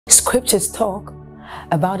Scriptures talk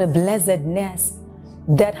about a blessedness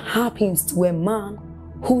that happens to a man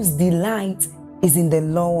whose delight is in the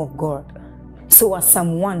law of God. So as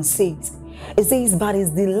Psalm 1 says, it says, but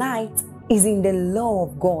his delight is in the law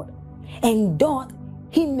of God, and doth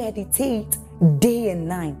he meditate day and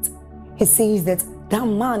night. He says that that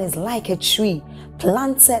man is like a tree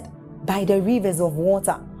planted by the rivers of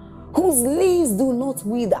water, whose leaves do not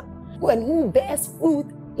wither, and who bears fruit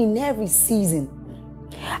in every season.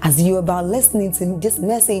 As you're about listening to this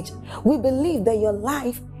message, we believe that your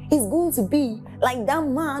life is going to be like that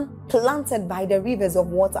man planted by the rivers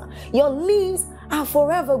of water. Your leaves are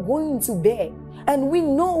forever going to bear. And we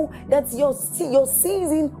know that your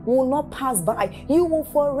season will not pass by. You will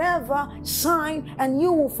forever shine and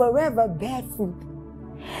you will forever bear fruit.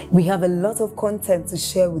 We have a lot of content to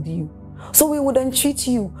share with you. So we would entreat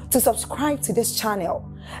you to subscribe to this channel,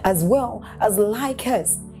 as well as like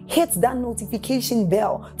us. Hit that notification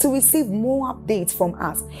bell to receive more updates from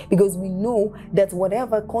us, because we know that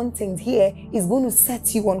whatever content here is going to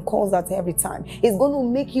set you on course at every time. It's going to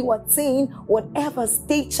make you attain whatever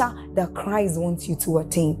stature that Christ wants you to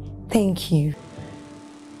attain. Thank you.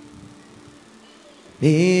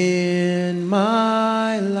 In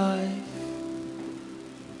my life,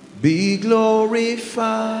 be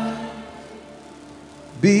glorified,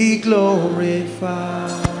 be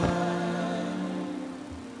glorified.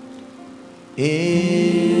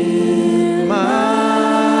 In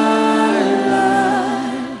my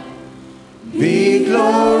life, be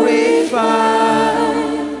glorified,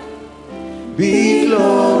 be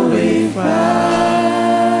glorified.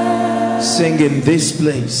 Sing in this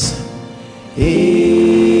place.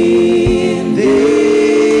 In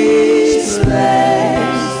this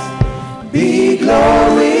place, be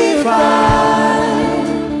glorified,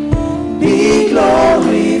 be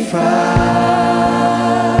glorified.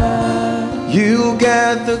 You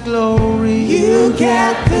get the glory, you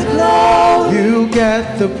get the glory, you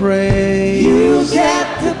get the praise, you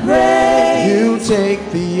get the praise, you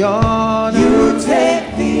take the honor, you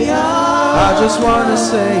take the honor. I just want to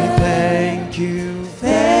say thank you,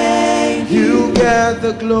 thank you. You get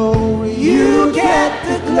the glory, you get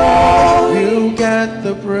the glory, you get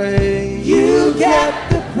the praise, you get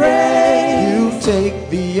the praise, you take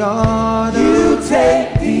the honor, you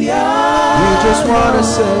take the honor. We just want to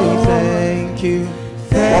say thank you.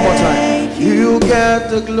 One more time. You get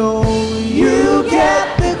the glory, you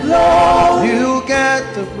get the glory, you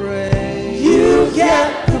get the praise, you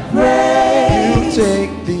get the praise, you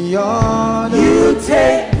take the honor, you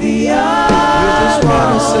take the honor. We just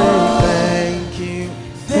want to say thank you.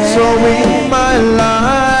 So in my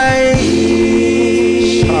life,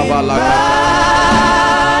 be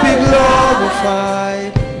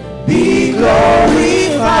glorified, be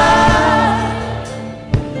glorified,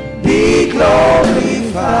 be glorified.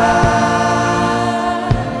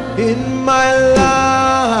 In my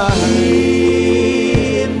life,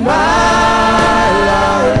 in my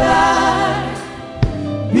life,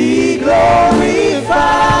 be glorified,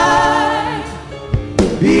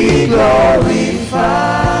 be glorified.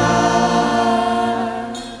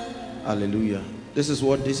 Hallelujah. This is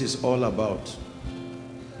what this is all about.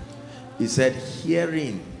 He said,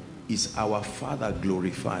 herein is our Father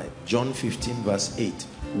glorified. John 15 verse 8.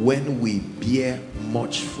 When we bear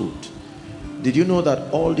much fruit. Did you know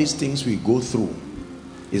that all these things we go through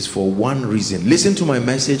is for one reason? Listen to my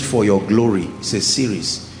message, For Your Glory. It's a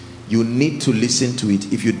series. You need to listen to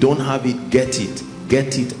it. If you don't have it, get it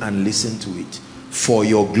and listen to it. For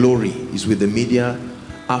Your Glory is with the media.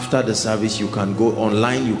 After the service, you can go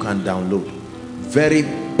online, you can download. Very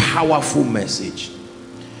powerful message,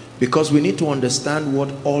 because we need to understand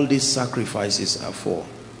what all these sacrifices are for.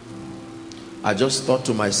 I just thought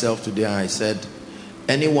to myself today, I said,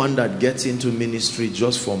 anyone that gets into ministry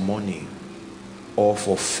just for money or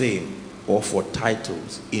for fame or for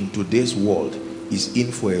titles in today's world is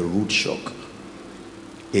in for a rude shock.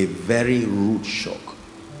 A very rude shock.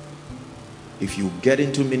 If you get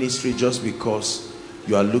into ministry just because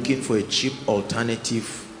you are looking for a cheap alternative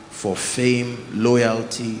for fame,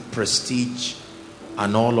 loyalty, prestige,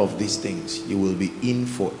 and all of these things, you will be in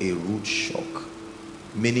for a rude shock.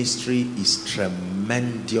 Ministry is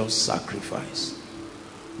tremendous sacrifice.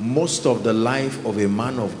 Most of the life of a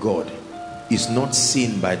man of God is not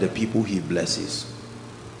seen by the people he blesses.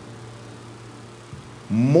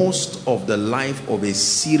 Most of the life of a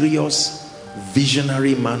serious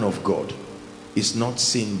visionary man of God is not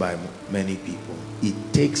seen by many people. It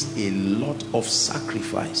takes a lot of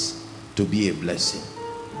sacrifice to be a blessing.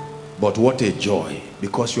 But what a joy,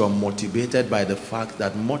 because you are motivated by the fact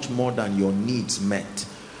that much more than your needs met,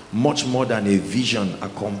 much more than a vision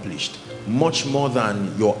accomplished, much more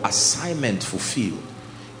than your assignment fulfilled,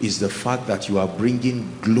 is the fact that you are bringing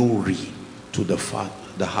glory to the Father,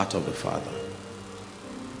 the heart of the Father.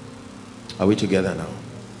 Are we together now?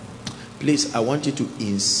 Please, I want you to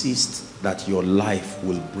insist that your life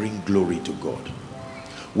will bring glory to God.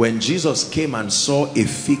 When Jesus came and saw a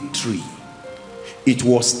fig tree, it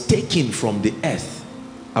was taken from the earth.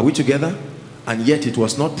 Are we together? And yet it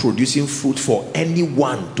was not producing fruit for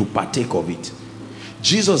anyone to partake of it.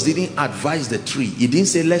 Jesus didn't advise the tree. He didn't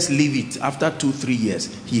say, let's leave it. After 2-3 years,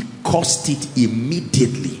 he cursed it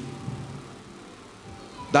immediately.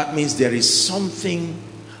 That means there is something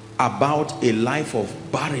about a life of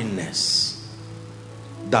barrenness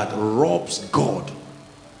that robs God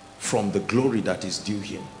from the glory that is due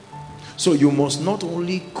him. So you must not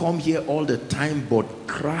only come here all the time, but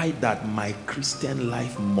cry that my Christian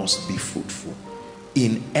life must be fruitful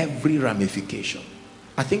in every ramification.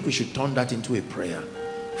 I think we should turn that into a prayer.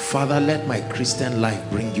 Father, let my Christian life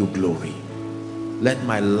bring you glory. Let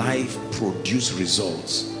my life produce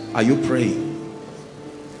results. Are you praying?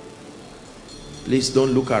 Please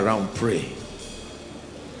don't look around, pray.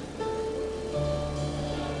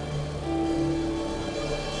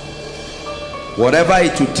 Whatever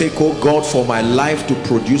it will take, oh God, for my life to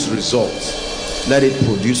produce results, let it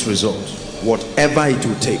produce results. Whatever it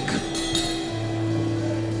will take.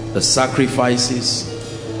 The sacrifices,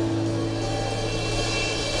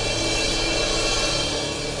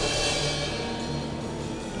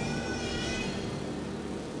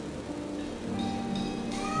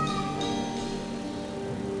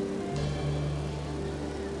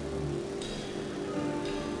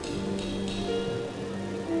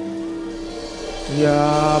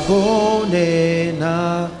 Yabone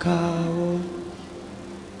nakao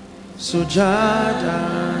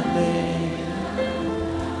sujadane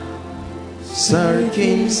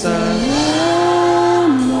sarkin salama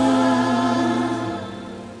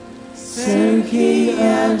sarki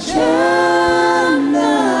ajana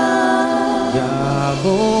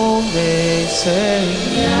yabone se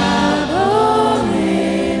yabone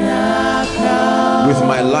nakao, with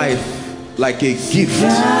my life like a gift to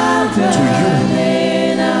you.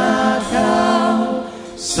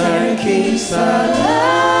 Sir King Salama,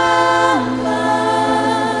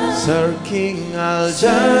 Sir King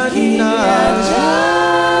Al-Jannah.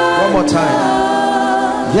 One more time.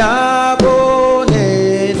 Yabone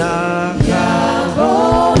nakao,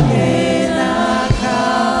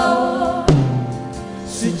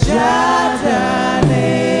 sujada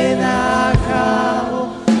ne nakao,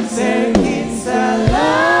 Sir King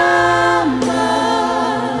Salama,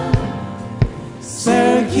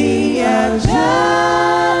 Sir King Al-Jannah.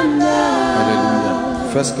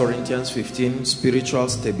 1 Corinthians 15, spiritual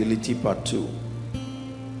stability part 2.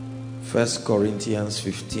 1 Corinthians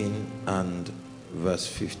 15 and verse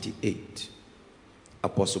 58.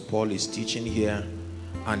 Apostle Paul is teaching here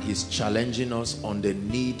and he's challenging us on the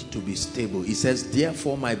need to be stable. He says,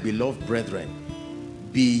 therefore, my beloved brethren,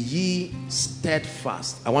 be ye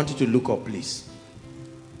steadfast. I want you to look up, please.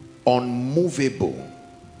 Unmovable,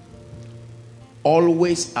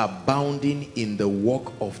 always abounding in the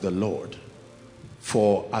work of the Lord.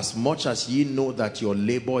 For as much as ye know that your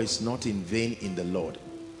labor is not in vain in the Lord.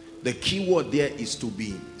 The key word there is to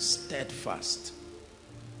be steadfast,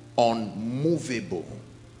 unmovable.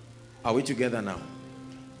 Are we together now?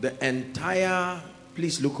 The entire,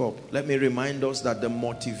 please look up. Let me remind us that the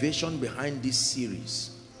motivation behind this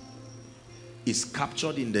series is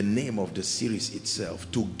captured in the name of the series itself,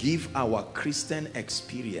 to give our Christian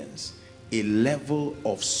experience a level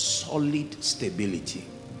of solid stability.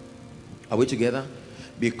 Are we together?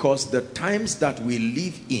 Because the times that we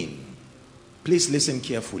live in, please listen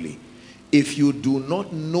carefully. If you do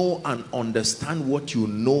not know and understand what you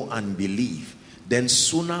know and believe, then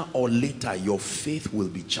sooner or later your faith will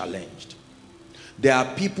be challenged. There are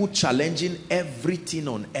people challenging everything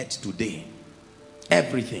on earth today.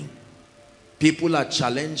 Everything. People are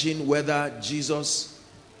challenging whether Jesus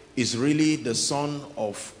is really the son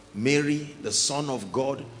of Mary, the Son of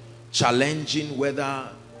God, challenging whether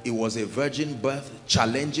it was a virgin birth,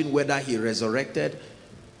 challenging whether he resurrected.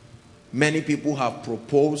 Many people have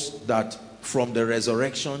proposed that from the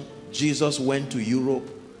resurrection, Jesus went to Europe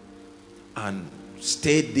and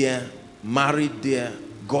stayed there, married there,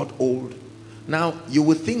 got old. Now, you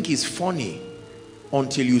would think it's funny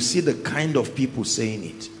until you see the kind of people saying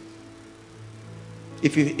it.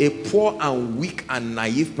 If a poor and weak and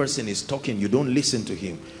naive person is talking, you don't listen to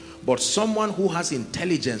him. But someone who has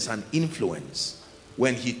intelligence and influence,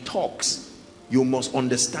 when he talks, you must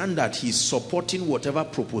understand that he's supporting whatever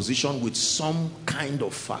proposition with some kind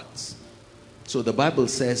of facts. So the Bible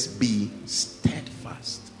says, be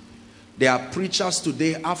steadfast. There are preachers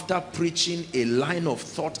today, after preaching a line of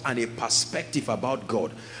thought and a perspective about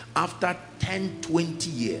God, after 10,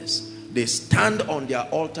 20 years, they stand on their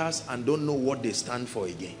altars and don't know what they stand for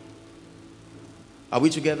again. Are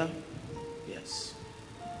we together? Yes.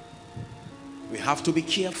 We have to be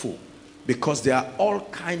careful, because there are all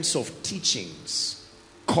kinds of teachings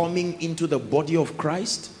coming into the body of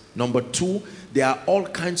Christ. Number two, there are all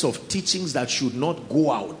kinds of teachings that should not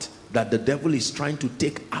go out, that the devil is trying to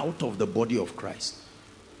take out of the body of Christ.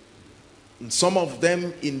 And some of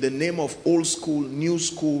them in the name of old school, new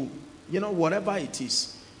school, you know, whatever it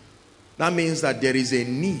is. That means that there is a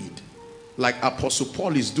need, like Apostle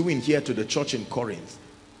Paul is doing here to the church in Corinth,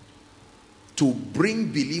 to bring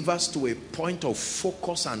believers to a point of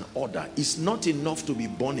focus and order. It's not enough to be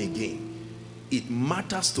born again. It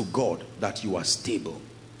matters to God that you are stable.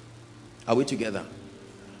 Are we together?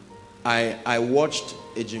 I watched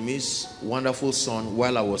Ejimi's wonderful son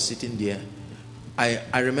while I was sitting there.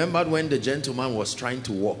 I remembered when the gentleman was trying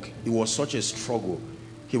to walk. It was such a struggle.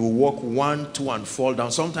 He will walk 1, 2 and fall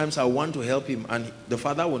down. Sometimes I want to help him and the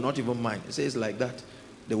father will not even mind. He says like that,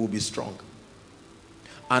 they will be strong.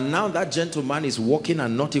 And now that gentleman is walking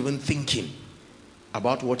and not even thinking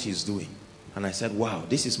about what he's doing. And I said, wow,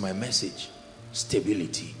 this is my message.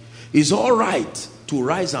 Stability. It's all right to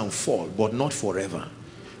rise and fall, but not forever.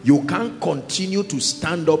 You can't continue to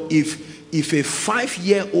stand up. If a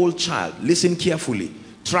 5-year-old child, listen carefully,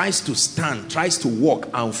 tries to stand, tries to walk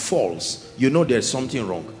and falls, you know there's something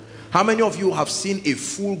wrong. How many of you have seen a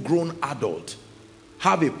full-grown adult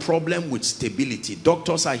have a problem with stability?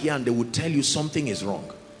 Doctors are here and they will tell you something is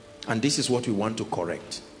wrong. And this is what we want to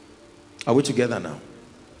correct. Are we together now?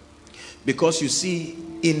 Because you see,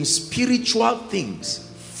 in spiritual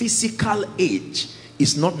things, physical age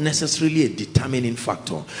is not necessarily a determining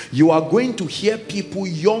factor. You are going to hear people,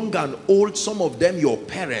 young and old, some of them your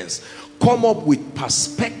parents, come up with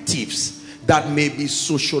perspectives that may be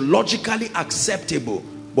sociologically acceptable,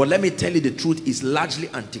 but let me tell you the truth, is largely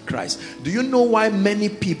antichrist. Do you know why many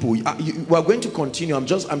people, we are going to continue, I'm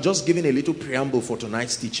just giving a little preamble for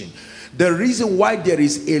tonight's teaching. The reason why there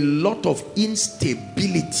is a lot of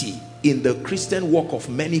instability in the Christian walk of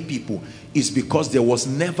many people is because there was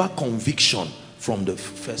never conviction from the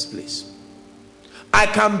first place. I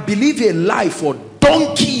can believe a lie for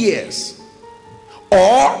donkey years,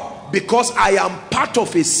 or because I am part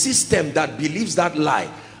of a system that believes that lie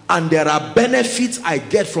and there are benefits I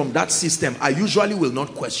get from that system, I usually will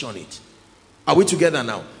not question it. Are we together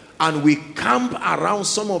now? And we camp around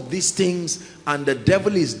some of these things and the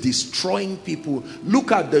devil is destroying people.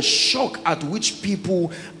 Look at the shock at which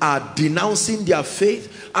people are denouncing their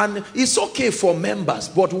faith. And it's okay for members,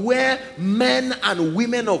 but where men and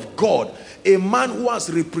women of God, a man who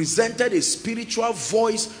has represented a spiritual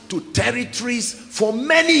voice to territories for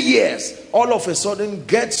many years, all of a sudden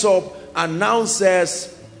gets up and now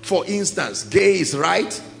says, for instance, gay is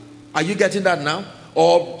right. Are you getting that now?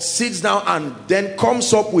 Or sits down and then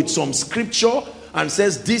comes up with some scripture and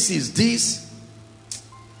says this is this.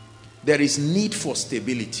 There is need for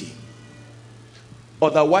stability.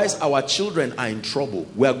 Otherwise our children are in trouble.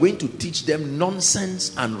 We are going to teach them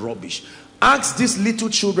nonsense and rubbish. Ask these little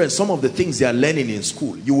children some of the things they are learning in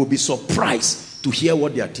school. You will be surprised to hear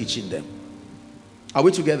what they are teaching them. Are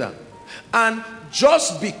we together? And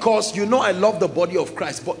just because, you know, I love the body of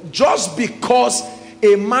Christ, but just because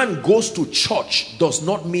a man goes to church does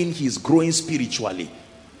not mean he's growing spiritually.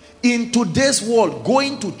 In today's world,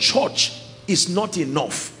 going to church is not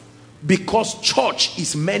enough, because church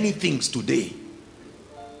is many things today.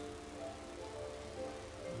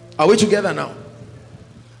 Are we together now?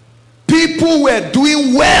 People were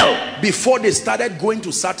doing well before they started going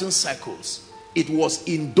to certain circles. It was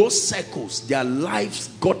in those circles their lives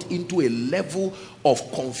got into a level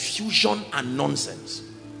of confusion and nonsense.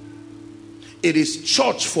 It is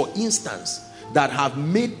church, for instance, that have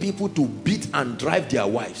made people to beat and drive their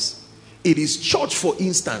wives. It is church, for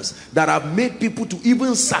instance, that have made people to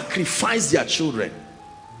even sacrifice their children.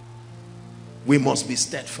 We must be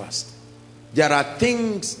steadfast. There are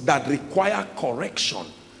things that require correction.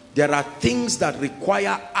 There are things that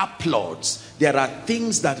require applause. There are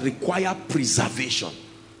things that require preservation.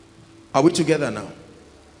 Are we together now?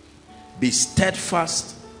 Be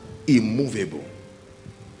steadfast, immovable.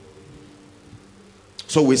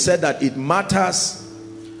 So we said that it matters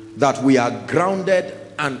that we are grounded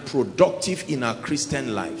and productive in our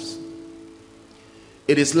Christian lives.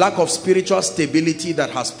 It is lack of spiritual stability that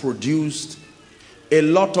has produced a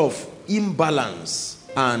lot of imbalance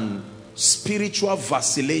and spiritual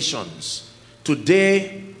vacillations.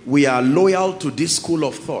 Today we are loyal to this school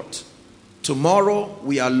of thought. Tomorrow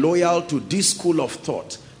we are loyal to this school of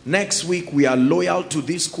thought. Next week, we are loyal to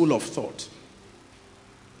this school of thought.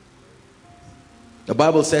 The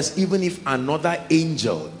Bible says, even if another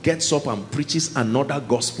angel gets up and preaches another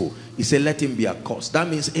gospel, he said, let him be accursed. That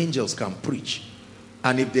means angels can preach.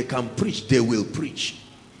 And if they can preach, they will preach.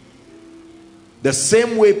 The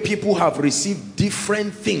same way people have received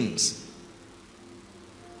different things.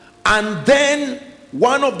 And then,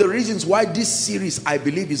 one of the reasons why this series, I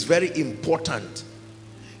believe, is very important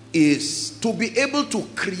is to be able to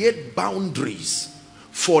create boundaries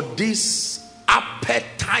for this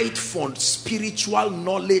appetite for spiritual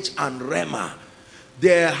knowledge and rhema.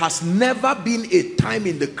 There has never been a time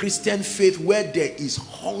in the Christian faith where there is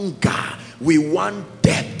hunger. We want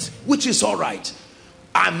depth, which is all right.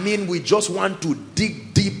 I mean, we just want to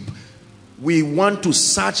dig deep. We want to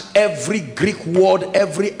search every Greek word,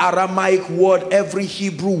 every Aramaic word, every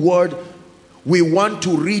Hebrew word. We want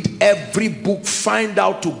to read every book, find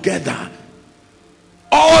out together.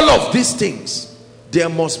 All of these things, there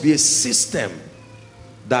must be a system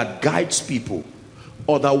that guides people.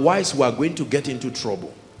 Otherwise, we are going to get into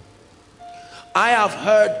trouble. I have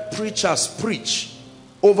heard preachers preach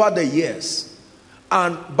over the years,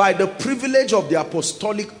 and by the privilege of the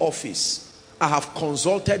apostolic office, I have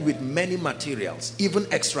consulted with many materials, even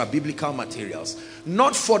extra biblical materials,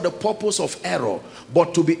 not for the purpose of error,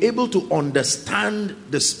 but to be able to understand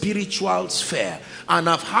the spiritual sphere. And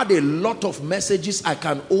I've had a lot of messages I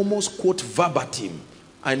can almost quote verbatim.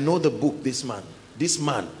 I know the book. This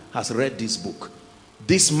man has read this book.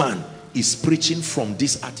 This man is preaching from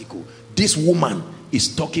this article. This woman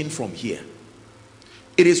is talking from here.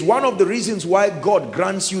 It is one of the reasons why God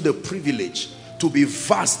grants you the privilege to be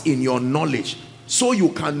vast in your knowledge, so you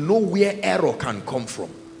can know where error can come from.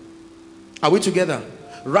 Are we together?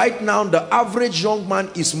 Right now, the average young man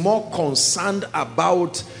is more concerned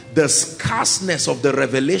about the scarceness of the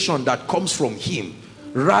revelation that comes from him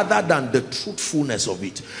rather than the truthfulness of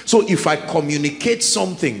it. So if I communicate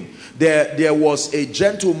something, there was a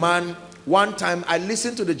gentleman, one time I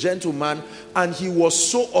listened to the gentleman and he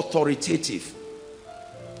was so authoritative.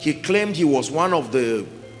 He claimed he was one of the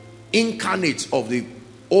incarnates of the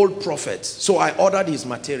old prophets. So I ordered his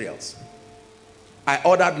materials. I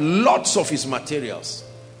ordered lots of his materials.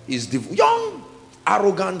 He's the young,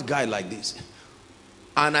 arrogant guy like this.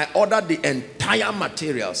 And I ordered the entire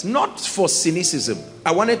materials, not for cynicism.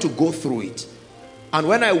 I wanted to go through it. And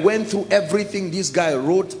when I went through everything this guy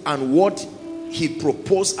wrote and what he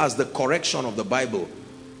proposed as the correction of the Bible,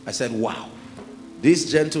 I said, wow, this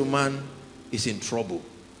gentleman is in trouble.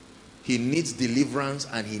 He needs deliverance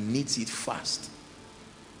and he needs it fast.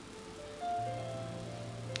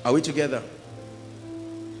 Are we together?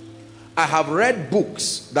 I have read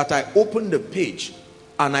books that I opened the page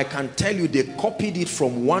and I can tell you they copied it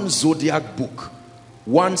from one zodiac book,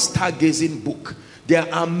 one stargazing book.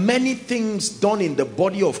 There are many things done in the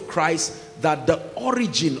body of Christ that the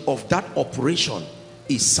origin of that operation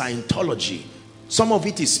is Scientology. Some of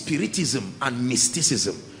it is spiritism and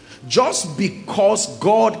mysticism. Just because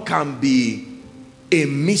God can be a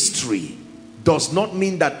mystery does not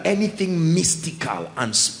mean that anything mystical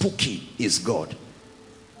and spooky is God.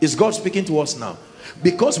 Is God speaking to us now?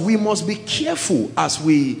 Because we must be careful as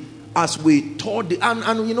we taught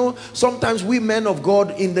and you know, sometimes we men of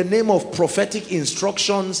God, in the name of prophetic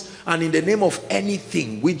instructions and in the name of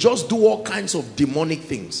anything, we just do all kinds of demonic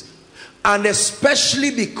things. And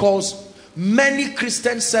especially because many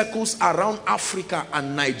Christian circles around Africa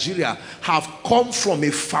and Nigeria have come from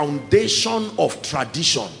a foundation of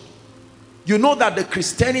tradition. You know that the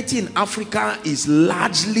Christianity in Africa is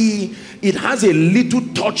largely, it has a little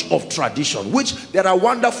touch of tradition, which there are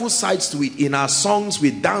wonderful sides to it. In our songs, we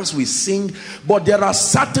dance, we sing, but there are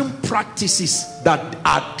certain practices that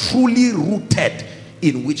are truly rooted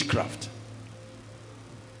in witchcraft.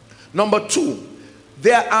 Number two,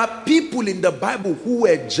 there are people in the Bible who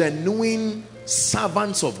were genuine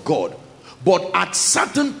servants of God, but at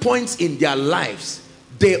certain points in their lives,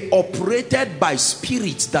 they operated by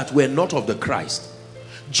spirits that were not of the Christ.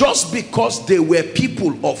 Just because they were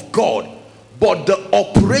people of God, but the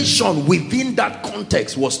operation within that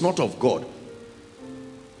context was not of God.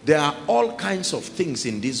 There are all kinds of things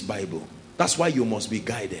in this Bible. That's why you must be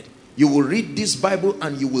guided. You will read this Bible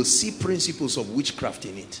and you will see principles of witchcraft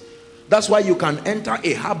in it. That's why you can enter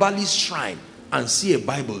a herbalist shrine and see a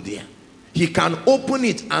Bible there. He can open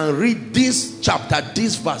it and read this chapter,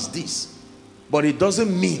 this verse, this. But it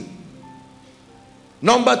doesn't mean.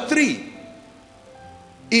 Number three,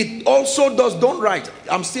 it also does, don't write,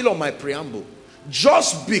 I'm still on my preamble.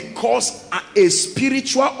 Just because a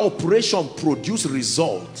spiritual operation produces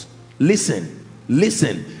result, listen,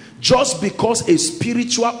 Just because a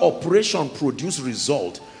spiritual operation produces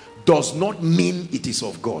result does not mean it is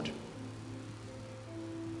of God.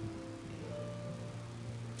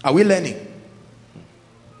 Are we learning?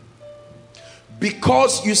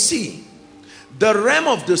 Because you see, the realm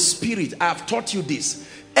of the spirit, I have taught you this,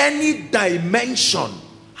 any dimension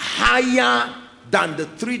higher than the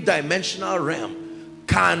three-dimensional realm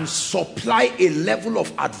can supply a level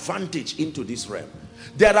of advantage into this realm.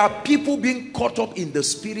 There are people being caught up in the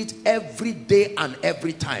spirit every day and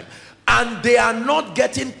every time, and they are not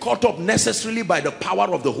getting caught up necessarily by the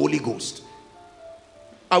power of the Holy Ghost.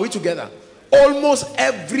 Are we together? Almost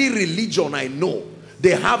every religion I know,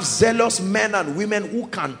 they have zealous men and women who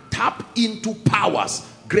can tap into powers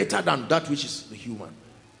greater than that which is the human.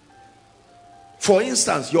 For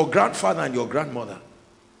instance, your grandfather and your grandmother,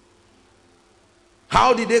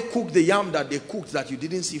 how did they cook the yam that they cooked that you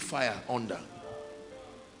didn't see fire under?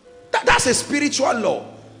 That's a spiritual law.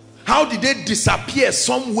 How did they disappear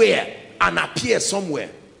somewhere and appear somewhere?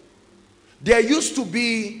 There used to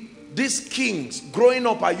be these kings. Growing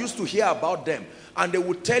up, I used to hear about them, and they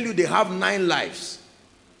would tell you they have 9 lives.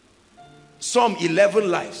 Some 11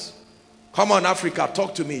 lives. Come on, Africa,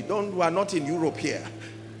 talk to me. We are not in Europe here.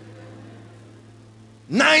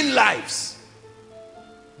 9 lives.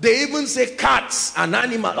 They even say cats and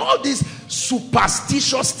animals, all these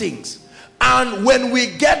superstitious things. And when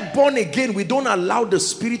we get born again, we don't allow the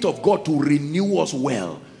Spirit of God to renew us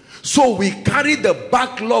well. So we carry the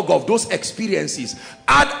backlog of those experiences,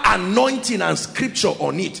 add anointing and scripture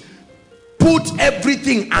on it, put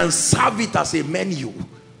everything and serve it as a menu.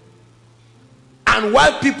 And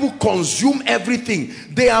while people consume everything,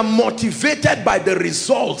 they are motivated by the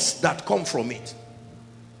results that come from it.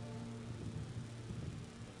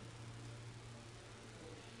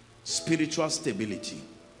 Spiritual stability.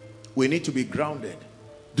 We need to be grounded.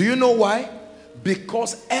 Do you know why?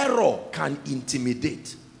 Because error can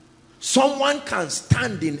intimidate. Someone can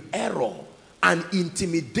stand in error and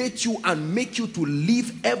intimidate you and make you to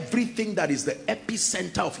leave everything that is the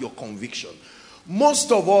epicenter of your conviction.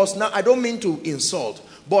 Most of us, now I don't mean to insult,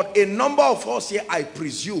 but a number of us here, I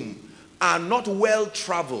presume, are not well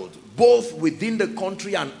traveled, both within the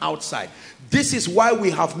country and outside. This is why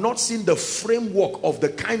we have not seen the framework of the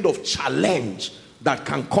kind of challenge that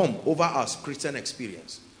can come over our Christian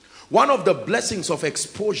experience. One of the blessings of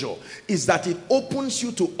exposure is that it opens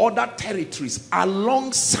you to other territories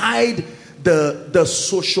alongside the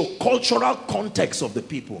socio-cultural context of the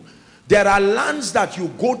people. There are lands that you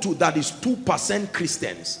go to that is 2%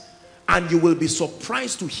 Christians, and you will be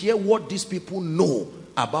surprised to hear what these people know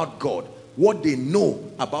about God, what they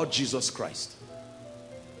know about Jesus Christ.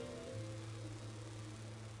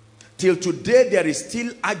 Till today, there is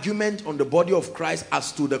still argument on the body of Christ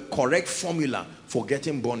as to the correct formula for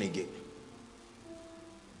getting born again.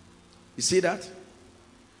 You see that?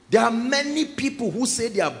 There are many people who say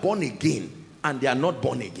they are born again and they are not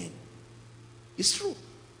born again. It's true.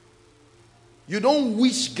 You don't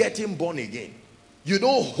wish getting born again. You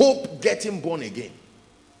don't hope getting born again.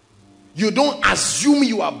 You don't assume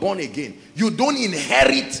you are born again. You don't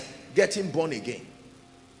inherit getting born again.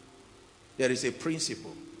 There is a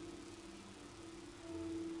principle.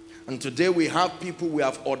 And today we have people, we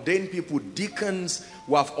have ordained people deacons,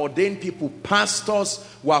 we have ordained people pastors,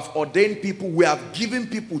 we have ordained people, we have given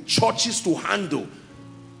people churches to handle.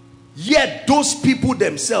 Yet those people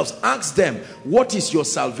themselves, ask them, what is your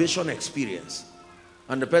salvation experience?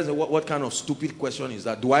 And the person, what kind of stupid question is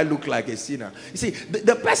that? Do I look like a sinner? You see,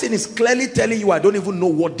 the person is clearly telling you, I don't even know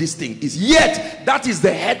what this thing is. Yet, that is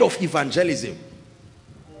the head of evangelism.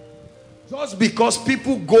 Just because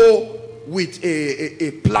people go with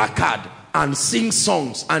a placard and sing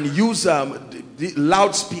songs and use the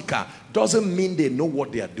loudspeaker doesn't mean they know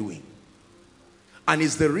what they are doing. And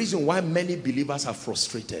it's the reason why many believers are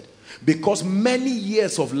frustrated. Because many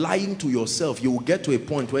years of lying to yourself, you will get to a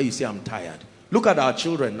point where you say, I'm tired. Look at our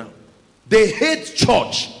children now. They hate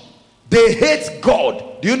church. They hate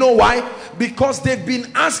God. Do you know why? Because they've been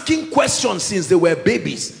asking questions since they were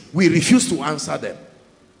babies. We refuse to answer them.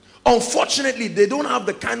 Unfortunately, they don't have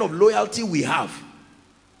the kind of loyalty we have.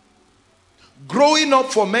 Growing up,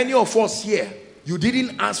 for many of us here, you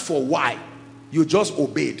didn't ask for why. You just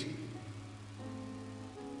obeyed.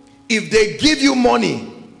 If they give you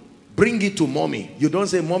money, bring it to mommy. You don't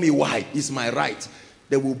say, mommy, why? It's my right.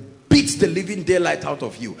 They will beat the living daylight out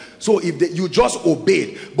of you. So if you just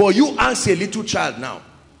obeyed. But you ask a little child now,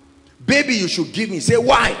 baby, you should give me. Say,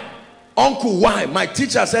 why? Uncle, why? My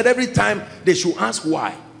teacher said every time they should ask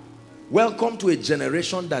why. Welcome to a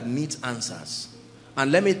generation that needs answers.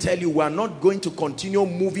 And let me tell you, we are not going to continue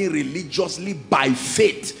moving religiously by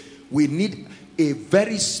faith. We need a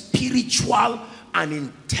very spiritual spiritual and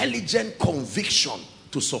intelligent conviction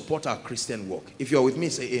to support our Christian walk. If you're with me,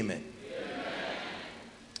 say amen.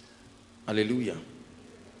 Hallelujah.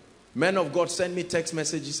 Men of God send me text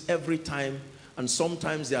messages every time, and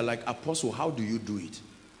sometimes they are like, Apostle, how do you do it?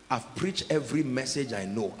 I've preached every message I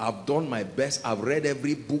know. I've done my best. I've read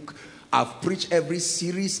every book. I've preached every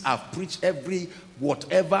series. I've preached every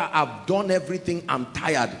whatever. I've done everything. I'm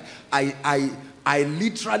tired. I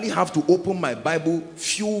literally have to open my Bible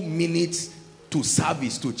few minutes to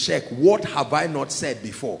service to check, what have I not said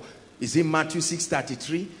before? Is it Matthew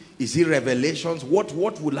 6:33? Is it Revelations? What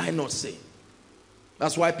will I not say?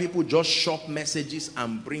 That's why people just shop messages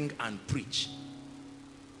and bring and preach.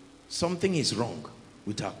 Something is wrong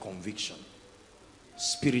with our conviction.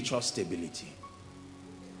 Spiritual stability.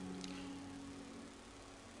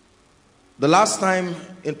 The last time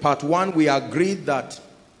in part 1, we agreed that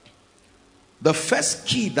the first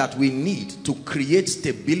key that we need to create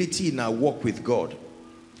stability in our walk with God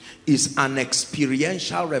is an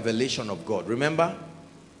experiential revelation of God. Remember?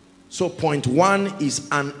 So point 1 is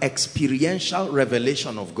an experiential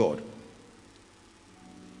revelation of God.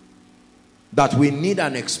 That we need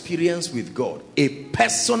an experience with God. A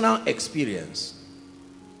personal experience.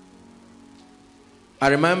 I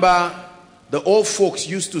remember the old folks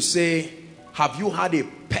used to say, have you had a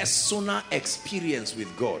personal experience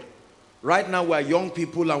with God? Right now we're young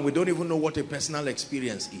people and we don't even know what a personal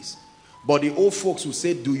experience is. But the old folks will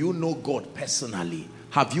say, do you know God personally?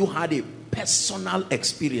 Have you had a personal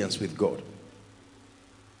experience with God?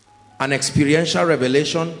 An experiential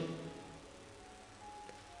revelation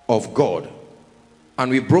of God.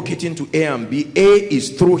 And we broke it into A and B. A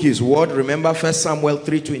is through his word. Remember 1 Samuel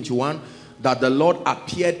 3:21, that the Lord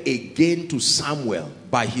appeared again to Samuel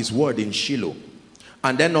by his word in Shiloh.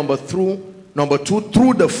 And then number 2,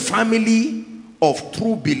 through the family of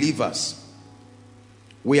true believers.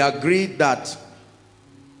 We agreed that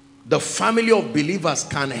the family of believers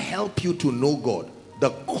can help you to know God. The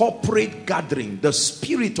corporate gathering, the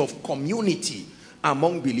spirit of community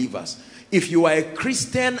among believers. If you are a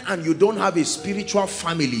Christian and you don't have a spiritual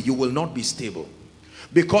family, you will not be stable.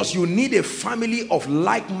 Because you need a family of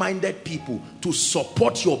like-minded people to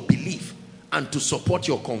support your belief and to support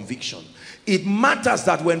your conviction. It matters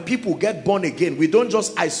that when people get born again, we don't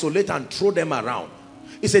just isolate and throw them around.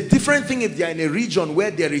 It's a different thing if they are in a region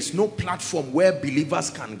where there is no platform where believers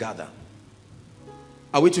can gather.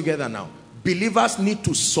 Are we together now? Believers need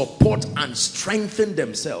to support and strengthen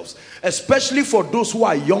themselves, especially for those who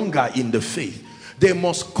are younger in the faith. They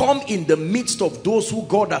must come in the midst of those who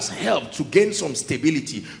God has helped to gain some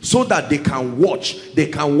stability, so that they can watch. They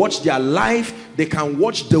can watch their life. They can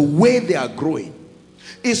watch the way they are growing.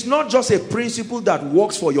 It's not just a principle that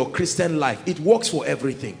works for your Christian life. It works for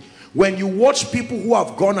everything. When you watch people who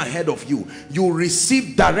have gone ahead of you, you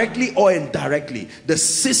receive directly or indirectly the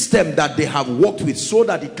system that they have worked with, so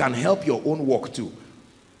that it can help your own work too.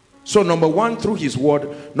 So number 1, through his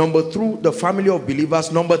word. Number 2, the family of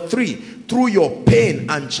believers. Number 3, through your pain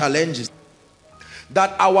and challenges.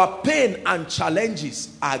 That our pain and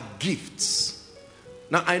challenges are gifts.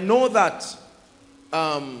 Now I know that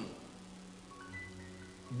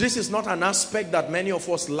this is not an aspect that many of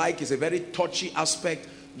us like. It's a very touchy aspect.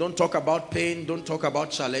 Don't talk about pain. Don't talk about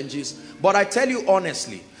challenges. But I tell you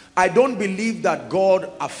honestly, I don't believe that God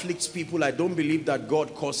afflicts people. I don't believe that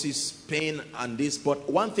God causes pain and this. But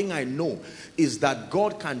one thing I know is that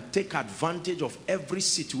God can take advantage of every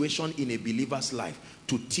situation in a believer's life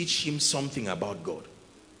to teach him something about God.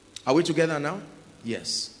 Are we together now?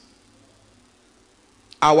 Yes.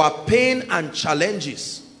 Our pain and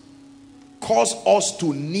challenges cause us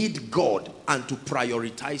to need God and to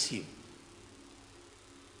prioritize him.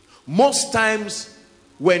 Most times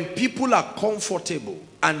when people are comfortable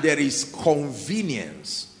and there is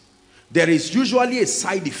convenience, there is usually a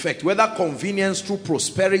side effect, whether convenience through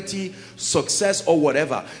prosperity, success or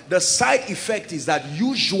whatever. The side effect is that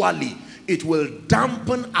usually it will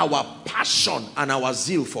dampen our passion and our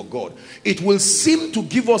zeal for God. It will seem to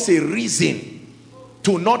give us a reason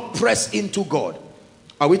to not press into God.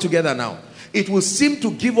 Are we together now? It will seem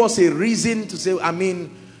to give us a reason to say,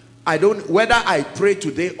 whether I pray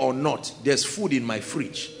today or not, there's food in my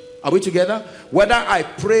fridge. Are we together? Whether I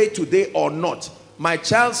pray today or not, my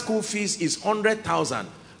child's school fees is 100,000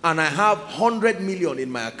 and I have 100 million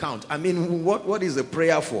in my account. What is the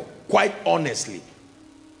prayer for? Quite honestly.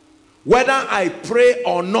 Whether I pray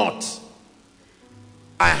or not,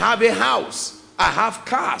 I have a house, I have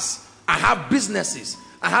cars, I have businesses,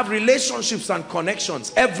 I have relationships and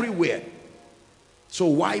connections everywhere. So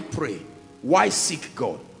why pray? Why seek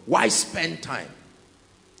God? Why spend time?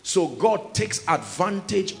 So God takes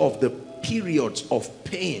advantage of the periods of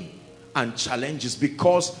pain and challenges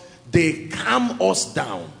because they calm us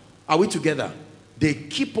down. Are we together? They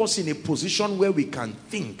keep us in a position where we can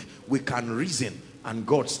think, we can reason, and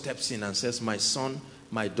God steps in and says, my son,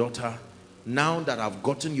 my daughter, now that I've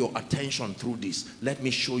gotten your attention through this, let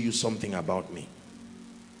me show you something about me.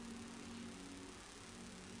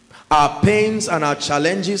 Our pains and our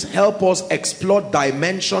challenges help us explore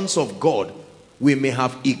dimensions of God we may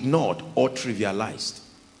have ignored or trivialized.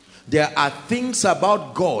 There are things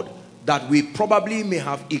about God that we probably may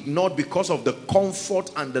have ignored because of the comfort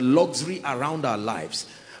and the luxury around our lives.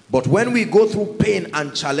 But when we go through pain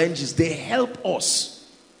and challenges, they help us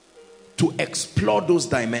to explore those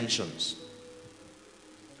dimensions.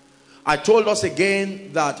 I told us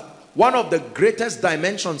again that one of the greatest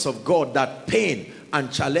dimensions of God that pain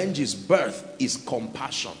and challenges birth is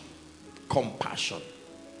compassion. Compassion.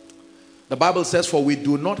 The Bible says, for we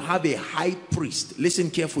do not have a high priest, listen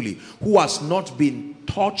carefully, who has not been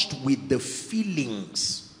touched with the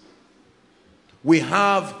feelings. We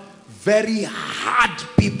have very hard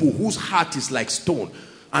people whose heart is like stone.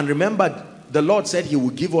 And remember, the Lord said he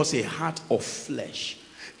will give us a heart of flesh.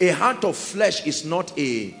 A heart of flesh is not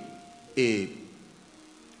a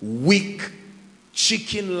weak,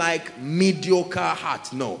 chicken-like, mediocre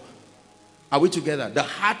heart. No. Are we together? The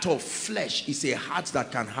heart of flesh is a heart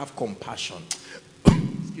that can have compassion.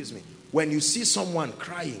 Excuse me. When you see someone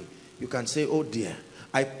crying, you can say, oh dear,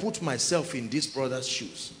 I put myself in this brother's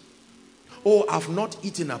shoes. Oh, I've not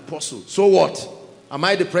eaten apostle. So what? Am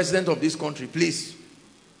I the president of this country? Please.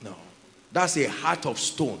 No. That's a heart of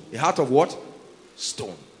stone. A heart of what?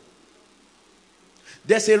 Stone.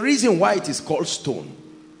 There's a reason why it is called stone.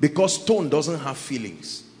 Because stone doesn't have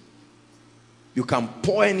feelings. You can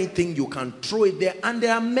pour anything, you can throw it there. And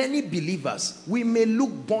there are many believers. We may look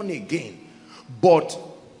born again. But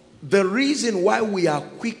the reason why we are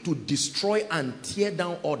quick to destroy and tear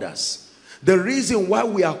down others, the reason why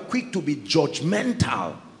we are quick to be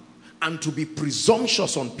judgmental and to be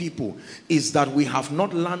presumptuous on people, is that we have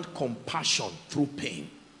not learned compassion through pain.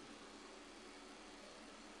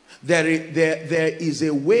 There is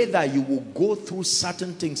a way that you will go through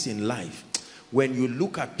certain things in life. When you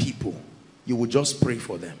look at people, you will just pray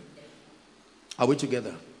for them. Are we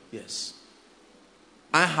together? Yes.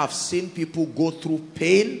 I have seen people go through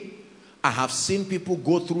pain. I have seen people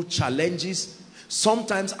go through challenges.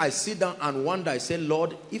 Sometimes I sit down and wonder, I say,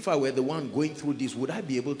 Lord, if I were the one going through this, would I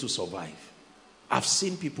be able to survive? I've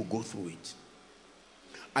seen people go through it.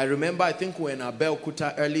 I remember, I think we were in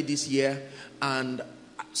Abeokuta early this year, and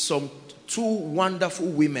two wonderful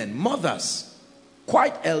women, mothers,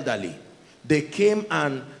 quite elderly, they came,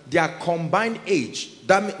 and their combined age,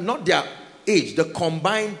 not their age, the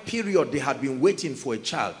combined period they had been waiting for a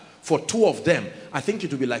child, for two of them, I think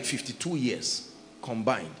it would be like 52 years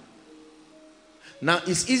combined. Now,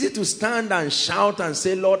 it's easy to stand and shout and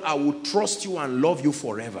say, Lord, I will trust you and love you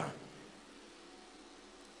forever.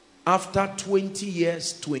 After 20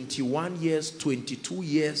 years, 21 years, 22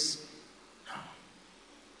 years,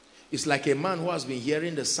 it's like a man who has been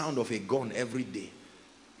hearing the sound of a gun every day.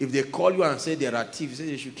 If they call you and say there are thieves, say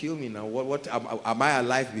they should kill me now. What am I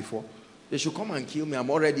alive before? They should come and kill me. I'm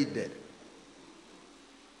already dead.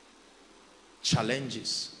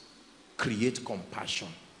 Challenges create compassion.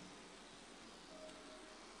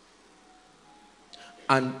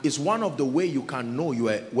 And it's one of the ways you can know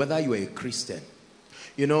whether you are a Christian.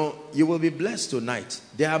 You know, you will be blessed tonight.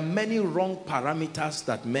 There are many wrong parameters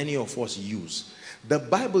that many of us use. The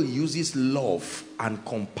Bible uses love and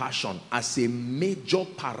compassion as a major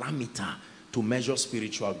parameter to measure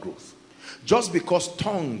spiritual growth. Just because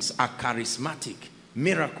tongues are charismatic,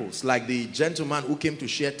 miracles, like the gentleman who came to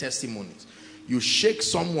share testimonies, you shake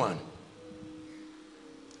someone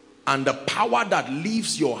and the power that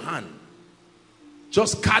leaves your hand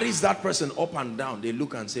just carries that person up and down. They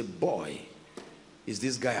look and say, boy, is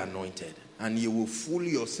this guy anointed? And you will fool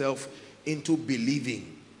yourself into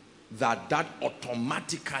believing that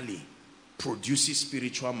automatically produces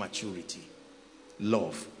spiritual maturity.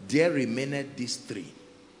 Love. There remaineth these three.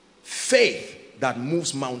 Faith that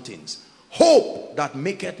moves mountains. Hope that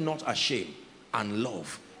maketh not ashamed. And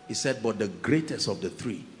love. He said, but the greatest of the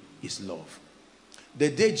three is love. The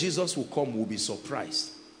day Jesus will come, we'll be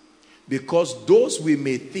surprised. Because those we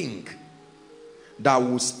may think that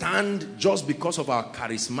will stand just because of our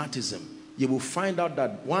charismatism, you will find out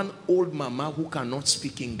that one old mama who cannot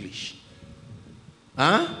speak English,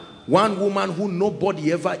 one woman who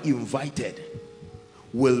nobody ever invited,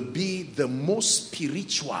 will be the most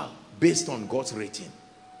spiritual based on God's rating.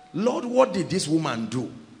 Lord, what did this woman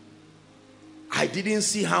do? I didn't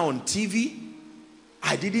see her on TV.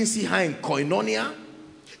 I didn't see her in Koinonia.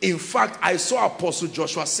 In fact, I saw Apostle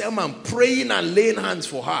Joshua Selman praying and laying hands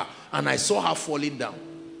for her, and I saw her falling down.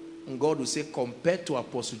 And God will say, compared to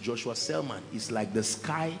Apostle Joshua Selman, it's like the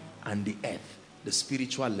sky and the earth, the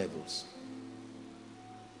spiritual levels.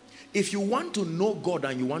 If you want to know God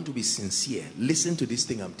and you want to be sincere, listen to this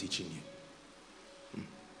thing I'm teaching you.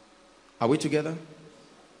 Are we together?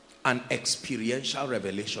 An experiential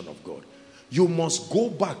revelation of God. You must go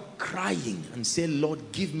back crying and say,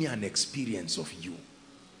 Lord, give me an experience of you.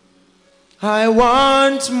 I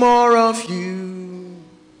want more of you.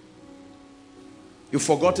 You've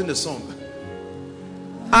forgotten the song.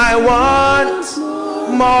 I want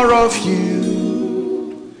more of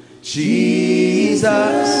you, Jesus.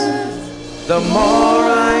 The more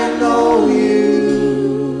I know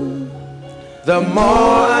you, the more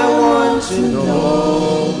I want to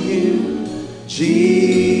know you,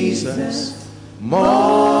 Jesus.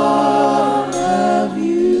 More of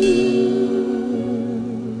you.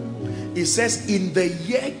 It says, in the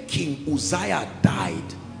year King Uzziah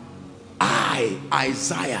died, I,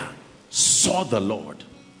 Isaiah, saw the Lord.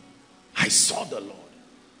 I saw the Lord.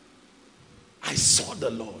 I saw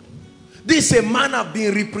the Lord. This is a man I've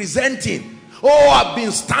been representing. Oh, I've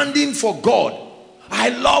been standing for God. I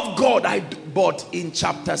love God. But in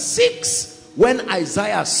chapter 6, when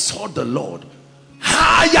Isaiah saw the Lord,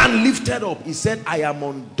 high and lifted up, he said, I am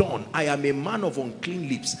undone. I am a man of unclean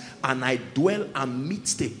lips, and I dwell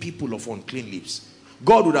amidst a people of unclean lips.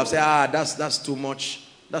 God would have said, that's too much.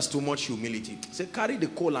 That's too much humility. He said, carry the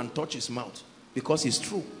coal and touch his mouth, because it's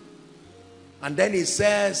true. And then he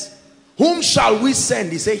says, whom shall we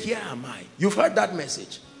send? He said, here am I. You've heard that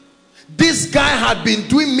message. This guy had been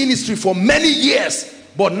doing ministry for many years,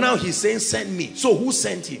 but now he's saying, send me. So who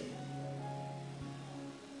sent him?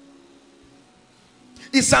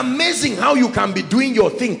 It's amazing how you can be doing your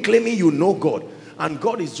thing, claiming you know God, and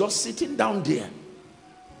God is just sitting down there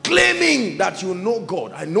claiming that you know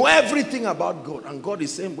God. I know everything about God, and God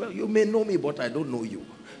is saying, well, you may know me, but I don't know you.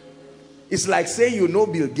 It's like saying you know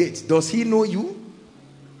Bill Gates. Does he know you?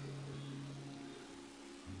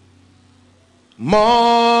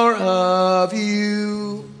 More of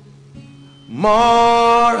you,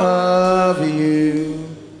 more of you,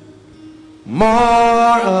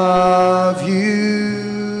 more of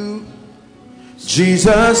you,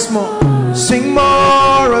 Jesus. More, sing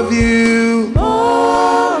more of you,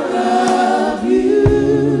 more of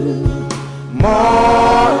you, more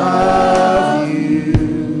of you,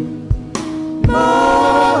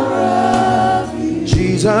 more of you,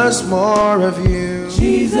 Jesus. More of you,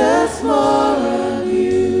 Jesus. More of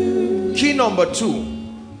you. Key number 2.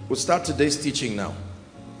 We'll start today's teaching now.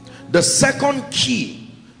 The second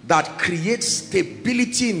key that creates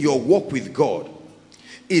stability in your walk with God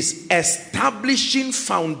is establishing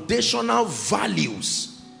foundational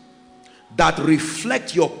values that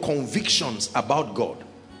reflect your convictions about God.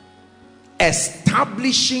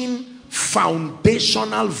 Establishing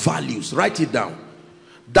foundational values, write it down,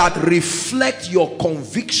 that reflect your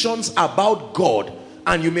convictions about God,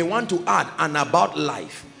 and you may want to add, and about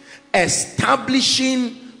life.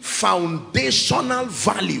 Establishing foundational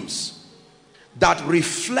values that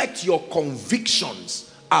reflect your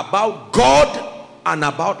convictions about God and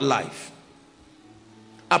about life.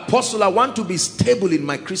 Apostle, I want to be stable in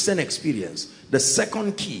my Christian experience. The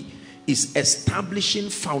second key is establishing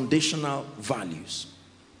foundational values.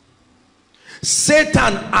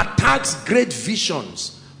 Satan attacks great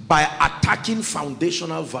visions by attacking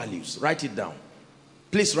foundational values. Write it down.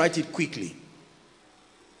 Please write it quickly.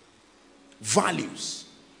 Values.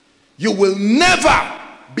 You will never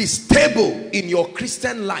be stable in your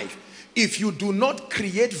Christian life if you do not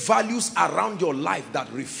create values around your life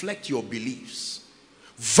that reflect your beliefs.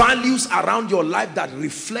 Values around your life that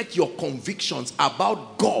reflect your convictions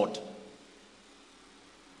about God.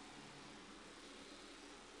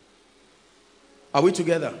 Are we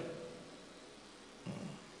together?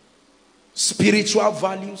 Spiritual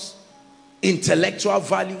values, intellectual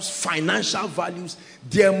values, financial values.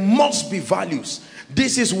 There must be values.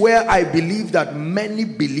 This is where I believe that many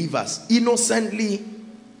believers innocently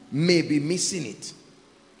may be missing it.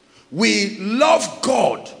 We love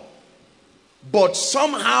God, but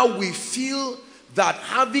somehow we feel that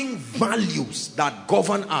having values that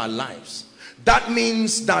govern our lives, that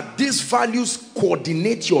means that these values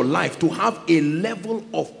coordinate your life to have a level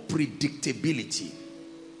of predictability.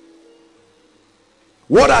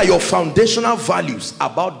 What are your foundational values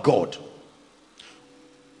about God?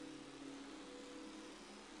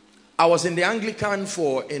 I was in the Anglican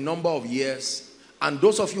for a number of years, and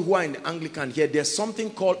those of you who are in the Anglican here, there's something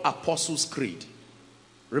called Apostles' Creed.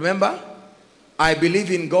 Remember? I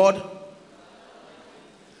believe in God.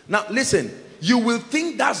 Now listen, you will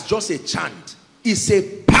think that's just a chant. It's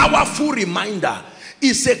a powerful reminder.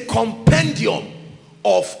 It's a compendium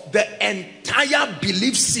of the entire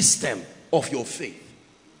belief system of your faith.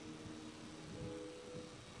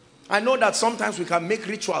 I know that sometimes we can make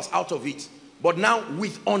rituals out of it, but now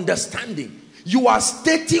with understanding, you are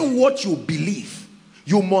stating what you believe.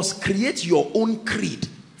 You must create your own creed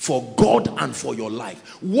for God and for your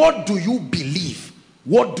life. What do you believe?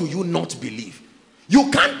 What do you not believe? You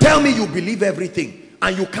can't tell me you believe everything,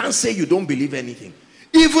 and you can't say you don't believe anything.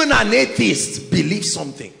 Even an atheist believes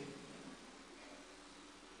something.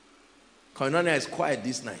 Koinonia is quiet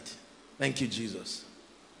this night. Thank you, Jesus.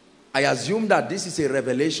 I assume that this is a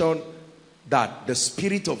revelation that the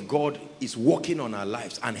Spirit of God is working on our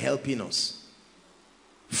lives and helping us.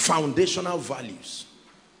 Foundational values.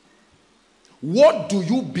 What do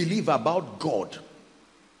you believe about God?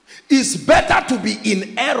 It's better to be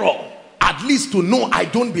in error, at least to know I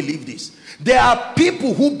don't believe this. There are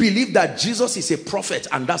people who believe that Jesus is a prophet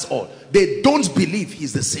and that's all. They don't believe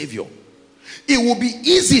he's the Savior. It will be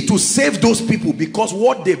easy to save those people because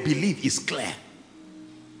what they believe is clear.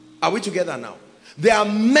 Are we together now? There are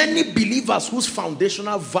many believers whose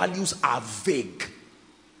foundational values are vague.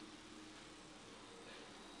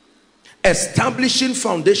 Establishing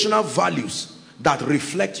foundational values that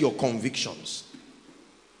reflect your convictions.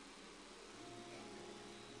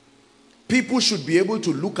 People should be able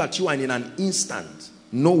to look at you and in an instant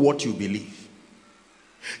know what you believe.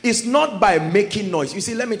 It's not by making noise. You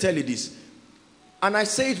see, let me tell you this, and I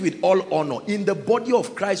say it with all honor. In the body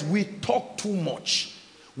of Christ, we talk too much.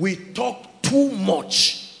 We talk too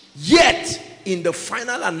much. Yet, in the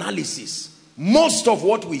final analysis, most of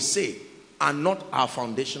what we say are not our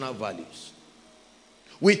foundational values.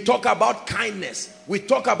 We talk about kindness. We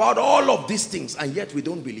talk about all of these things, and yet we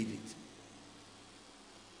don't believe it.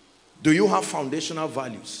 Do you have foundational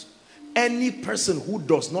values? Any person who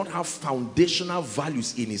does not have foundational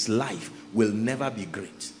values in his life will never be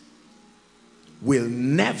great. Will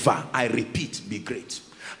never, I repeat, be great.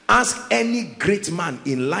 Ask any great man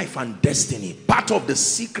in life and destiny. Part of the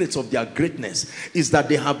secrets of their greatness is that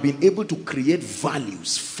they have been able to create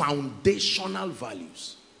values, foundational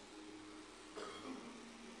values.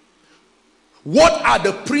 What are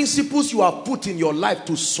the principles you have put in your life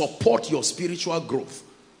to support your spiritual growth?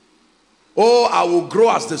 Oh, I will grow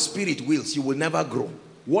as the Spirit wills. You will never grow.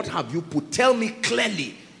 What have you put? Tell me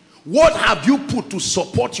clearly. What have you put to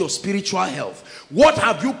support your spiritual health? What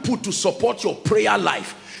have you put to support your prayer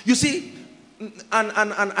life? You see, and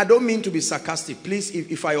I don't mean to be sarcastic. Please,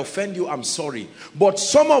 if I offend you, I'm sorry. But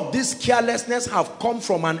some of this carelessness have come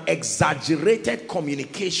from an exaggerated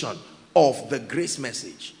communication of the grace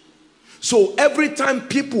message. So every time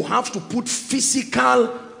people have to put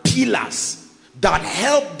physical pillars that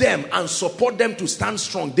help them and support them to stand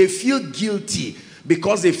strong, they feel guilty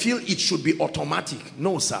because they feel it should be automatic.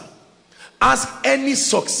 No, sir. Ask any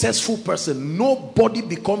successful person. Nobody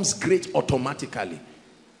becomes great automatically.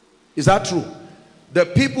 Is that true? The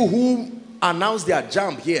people who announced their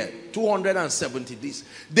jump here, 270 this,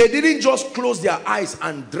 they didn't just close their eyes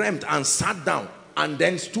and dreamt and sat down and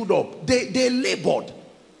then stood up. They labored.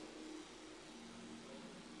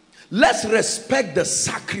 Let's respect the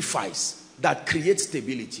sacrifice that creates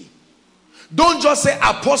stability. Don't just say,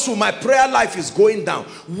 Apostle, my prayer life is going down.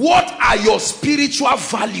 What are your spiritual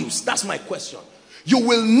values? That's my question. You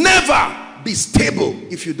will never be stable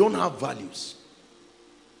if you don't have values.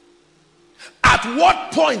 At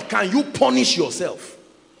what point can you punish yourself?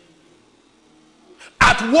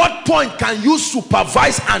 At what point can you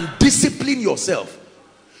supervise and discipline yourself?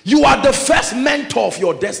 You are the first mentor of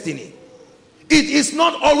your destiny. It is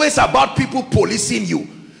not always about people policing you.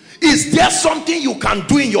 Is there something you can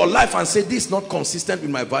do in your life and say, this is not consistent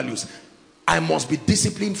with my values? I must be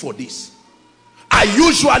disciplined for this. I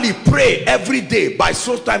usually pray every day by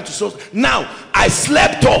so time to so. Now, I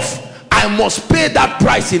slept off. I must pay that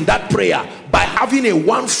price in that prayer by having a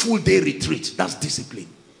 1 full day retreat. That's discipline.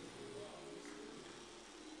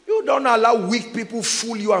 You don't allow weak people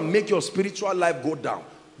fool you and make your spiritual life go down.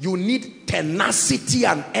 You need tenacity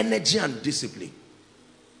and energy and discipline.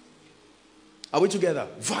 Are we together?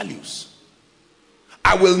 Values.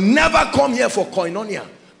 I will never come here for koinonia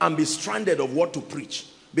and be stranded of what to preach,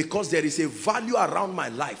 because there is a value around my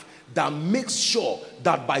life that makes sure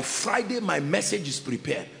that by Friday my message is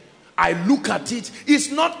prepared. I look at it. It's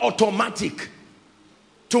not automatic.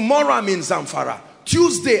 Tomorrow I'm in Zamfara.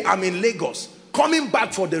 Tuesday I'm in Lagos, coming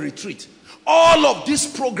back for the retreat. All of these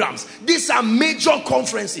programs, these are major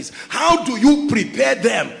conferences. How do you prepare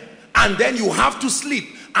them? And then you have to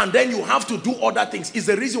sleep, and then you have to do other things. It's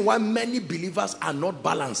the reason why many believers are not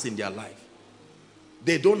balanced in their life.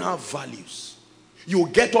 They don't have values. You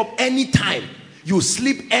get up anytime. You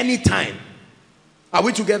sleep anytime. Are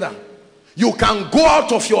we together? You can go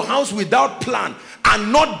out of your house without plan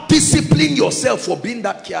and not discipline yourself for being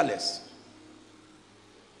that careless.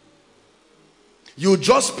 You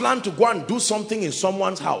just plan to go and do something in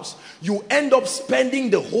someone's house. You end up spending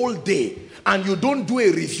the whole day and you don't do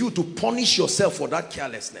a review to punish yourself for that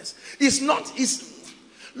carelessness.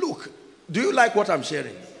 Look, do you like what I'm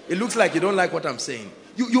sharing? It looks like you don't like what I'm saying.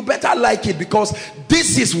 You better like it, because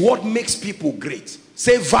this is what makes people great.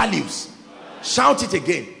 Say values. Shout it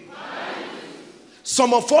again.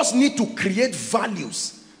 Some of us need to create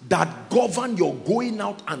values that govern your going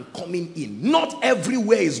out and coming in. Not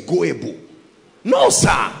everywhere is goable. No,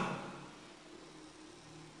 sir.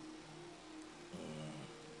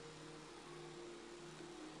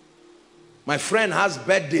 My friend has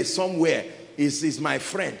birthday somewhere. Is my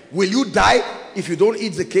friend. Will you die if you don't eat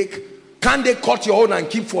the cake? Can't they cut your own and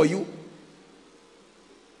keep for you?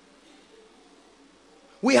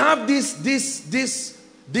 We have this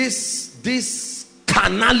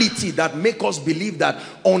carnality that make us believe that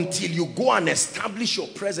until you go and establish your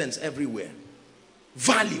presence everywhere.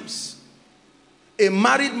 Values. A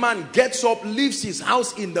married man gets up, leaves his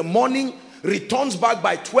house in the morning, returns back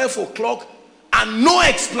by 12 o'clock, and no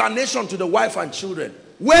explanation to the wife and children.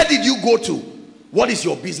 Where did you go to? What is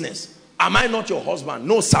your business? Am I not your husband?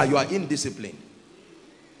 No, sir, you are indisciplined.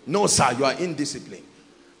 No, sir, you are indisciplined.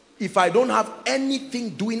 If I don't have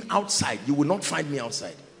anything doing outside, you will not find me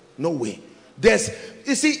outside. No way. You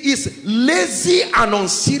see, it's lazy and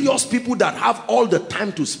unserious people that have all the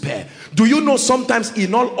time to spare. Do you know, sometimes,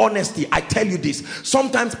 in all honesty, I tell you this,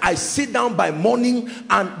 sometimes I sit down by morning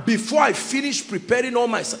and before I finish preparing all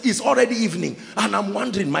my, it's already evening, and I'm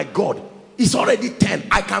wondering, my God, it's already 10.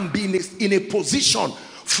 I can be in a position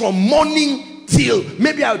from morning till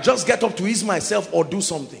maybe I'll just get up to ease myself or do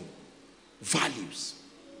something. Values.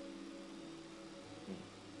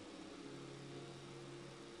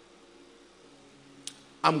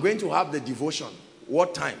 I'm going to have the devotion.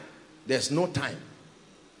 What time? There's no time.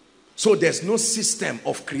 So there's no system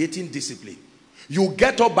of creating discipline. You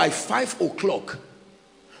get up by 5 o'clock,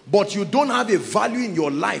 but you don't have a value in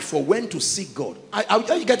your life for when to seek God.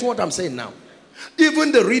 Are you getting what I'm saying now?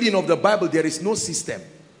 Even the reading of the Bible, there is no system.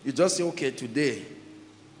 You just say, okay, today,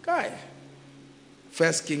 guy,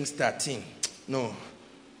 1 Kings 13. No,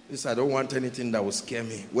 I don't want anything that will scare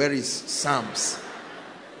me. Where is Psalms?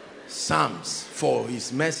 Psalms for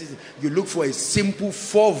his message. You look for a simple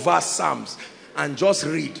 4-verse Psalms and just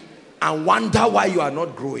read and wonder why you are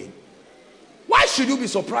not growing. Why should you be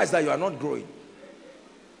surprised that you are not growing?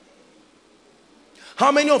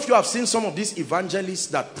 How many of you have seen some of these evangelists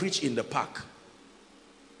that preach in the park?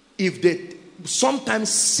 If they sometimes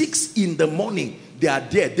 6 in the morning they are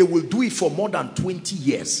there, they will do it for more than 20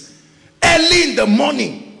 years. Early in the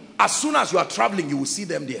morning, as soon as you are traveling, you will see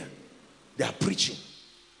them there. They are preaching.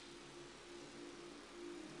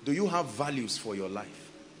 Do you have values for your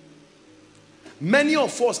life? Many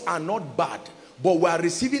of us are not bad, but we are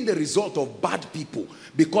receiving the result of bad people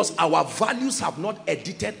because our values have not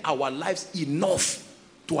edited our lives enough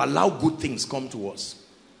to allow good things come to us.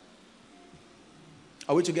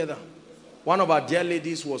 Are we together? One of our dear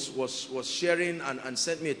ladies was sharing and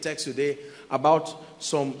sent me a text today about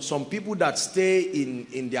some people that stay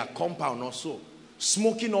in their compound or so,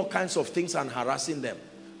 smoking all kinds of things and harassing them.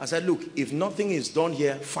 I said, look, if nothing is done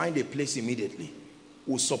here, find a place immediately.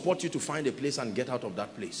 We'll support you to find a place and get out of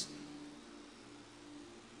that place.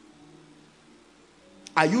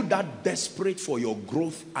 Are you that desperate for your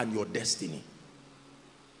growth and your destiny?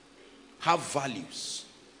 Have values.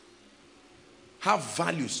 Have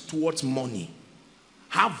values towards money.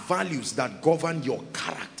 Have values that govern your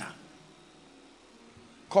character.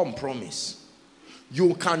 Compromise.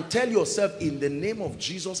 You can tell yourself, in the name of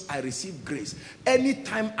Jesus, I receive grace.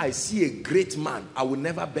 Anytime I see a great man, I will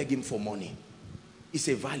never beg him for money. It's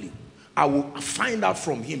a value. I will find out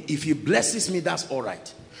from him. If he blesses me, that's all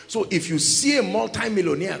right. So if you see a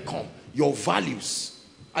multi-millionaire come, your values.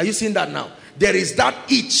 Are you seeing that now? There is that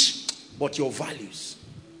itch, but your values.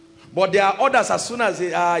 But there are others, as soon as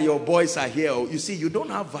they, your boys are here, you see, you don't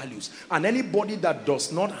have values. And anybody that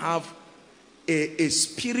does not have a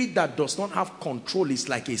spirit that does not have control is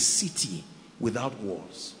like a city without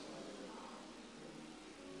walls.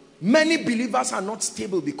 Many believers are not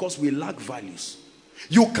stable because we lack values.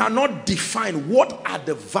 You cannot define what are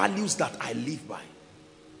the values that I live by.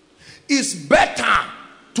 It's better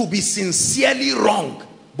to be sincerely wrong,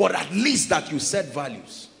 but at least that you set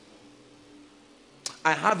values.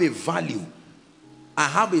 I have a value. I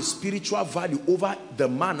have a spiritual value over the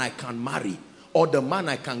man I can marry, or the man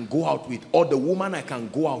I can go out with, or the woman I can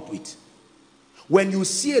go out with. When you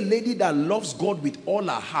see a lady that loves God with all her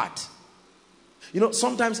heart, you know,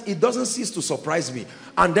 sometimes it doesn't cease to surprise me.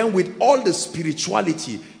 And then with all the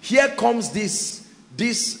spirituality, here comes this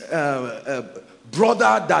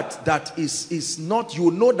brother that is not,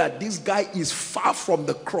 you know that this guy is far from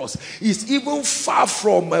the cross. He's even far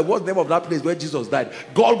from, what's the name of that place where Jesus died?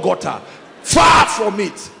 Golgotha. Far from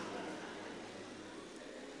it.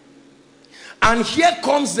 And here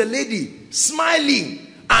comes the lady smiling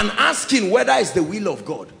and asking whether it's the will of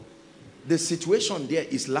God. The situation there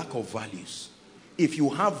is lack of values. If you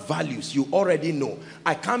have values, you already know,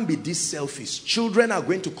 I can't be this selfish. Children are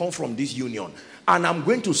going to come from this union, and I'm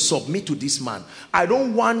going to submit to this man. I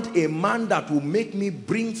don't want a man that will make me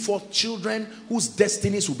bring forth children whose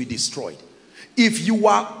destinies will be destroyed. If you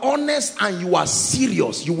are honest and you are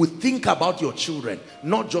serious, you will think about your children,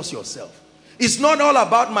 not just yourself. It's not all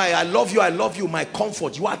about my I love you, my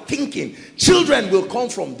comfort. You are thinking, children will come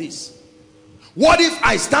from this. What if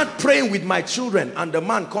I start praying with my children and the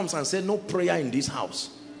man comes and says, no prayer in this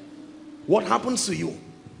house? What happens to you?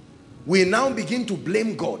 We now begin to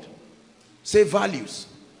blame God. Say values.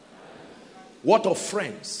 What of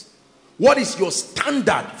friends? What is your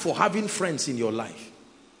standard for having friends in your life?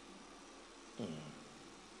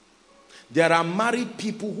 There are married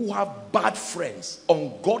people who have bad friends,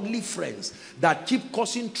 ungodly friends that keep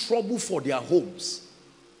causing trouble for their homes.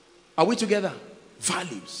 Are we together?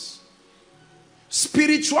 Values.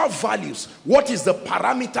 Spiritual values. What is the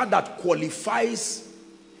parameter that qualifies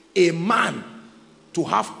a man to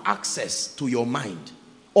have access to your mind?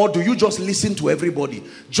 Or do you just listen to everybody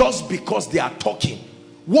just because they are talking?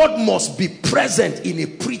 What must be present in a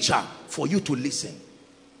preacher for you to listen?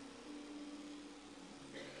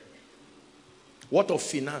 What of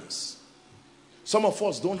finance? Some of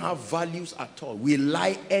us don't have values at all. We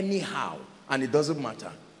lie anyhow and it doesn't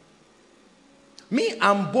matter. Me,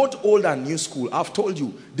 I'm both old and new school. I've told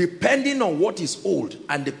you, depending on what is old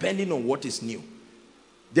and depending on what is new.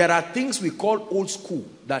 There are things we call old school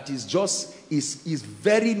that is just, is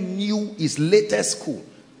very new, is latest school.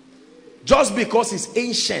 Just because it's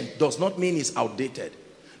ancient does not mean it's outdated.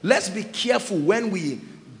 Let's be careful when we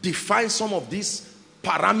define some of these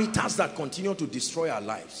parameters that continue to destroy our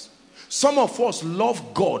lives. Some of us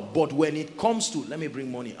love God, but when it comes to, let me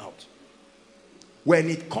bring money out. When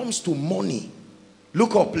it comes to money,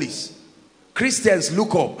 look up please. Christians,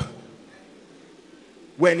 look up.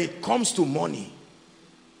 When it comes to money,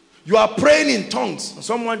 you are praying in tongues.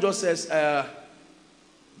 Someone just says,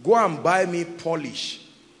 go and buy me polish.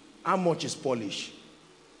 How much is polish?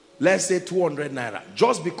 Let's say 200 naira.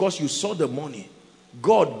 Just because you saw the money,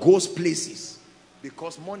 God goes places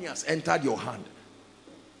because money has entered your hand.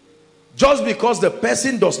 Just because the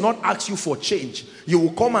person does not ask you for change, you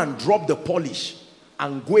will come and drop the polish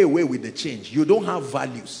and go away with the change. You don't have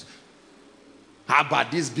values. How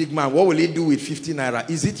about this big man? What will he do with 50 naira?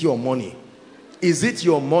 Is it your money? Is it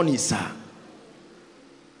your money, sir?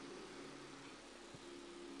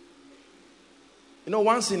 You know,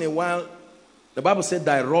 once in a while, the Bible said,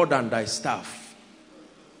 thy rod and thy staff,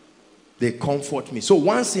 they comfort me. So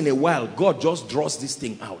once in a while, God just draws this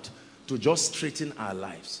thing out to just straighten our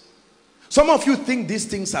lives. Some of you think these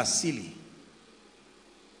things are silly.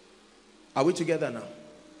 Are we together now?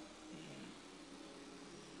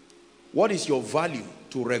 What is your value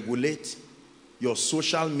to regulate your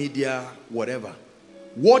social media, whatever?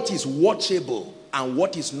 What is watchable and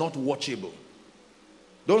what is not watchable?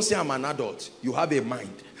 Don't say I'm an adult. You have a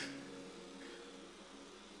mind.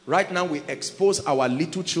 Right now we expose our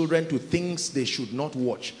little children to things they should not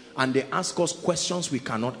watch, and they ask us questions we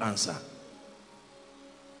cannot answer.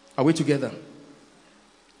 Are we together?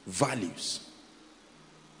 Values.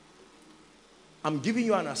 I'm giving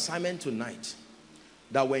you an assignment tonight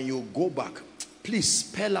that when you go back, please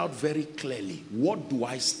spell out very clearly, what do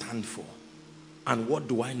I stand for and what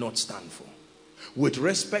do I not stand for? With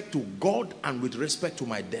respect to God and with respect to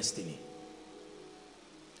my destiny.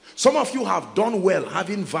 Some of you have done well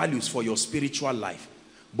having values for your spiritual life,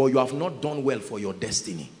 but you have not done well for your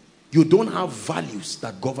destiny. You don't have values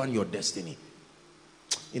that govern your destiny.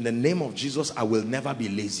 In the name of Jesus, I will never be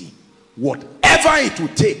lazy. Whatever it will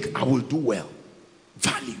take, I will do well.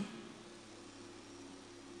 Value.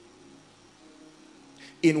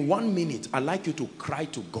 In 1 minute, I'd like you to cry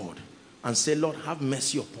to God and say, Lord, have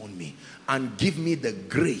mercy upon me and give me the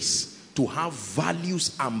grace to have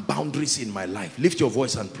values and boundaries in my life. Lift your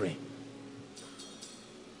voice and pray.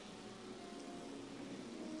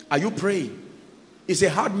 Are you praying? It's a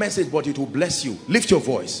hard message, but it will bless you. Lift your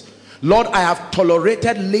voice. Lord, I have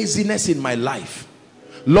tolerated laziness in my life.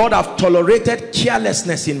 Lord, I've tolerated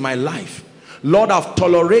carelessness in my life. Lord, I've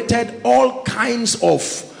tolerated all kinds of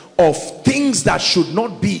of things that should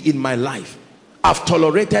not be in my life. I've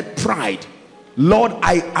tolerated pride. Lord,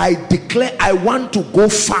 I declare I want to go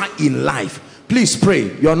far in life. Please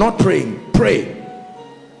pray. You're not praying. Pray.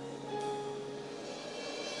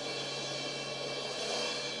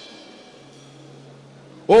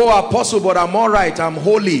 Oh, apostle, but I'm all right. I'm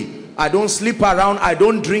holy. I don't sleep around. I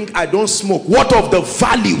don't drink. I don't smoke. What of the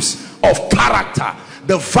values of character?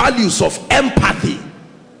 The values of empathy?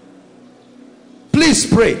 Please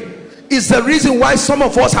pray. It's the reason why some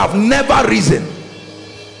of us have never risen.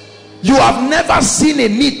 You have never seen a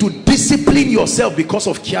need to discipline yourself because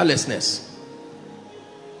of carelessness.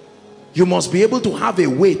 You must be able to have a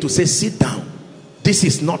way to say, sit down. This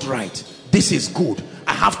is not right. This is good.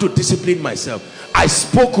 I have to discipline myself. I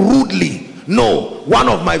spoke rudely. No, one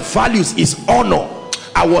of my values is honor.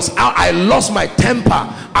 I lost my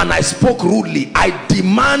temper and I spoke rudely. I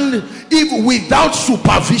demand, if without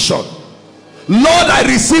supervision, Lord, I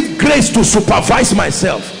receive grace to supervise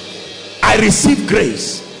myself. I receive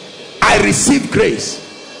grace. I receive grace.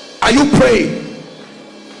 Are you praying?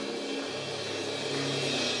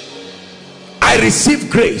 I receive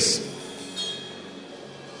grace.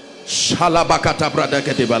 Shalabakata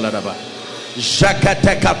bradakete baladaba.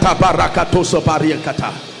 Jakatekata barakatoso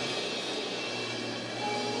pariakata.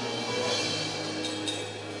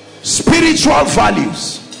 Spiritual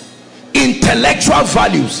values, intellectual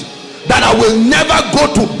values, that I will never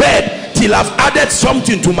go to bed till I've added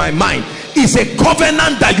something to my mind, is a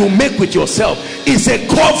covenant that you make with yourself. It's a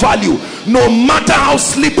core value. No matter how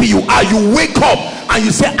sleepy you are, you wake up and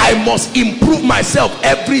you say, I must improve myself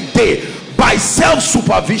every day by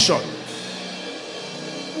self-supervision.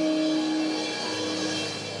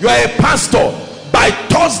 You are a pastor. By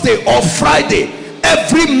Thursday or Friday,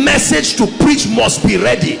 every message to preach must be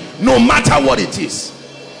ready, no matter what it is.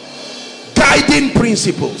 Guiding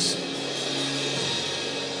principles.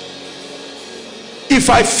 If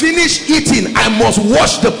I finish eating, I must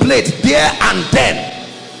wash the plate there and then.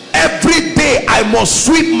 Every day I must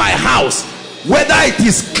sweep my house, whether it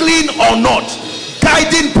is clean or not.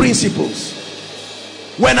 Guiding principles.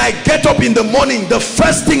 When I get up in the morning, the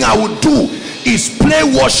first thing I would do is play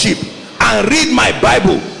worship and read my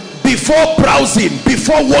Bible before browsing,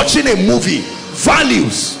 before watching a movie.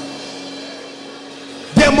 Values.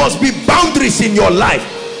 There must be boundaries in your life.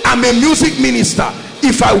 I'm a music minister.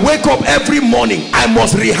 If I wake up every morning, I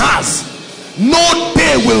must rehearse. No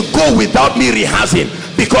day will go without me rehearsing,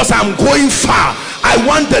 because I'm going far. I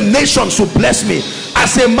want the nations to bless me.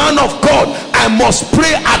 As a man of God, I must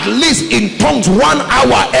pray at least in tongues 1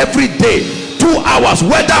 hour every day, 2 hours,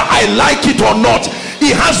 whether I like it or not.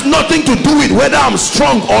 It has nothing to do with whether I'm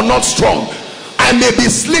strong or not strong. I may be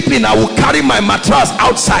sleeping, I will carry my mattress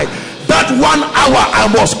outside. That 1 hour I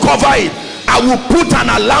must cover it. I will put an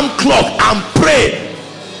alarm clock and pray.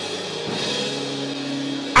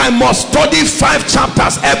 I must study 5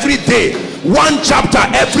 chapters every day, 1 chapter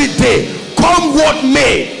every day. Come what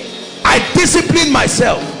may, I discipline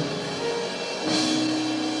myself.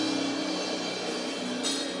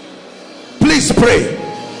 Please pray.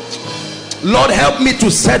 Lord, help me to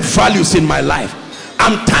set values in my life.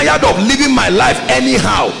 I'm tired of living my life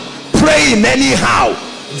anyhow, praying anyhow,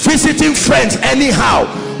 visiting friends anyhow,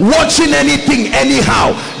 watching anything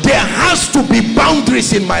anyhow. There has to be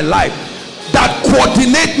boundaries in my life that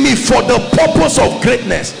coordinate me for the purpose of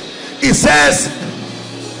greatness. It says,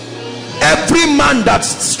 every man that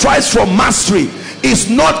strives for mastery is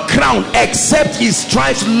not crowned except he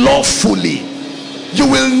strives lawfully. You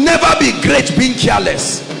will never be great being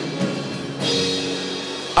careless.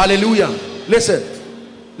 Hallelujah.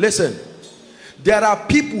 Listen. There are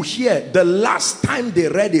people here, the last time they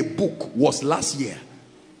read a book was last year.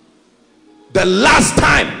 The last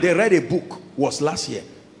time they read a book was last year.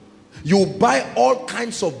 You buy all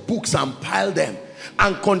kinds of books and pile them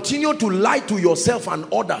and continue to lie to yourself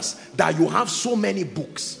and others that you have so many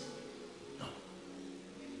books.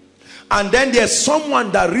 And then there's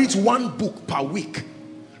someone that reads 1 book per week.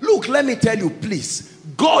 Look, let me tell you, please,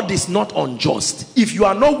 God is not unjust. If you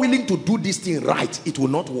are not willing to do this thing right, it will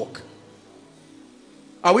not work.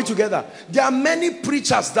 Are we together? There are many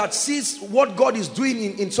preachers that sees what God is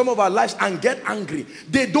doing in some of our lives and get angry.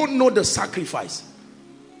 They don't know the sacrifice.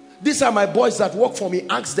 These are my boys that work for me.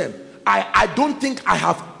 Ask them. I don't think I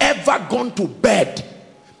have ever gone to bed.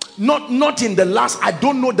 Not in the last, I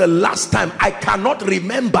don't know the last time. I cannot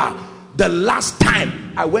remember the last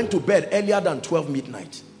time I went to bed earlier than 12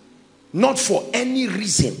 midnight. Not for any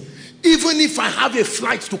reason. Even if I have a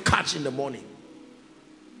flight to catch in the morning.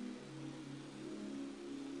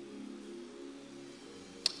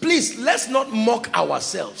 Please, let's not mock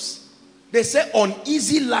ourselves. They say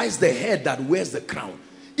uneasy lies the head that wears the crown.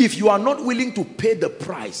 If you are not willing to pay the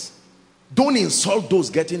price, don't insult those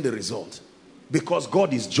getting the result, because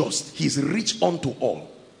God is just. He's rich unto all.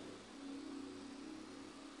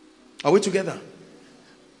 Are we together?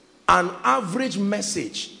 An average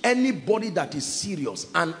message, anybody that is serious,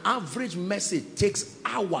 an average message takes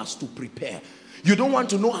hours to prepare. You don't want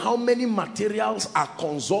to know how many materials are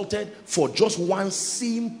consulted for just one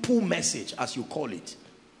simple message, as you call it.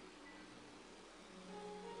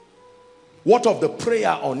 What of the prayer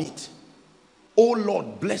on it? Oh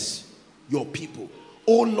Lord, bless your people.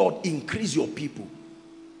 Oh Lord, increase your people.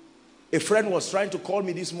 A friend was trying to call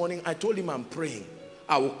me this morning. I told him I'm praying.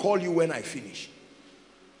 I will call you when I finish.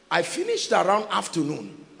 I finished around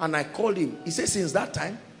afternoon and I called him. He said, since that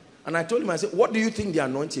time? And I told him, I said, what do you think the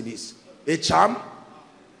anointing is? A charm?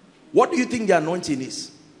 What do you think the anointing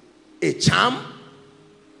is? A charm?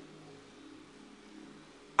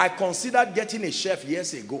 I considered getting a chef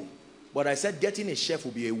years ago, but I said getting a chef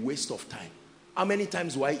will be a waste of time. How many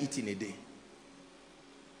times do I eat in a day?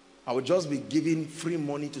 I would just be giving free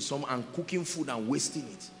money to someone and cooking food and wasting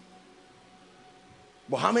it.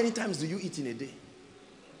 But how many times do you eat in a day?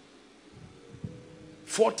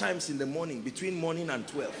 4 times in the morning, between morning and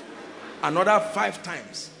 12. Another 5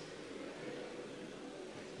 times.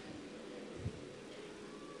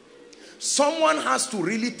 Someone has to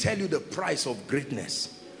really tell you the price of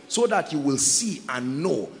greatness so that you will see and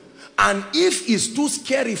know. And if it's too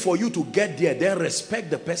scary for you to get there, then respect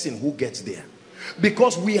the person who gets there.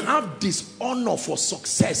 Because we have dishonor for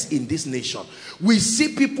success in this nation. We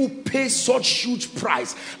see people pay such huge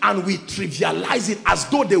price and we trivialize it as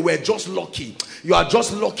though they were just lucky. You are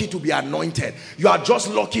just lucky to be anointed. You are just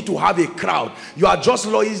lucky to have a crowd. You are just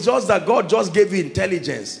lucky. It's just that God just gave you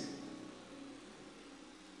intelligence.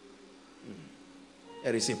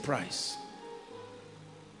 There is a price.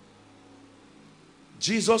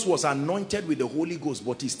 Jesus was anointed with the Holy Ghost,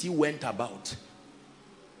 but he still went about.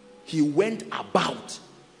 He went about.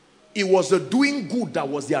 It was the doing good that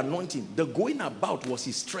was the anointing. The going about was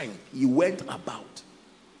his strength. He went about.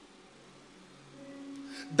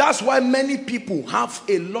 That's why many people have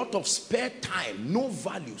a lot of spare time, no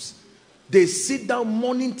values. They sit down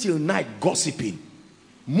morning till night gossiping,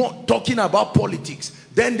 talking about politics.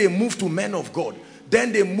 Then they move to men of God.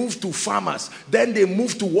 Then they move to farmers. Then they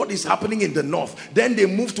move to what is happening in the north. Then they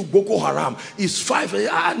move to Boko Haram. It's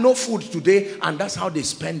 5, no food today. And that's how they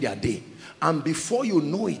spend their day. And before you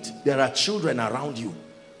know it, there are children around you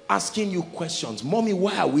asking you questions. Mommy,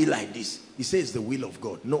 why are we like this? He says the will of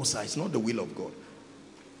God. No, sir, it's not the will of God.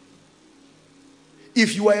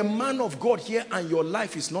 If you are a man of God here and your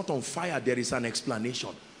life is not on fire, there is an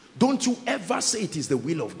explanation. Don't you ever say it is the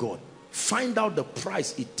will of God. Find out the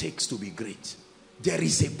price it takes to be great. There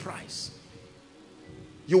is a price.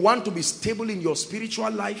 You want to be stable in your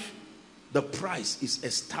spiritual life? The price is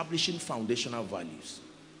establishing foundational values.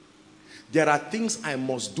 There are things I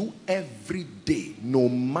must do every day, no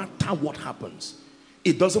matter what happens.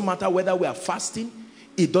 It doesn't matter whether we are fasting.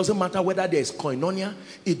 It doesn't matter whether there is koinonia.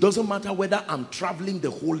 It doesn't matter whether I'm traveling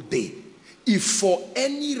the whole day. If for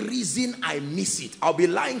any reason I miss it, I'll be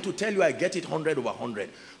lying to tell you I get it 100 over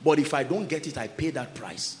 100. But if I don't get it, I pay that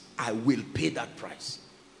price. I will pay that price.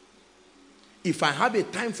 If I have a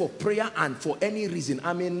time for prayer and for any reason,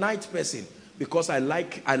 I'm a night person because I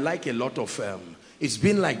like a lot of, it's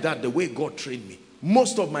been like that the way God trained me.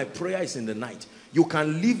 Most of my prayer is in the night. You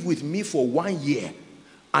can live with me for 1 year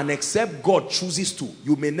and except God chooses to,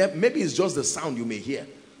 you may never, maybe it's just the sound you may hear,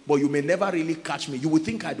 but you may never really catch me. You will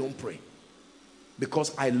think I don't pray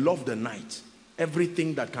because I love the night.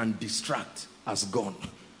 Everything that can distract has gone.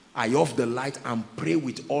 I off the light and pray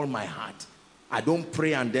with all my heart. I don't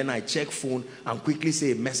pray and then I check phone and quickly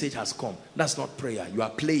say a message has come. That's not prayer. You are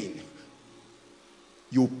playing.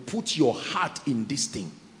 You put your heart in this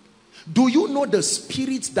thing. Do you know the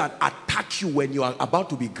spirits that attack you when you are about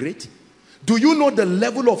to be great? Do you know the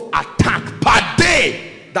level of attack per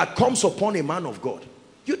day that comes upon a man of God?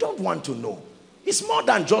 You don't want to know. It's more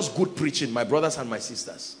than just good preaching, my brothers and my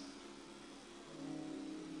sisters.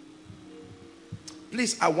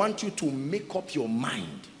 Please, I want you to make up your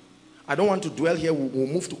mind. I don't want to dwell here. We'll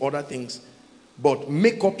move to other things. But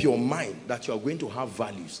make up your mind that you are going to have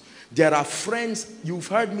values. There are friends, you've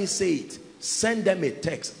heard me say it. Send them a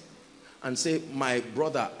text and say, my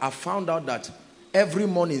brother, I found out that every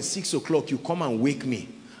morning 6 o'clock you come and wake me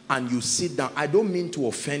and you sit down. I don't mean to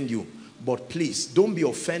offend you, but please don't be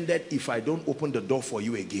offended if I don't open the door for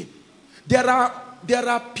you again. There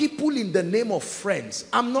are people in the name of friends.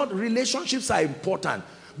 Relationships are important,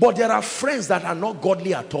 but there are friends that are not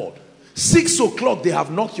godly at all. 6 o'clock they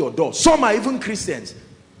have knocked your door. Some are even Christians.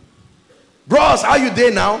 Bros, how you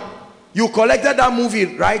there now? You collected that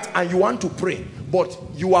movie, right? And you want to pray, but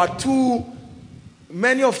you are too...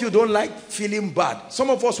 Many of you don't like feeling bad. Some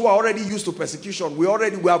of us who are already used to persecution, we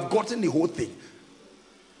have gotten the whole thing.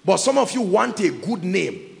 But some of you want a good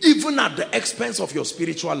name, even at the expense of your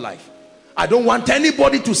spiritual life. I don't want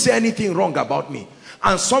anybody to say anything wrong about me.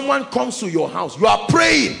 And someone comes to your house, you are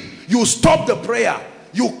praying, you stop the prayer,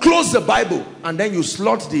 you close the Bible, and then you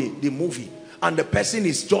slot the movie. And the person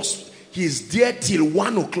is just, he's there till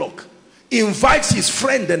 1 o'clock. Invites his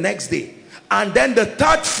friend the next day. And then the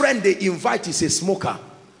third friend they invite is a smoker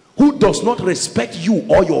who does not respect you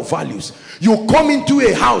or your values. You come into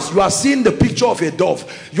a house, you are seeing the picture of a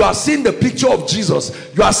dove, you are seeing the picture of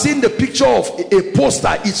Jesus, you are seeing the picture of a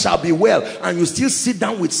poster, it shall be well, and you still sit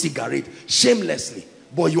down with cigarette shamelessly.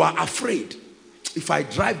 But you are afraid, if I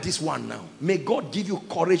drive this one now, may God give you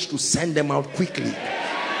courage to send them out quickly.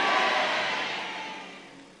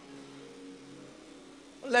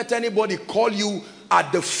 Let anybody call you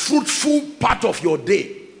at the fruitful part of your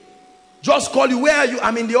day. Just call you, where are you?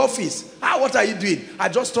 I'm in the office. What are you doing? I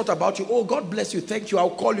just thought about you. Oh, God bless you, thank you,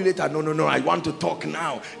 I'll call you later. No, I want to talk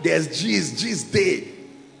now. There's G's day.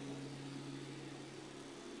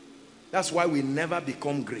 That's why we never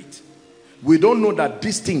become great. We don't know that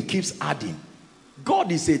this thing keeps adding. God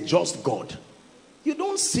is a just God. You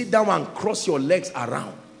don't sit down and cross your legs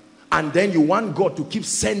around and then you want God to keep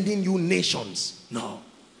sending you nations. No.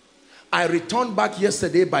 I returned back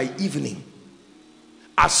yesterday by evening.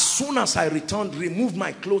 As soon as I returned, removed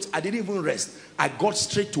my clothes, I didn't even rest. I got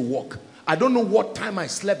straight to work. I don't know what time I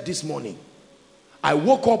slept this morning. I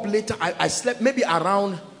woke up later. I slept maybe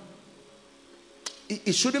around,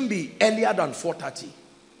 it shouldn't be earlier than 4:30.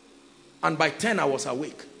 And by 10 I was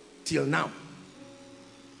awake till now.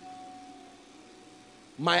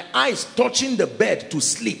 My eyes touching the bed to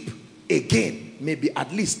sleep again, maybe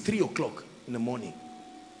at least 3 o'clock in the morning.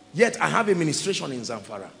 Yet I have a ministration in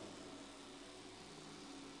Zamfara.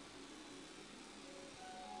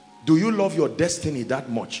 Do you love your destiny that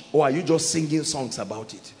much? Or are you just singing songs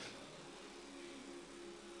about it?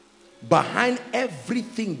 Behind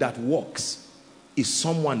everything that works is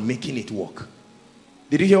someone making it work.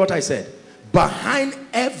 Did you hear what I said? Behind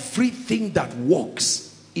everything that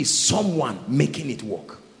works is someone making it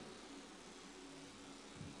work.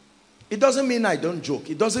 It doesn't mean I don't joke.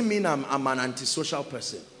 It doesn't mean I'm an antisocial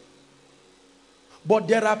person. But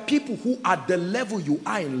there are people who at the level you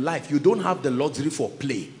are in life, you don't have the luxury for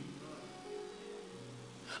play.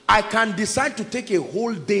 I can decide to take a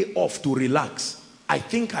whole day off to relax. I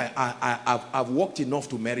think I've worked enough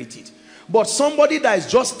to merit it. But somebody that is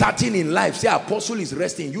just starting in life, say Apostle is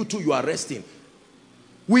resting, you too, you are resting.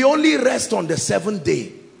 We only rest on the 7th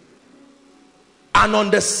day. And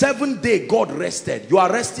on the 7th day, God rested. You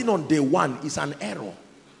are resting on day 1. It's an error.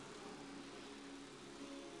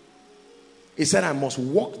 He said, I must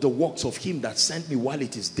walk the works of him that sent me while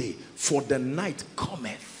it is day. For the night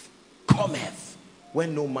cometh,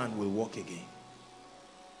 when no man will walk again.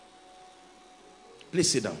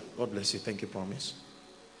 Please sit down. God bless you. Thank you, promise.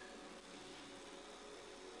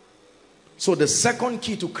 So the second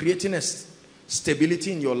key to creating a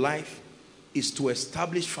stability in your life is to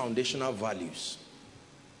establish foundational values.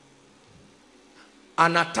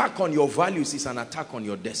 An attack on your values is an attack on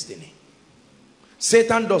your destiny.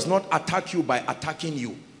 Satan does not attack you by attacking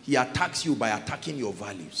you. He attacks you by attacking your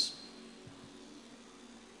values.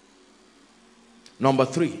 Number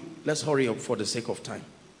 3. Let's hurry up for the sake of time.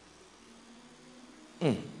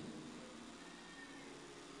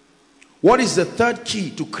 What is the third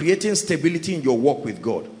key to creating stability in your walk with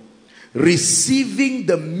God? Receiving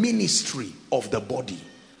the ministry of the body.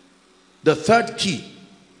 The third key.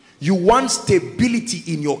 You want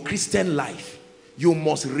stability in your Christian life. You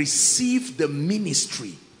must receive the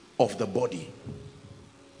ministry of the body.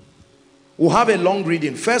 We'll have a long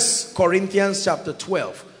reading. 1 Corinthians chapter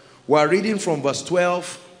 12. We are reading from verse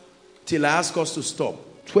 12 till I ask us to stop.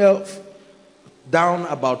 12 down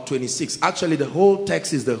about 26. Actually, the whole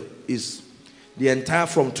text is the entire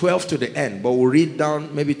from 12 to the end. But we'll read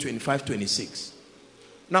down maybe 25, 26.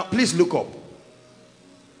 Now, please look up.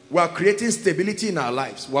 We are creating stability in our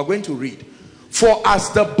lives. We are going to read. For as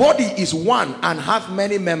the body is one and hath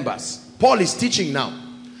many members. Paul is teaching now.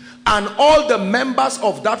 And all the members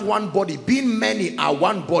of that one body, being many, are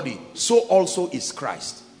one body. So also is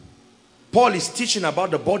Christ. Paul is teaching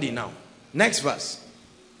about the body now. Next verse.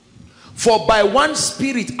 For by one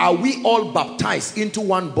Spirit are we all baptized into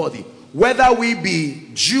one body, whether we be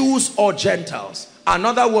Jews or Gentiles.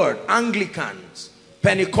 Another word, Anglicans,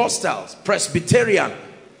 Pentecostals, Presbyterian,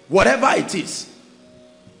 whatever it is.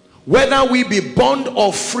 Whether we be bond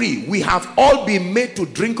or free, we have all been made to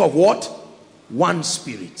drink of what? One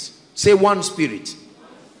Spirit. Say one Spirit.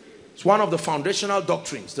 It's one of the foundational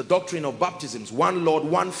doctrines, the doctrine of baptisms. One Lord,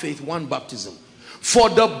 one faith, one baptism. For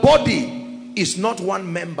the body is not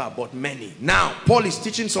one member but many. Now, Paul is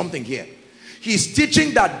teaching something here. He's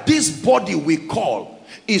teaching that this body we call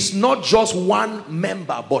is not just one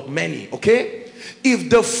member but many. Okay? If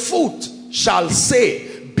the foot shall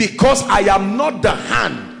say, because I am not the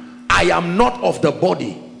hand, I am not of the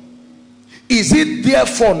body, is it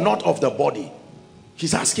therefore not of the body?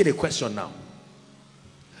 He's asking a question now.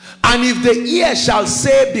 And if the ear shall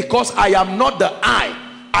say, because I am not the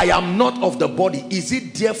eye, I am not of the body, is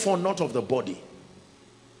it therefore not of the body?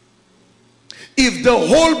 If the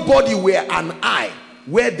whole body were an eye,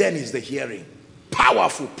 where then is the hearing?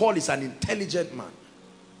 Powerful. Paul is an intelligent man.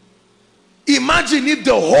 Imagine if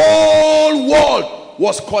the whole world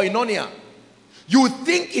was koinonia. You would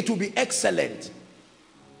think it would be excellent.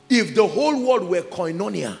 If the whole world were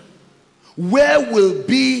koinonia, where will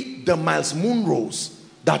be the Miles Munros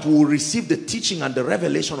that will receive the teaching and the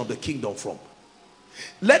revelation of the kingdom from?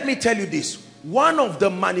 Let me tell you this. One of the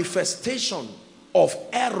manifestations of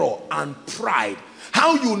error and pride,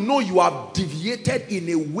 how you know you have deviated in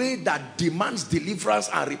a way that demands deliverance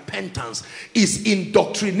and repentance, is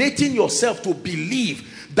indoctrinating yourself to believe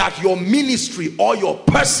that your ministry or your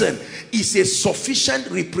person is a sufficient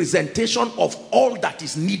representation of all that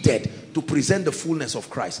is needed to present the fullness of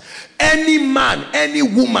Christ. Any man, any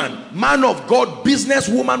woman, man of God,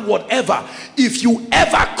 businesswoman, whatever, if you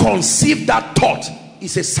ever conceive that thought,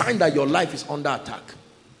 it's a sign that your life is under attack.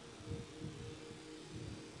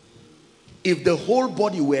 If the whole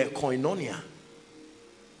body were koinonia,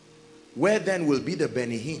 where then will be the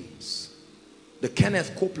Benny Hinns, the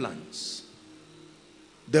Kenneth Copelands,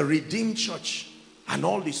 the Redeemed Church, and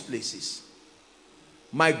all these places?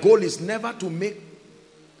 My goal is never to make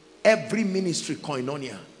every ministry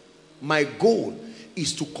koinonia. My goal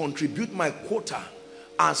is to contribute my quota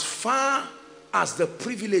as far as the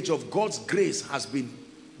privilege of God's grace has been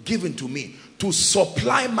given to me, to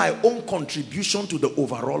supply my own contribution to the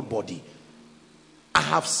overall body. I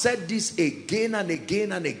have said this again and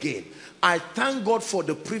again and again. I thank God for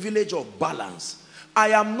the privilege of balance. I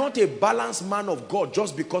am not a balanced man of God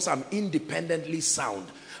just because I'm independently sound.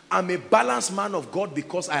 I'm a balanced man of God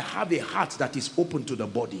because I have a heart that is open to the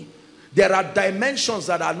body. There are dimensions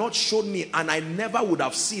that are not shown me and I never would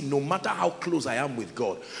have seen, no matter how close I am with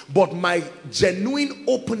God. But my genuine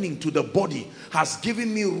opening to the body has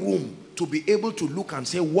given me room to be able to look and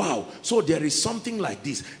say, wow, so there is something like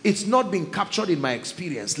this. It's not been captured in my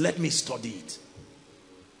experience. Let me study it.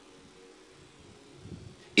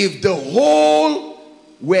 If the whole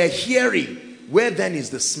were hearing, where then is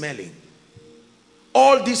the smelling?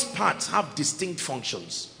 All these parts have distinct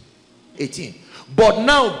functions. 18. But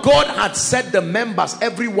now God had set the members,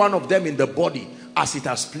 every one of them, in the body as it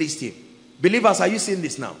has pleased him. Believers, are you seeing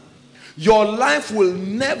this now? Your life will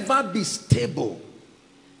never be stable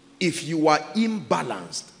if you are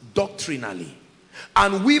imbalanced doctrinally.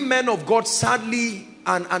 And we men of God, sadly,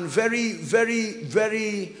 and very, very,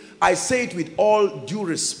 very, I say it with all due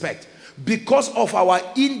respect, because of our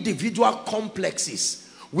individual complexes,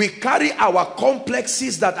 we carry our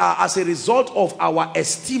complexes that are as a result of our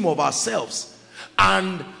esteem of ourselves,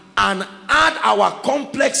 and add our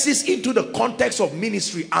complexes into the context of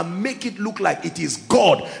ministry and make it look like it is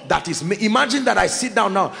God that is. Imagine that I sit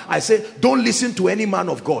down now, I say, don't listen to any man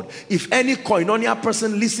of God. If any koinonia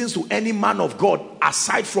person listens to any man of God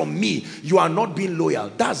aside from me, you are not being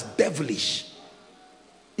loyal. That's devilish.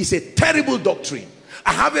 It's a terrible doctrine.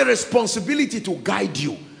 I have a responsibility to guide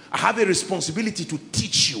you. I have a responsibility to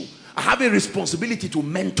teach you. I have a responsibility to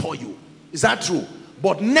mentor you. Is that true?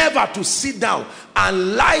 But never to sit down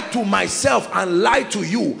and lie to myself and lie to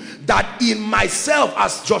you that in myself,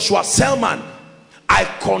 as Joshua Selman, I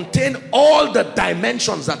contain all the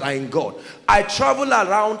dimensions that are in God. I travel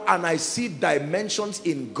around and I see dimensions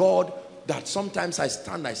in God that sometimes I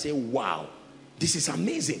stand, I say, wow, this is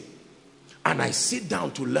amazing. And I sit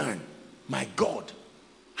down to learn. My God,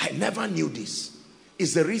 I never knew this.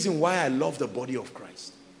 It's the reason why I love the body of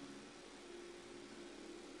Christ.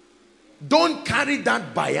 Don't carry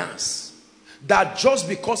that bias that just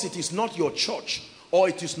because it is not your church or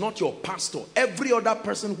it is not your pastor, every other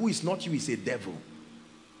person who is not you is a devil.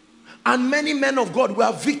 And many men of God, we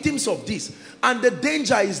are victims of this. And the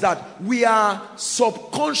danger is that we are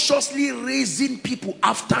subconsciously raising people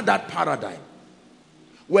after that paradigm.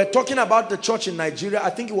 We're talking about the church in Nigeria.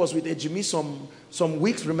 I think it was with Ejimi some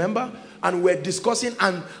weeks, remember? And we're discussing,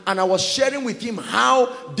 and I was sharing with him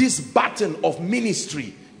how this baton of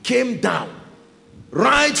ministry came down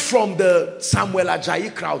right from the Samuel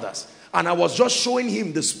Ajayi Crowders. And I was just showing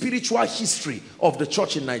him the spiritual history of the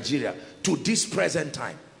church in Nigeria to this present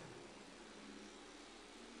time.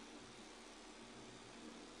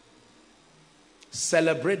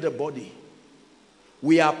 Celebrate the body.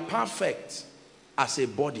 We are perfect as a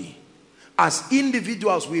body. As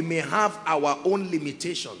individuals, we may have our own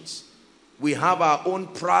limitations. We have our own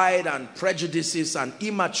pride and prejudices and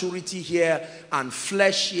immaturity here and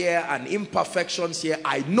flesh here and imperfections here.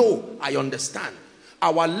 I know, I understand.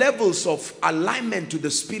 Our levels of alignment to the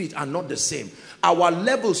Spirit are not the same. Our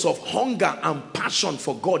levels of hunger and passion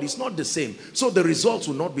for God is not the same. So the results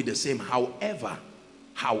will not be the same. However,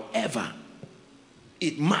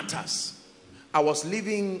 it matters. I was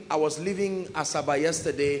leaving Asaba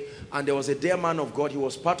yesterday, and there was a dear man of God. He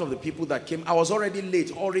was part of the people that came. I was already late,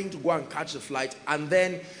 hurrying to go and catch the flight, and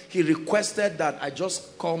then he requested that I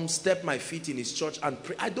just come step my feet in his church and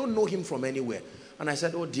pray. I don't know him from anywhere. And I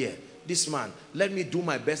said, oh dear, this man, let me do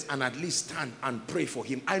my best and at least stand and pray for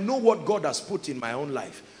him. I know what God has put in my own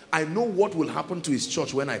life. I know what will happen to his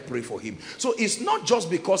church when I pray for him. So it's not just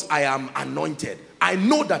because I am anointed. I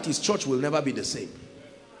know that his church will never be the same.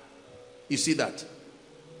 You see that?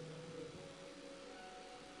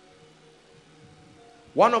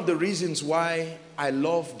 One of the reasons why I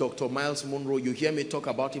love Dr. Miles Monroe, you hear me talk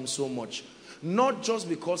about him so much, not just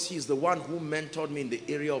because he's the one who mentored me in the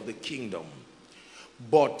area of the kingdom,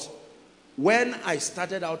 but when I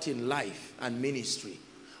started out in life and ministry,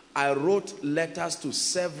 I wrote letters to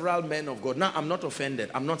several men of God. Now, I'm not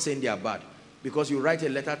offended. I'm not saying they are bad. Because you write a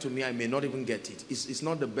letter to me, I may not even get it. It's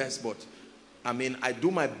not the best, but I mean, I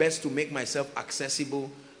do my best to make myself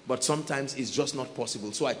accessible, but sometimes it's just not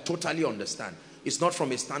possible. So I totally understand. It's not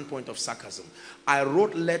from a standpoint of sarcasm. I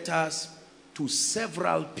wrote letters to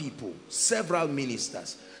several people, several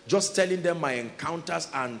ministers, just telling them my encounters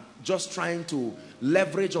and just trying to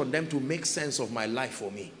leverage on them to make sense of my life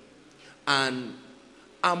for me. And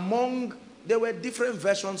there were different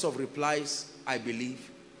versions of replies, I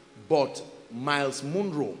believe, but Miles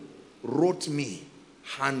Monroe wrote me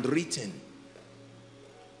handwritten,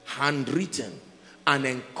 and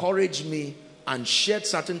encouraged me and shared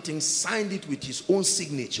certain things, signed it with his own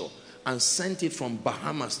signature and sent it from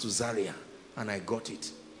Bahamas to Zaria, and I got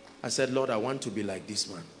it. I said, Lord, I want to be like this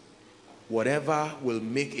man. Whatever will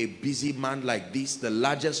make a busy man like this, the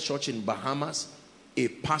largest church in Bahamas, a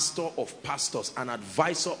pastor of pastors, an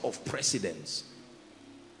advisor of presidents,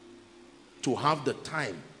 to have the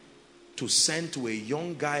time to send to a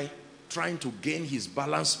young guy trying to gain his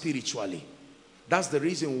balance spiritually. That's the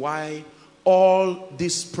reason why all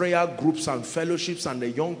these prayer groups and fellowships and the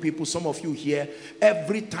young people, some of you here,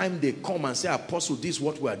 every time they come and say, Apostle, this is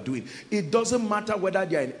what we are doing, it doesn't matter whether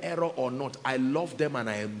they are in error or not. I love them and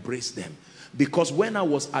I embrace them. Because when I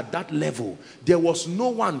was at that level, there was no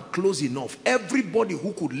one close enough. Everybody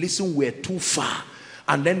who could listen were too far.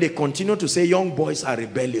 And then they continue to say young boys are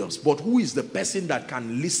rebellious. But who is the person that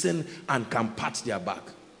can listen and can pat their back?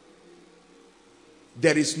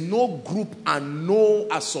 There is no group and no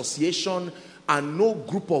association and no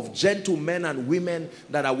group of gentlemen and women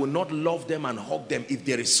that I will not love them and hug them. If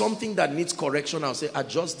there is something that needs correction, I'll say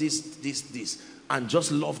adjust this, and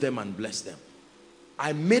just love them and bless them.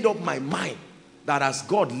 I made up my mind that as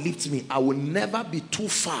God lifts me, I will never be too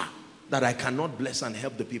far that I cannot bless and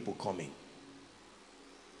help the people coming.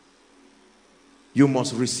 You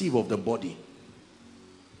must receive of the body.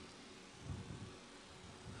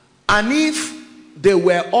 And if they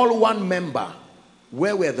were all one member,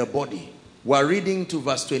 where were the body? We're reading to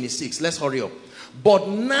verse 26. Let's hurry up. But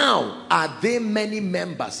now are they many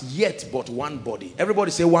members, yet but one body.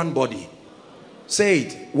 Everybody say one body. Say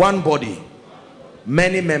it. One body.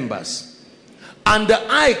 Many members. And the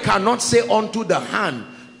eye cannot say unto the hand,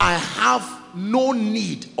 I have no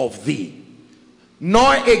need of thee.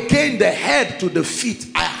 Nor again the head to the feet,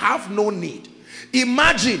 I have no need.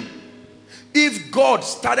 Imagine if God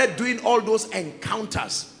started doing all those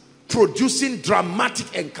encounters, producing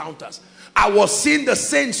dramatic encounters. I was seeing the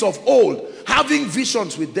saints of old, having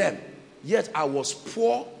visions with them. Yet I was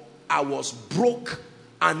poor, I was broke,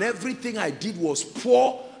 and everything I did was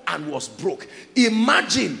poor and was broke.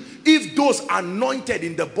 Imagine if those anointed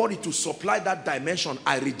in the body to supply that dimension,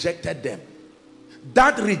 I rejected them.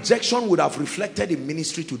 That rejection would have reflected in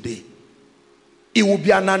ministry today. It would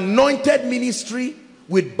be an anointed ministry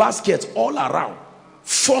with baskets all around,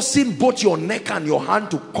 forcing both your neck and your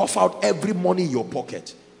hand to cough out every money in your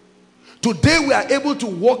pocket. Today we are able to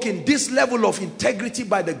walk in this level of integrity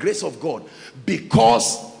by the grace of God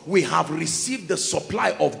because we have received the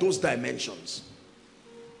supply of those dimensions.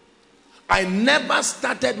 I never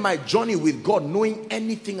started my journey with God knowing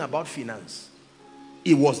anything about finance.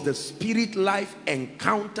 It was the spirit life,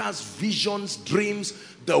 encounters, visions, dreams,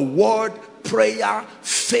 the word, prayer,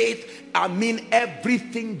 faith. I mean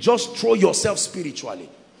everything. Just throw yourself spiritually.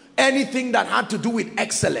 Anything that had to do with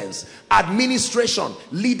excellence, administration,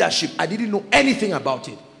 leadership, I didn't know anything about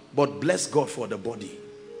it. But bless God for the body.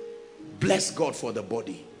 Bless God for the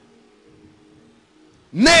body.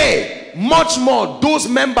 Nay, much more, those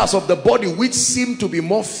members of the body which seem to be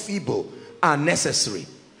more feeble are necessary.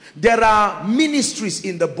 There are ministries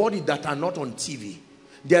in the body that are not on TV.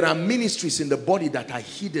 There are ministries in the body that are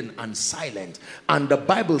hidden and silent. And the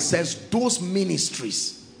Bible says those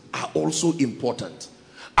ministries are also important.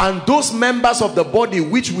 And those members of the body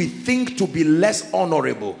which we think to be less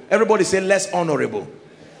honorable. Everybody say less honorable.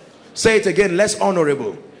 Say it again, less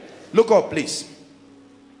honorable. Look up, please.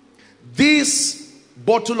 This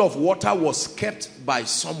bottle of water was kept by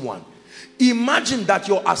someone. Imagine that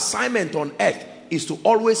your assignment on earth is to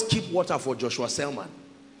always keep water for Joshua Selman.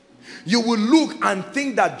 You will look and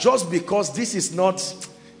think that just because this is not,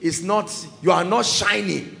 you are not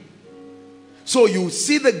shining. So you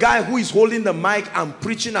see the guy who is holding the mic and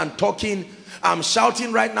preaching and talking. I'm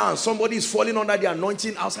shouting right now and somebody is falling under the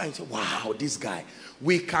anointing outside and say, wow, this guy.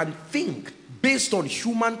 We can think based on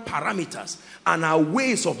human parameters and our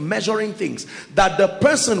ways of measuring things that the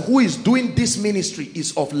person who is doing this ministry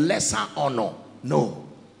is of lesser honor. No.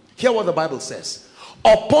 Hear what the Bible says.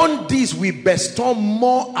 Upon these we bestow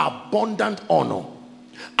more abundant honor,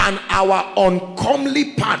 and our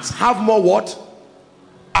uncomely parts have more what?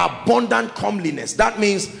 Abundant comeliness. That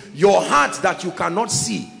means your heart that you cannot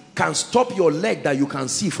see can stop your leg that you can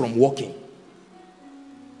see from walking.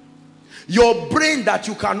 Your brain that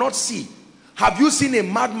you cannot see. Have you seen a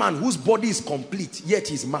madman whose body is complete yet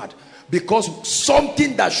he's mad? Because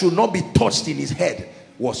something that should not be touched in his head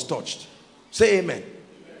was touched. Say amen.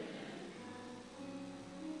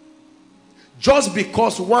 Just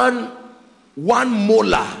because one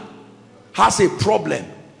molar has a problem,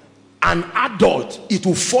 an adult, it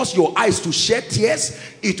will force your eyes to shed tears.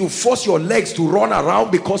 It will force your legs to run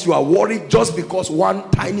around because you are worried just because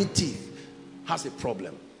one tiny teeth has a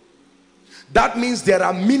problem. That means there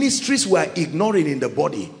are ministries we are ignoring in the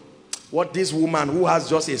body. What this woman who has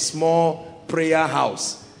just a small prayer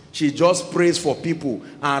house, she just prays for people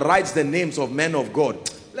and writes the names of men of God.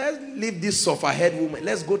 Let's leave this suffer-head woman.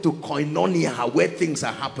 Let's go to Koinonia where things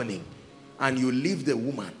are happening. And you leave the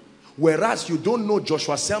woman. Whereas you don't know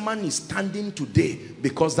Joshua Selman is standing today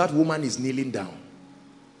because that woman is kneeling down.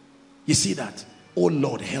 You see that? Oh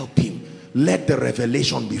Lord, help him. Let the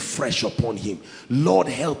revelation be fresh upon him. Lord,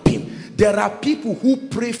 help him. There are people who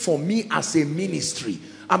pray for me as a ministry.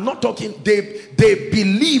 I'm not talking, they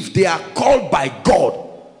believe they are called by God.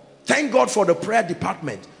 Thank God for the prayer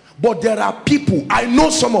department. But there are people, I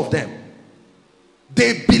know some of them,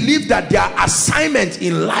 they believe that their assignment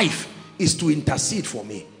in life is to intercede for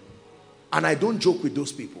me. And I don't joke with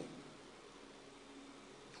those people.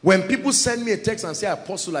 When people send me a text and say,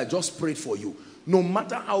 Apostle, I just prayed for you. No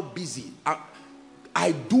matter how busy,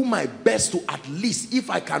 I do my best to at least, if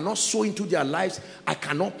I cannot sow into their lives, I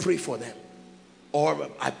cannot pray for them. Or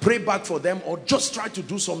I pray back for them, or just try to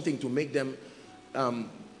do something to make them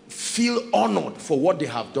feel honored for what they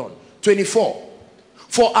have done. 24.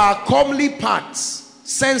 For our comely parts,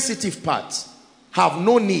 sensitive parts, have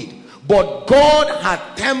no need. But God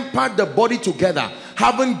had tempered the body together,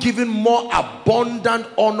 having given more abundant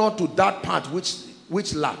honor to that part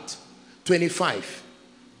which lacked. 25.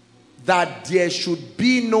 That there should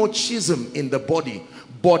be no schism in the body,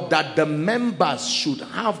 but that the members should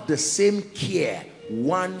have the same care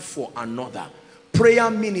one for another. Prayer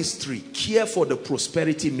ministry, care for the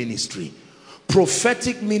prosperity ministry.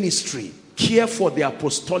 Prophetic ministry, care for the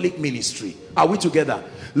apostolic ministry. Are we together?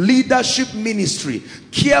 Leadership ministry,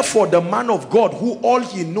 care for the man of God who all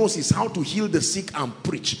he knows is how to heal the sick and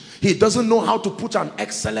preach. He doesn't know how to put an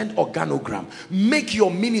excellent organogram. Make your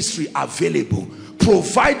ministry available,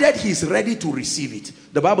 provided he's ready to receive it.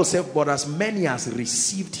 The Bible says, but as many as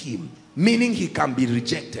received him, meaning he can be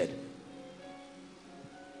rejected.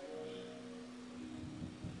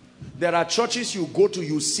 There are churches you go to,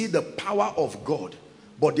 you see the power of God,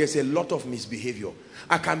 but there's a lot of misbehavior.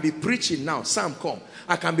 I can be preaching now, Sam, come.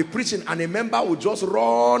 I can be preaching and a member will just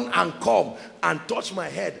run and come and touch my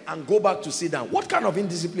head and go back to sit down. What kind of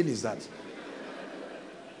indiscipline is that?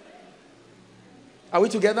 Are we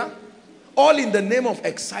together? All in the name of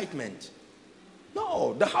excitement.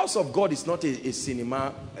 No, the house of God is not a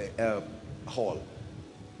cinema hall.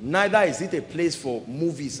 Neither is it a place for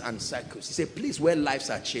movies and circus. It's a place where lives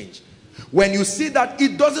are changed. When you see that,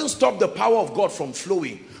 it doesn't stop the power of God from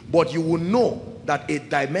flowing, but you will know that a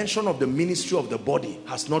dimension of the ministry of the body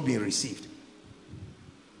has not been received.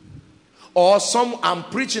 Or I'm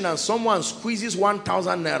preaching and someone squeezes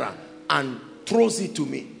 1,000 naira and throws it to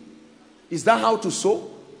me. Is that how to sow?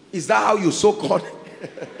 Is that how you sow corn?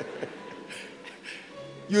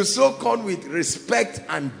 You sow corn with respect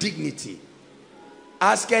and dignity.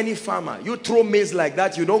 Ask any farmer. You throw maize like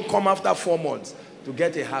that, you don't come after 4 months to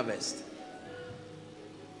get a harvest.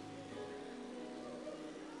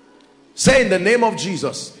 Say, in the name of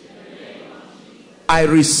Jesus, I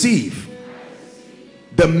receive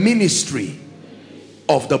the ministry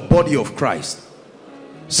of the body of Christ.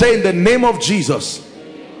 Say, in the name of Jesus,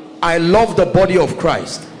 I love the body of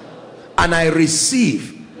Christ, and I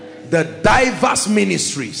receive the diverse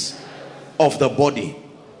ministries of the body.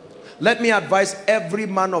 Let me advise every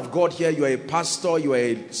man of God here. You are a pastor, you are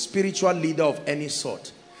a spiritual leader of any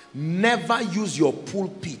sort. Never use your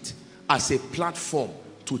pulpit as a platform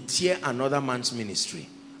to tear another man's ministry.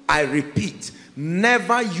 I repeat,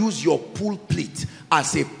 never use your pulpit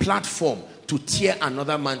as a platform to tear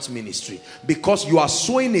another man's ministry, because you are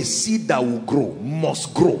sowing a seed that will grow,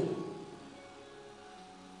 must grow.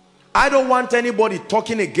 I don't want anybody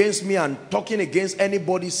talking against me and talking against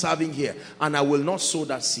anybody serving here, and I will not sow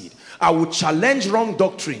that seed. I will challenge wrong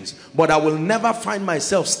doctrines, but I will never find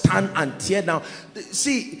myself stand and tear down.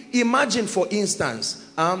 See, imagine for instance,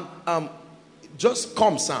 just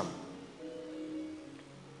come, Sam.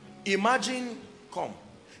 Imagine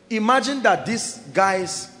that these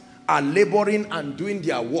guys are laboring and doing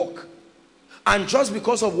their work, and just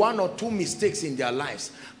because of 1 or 2 mistakes in their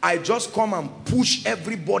lives, I just come and push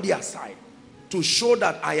everybody aside to show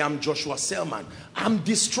that I am Joshua Selman. I'm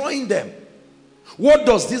destroying them. What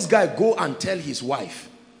does this guy go and tell his wife?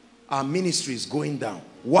 Our ministry is going down.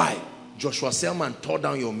 Why? Joshua Selman tore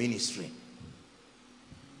down your ministry.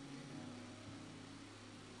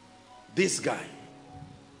 This guy.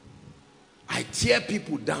 I tear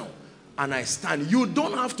people down and I stand. You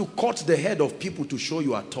don't have to cut the head of people to show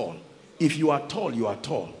you are tall. If you are tall, you are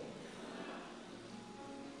tall.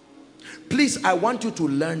 Please, I want you to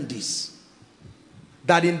learn this.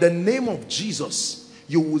 That in the name of Jesus,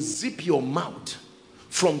 you will zip your mouth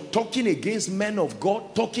from talking against men of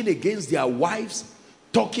God, talking against their wives,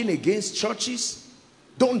 talking against churches.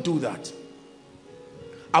 Don't do that.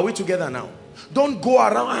 Are we together now? Don't go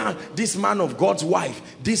around, this man of God's wife,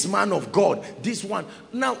 this man of God, this one.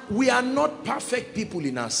 Now, we are not perfect people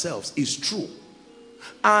in ourselves. It's true.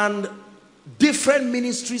 And different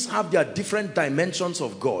ministries have their different dimensions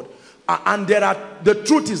of God. And the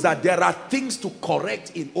truth is that there are things to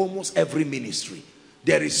correct in almost every ministry.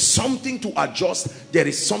 There is something to adjust. There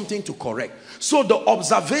is something to correct. So the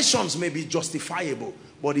observations may be justifiable,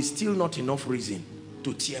 but it's still not enough reason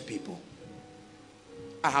to tear people.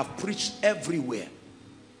 I have preached everywhere,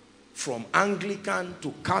 from Anglican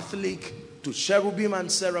to Catholic to Cherubim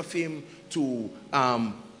and Seraphim to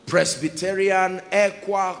Presbyterian,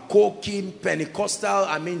 Equa, Cokin, Pentecostal.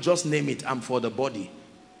 I mean, just name it. I'm for the body.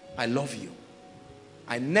 I love you.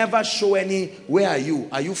 I never show any, where are you?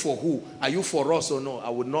 Are you for who? Are you for us or no? I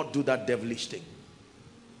would not do that devilish thing.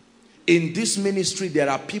 In this ministry, there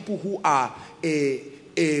are people who are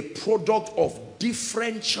a product of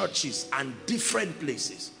different churches and different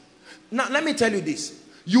places. Now, let me tell you this.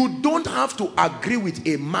 You don't have to agree with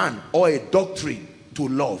a man or a doctrine to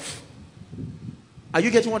love. Are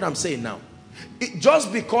you getting what I'm saying now?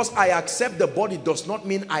 Just because I accept the body does not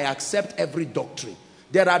mean I accept every doctrine.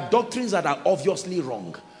 There are doctrines that are obviously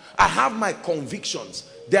wrong. I have my convictions.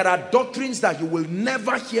 There are doctrines that you will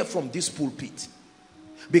never hear from this pulpit.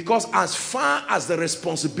 Because as far as the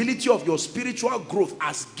responsibility of your spiritual growth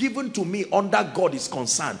as given to me under God is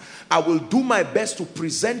concerned, I will do my best to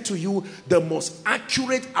present to you the most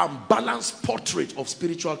accurate and balanced portrait of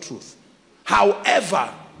spiritual truth.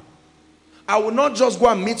 However, I will not just go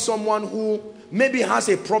and meet someone who maybe has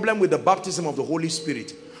a problem with the baptism of the Holy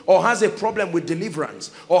Spirit, or has a problem with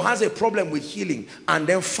deliverance, or has a problem with healing, and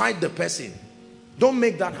then fight the person. Don't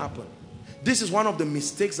make that happen. This is one of the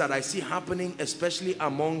mistakes that I see happening, especially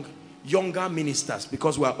among younger ministers,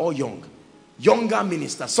 because we are all young. Younger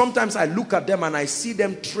ministers. Sometimes I look at them and I see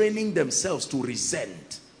them training themselves to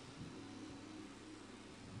resent.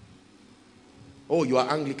 Oh, you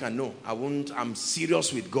are Anglican? No, I won't. I'm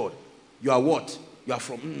serious with God. You are what? You are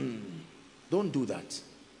from... Don't do that.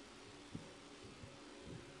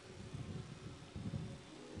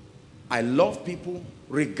 I love people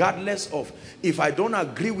regardless of, if I don't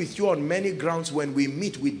agree with you on many grounds, when we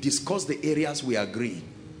meet, we discuss the areas we agree.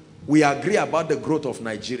 We agree about the growth of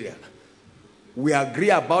Nigeria. We agree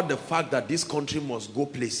about the fact that this country must go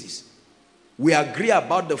places. We agree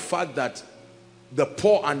about the fact that the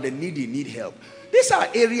poor and the needy need help. These are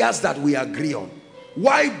areas that we agree on.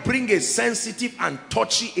 Why bring a sensitive and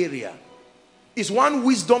touchy area It's one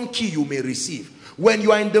wisdom key you may receive. When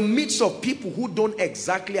you are in the midst of people who don't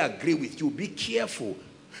exactly agree with you, be careful.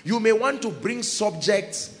 You may want to bring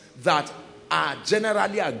subjects that are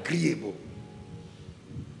generally agreeable.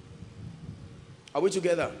 Are we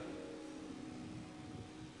together?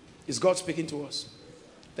 Is God speaking to us?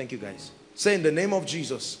 Thank you, guys. Say, in the name of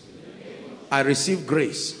Jesus, I receive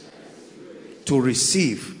grace to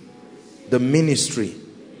receive the ministry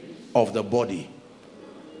of the body.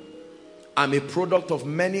 I'm a product of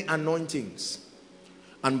many anointings,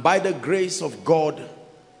 and by the grace of God,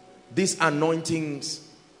 these anointings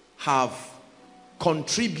have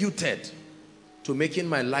contributed to making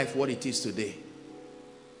my life what it is today.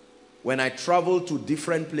 When I travel to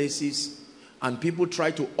different places and people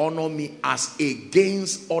try to honor me as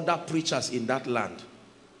against other preachers in that land,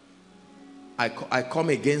 I come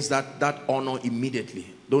against that honor immediately.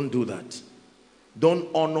 Don't do that. Don't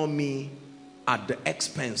honor me at the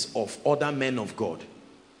expense of other men of God.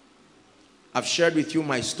 I've shared with you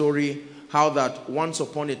my story, how that once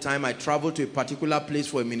upon a time I traveled to a particular place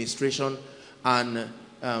for administration, and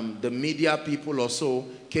the media people also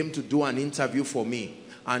came to do an interview for me.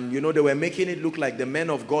 And you know, they were making it look like the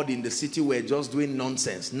men of God in the city were just doing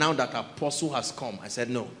nonsense. Now that apostle has come, I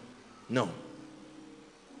said, no,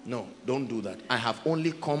 don't do that. I have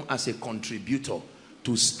only come as a contributor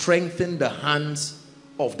to strengthen the hands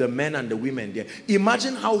of the men and the women there.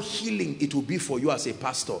 Imagine how healing it will be for you as a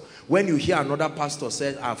pastor when you hear another pastor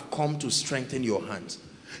say, I've come to strengthen your hands.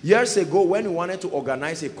 Years ago, when we wanted to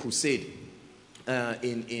organize a crusade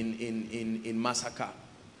in Massacre,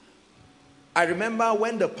 I remember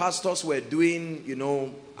when the pastors were doing, you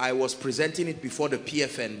know, I was presenting it before the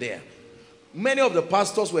PFN there. Many of the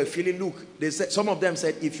pastors were feeling, look, they said, some of them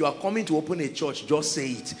said, if you are coming to open a church, just say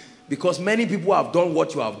it. Because many people have done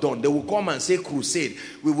what you have done. They will come and say crusade.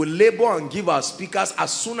 We will labor and give our speakers.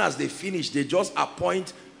 As soon as they finish, they just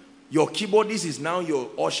appoint your keyboardist is now your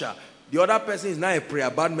usher. The other person is now a prayer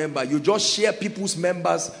band member. You just share people's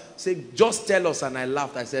members. Say, just tell us. And I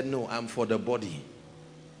laughed. I said, no, I'm for the body.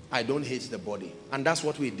 I don't hate the body. And that's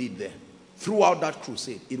what we did there. Throughout that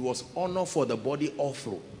crusade, it was honor for the body all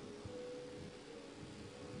through.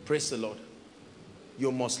 Praise the Lord.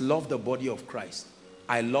 You must love the body of Christ.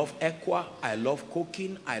 I love Equa, I love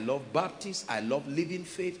Cooking, I love Baptist, I love Living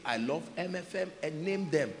Faith, I love MFM, and name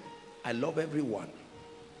them. I love everyone.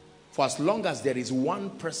 For as long as there is one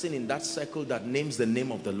person in that circle that names the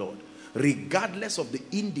name of the Lord, regardless of the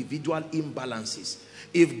individual imbalances,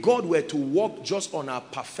 if God were to work just on our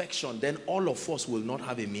perfection, then all of us will not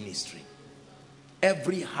have a ministry.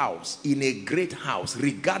 Every house, in a great house,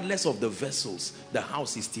 regardless of the vessels, the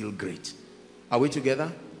house is still great. Are we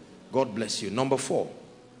together? God bless you. Number 4.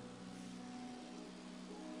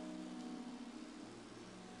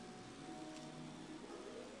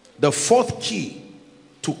 The fourth key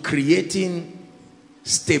to creating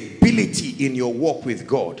stability in your walk with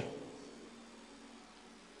God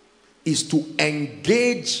is to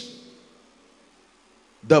engage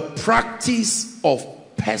the practice of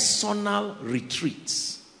personal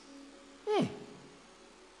retreats.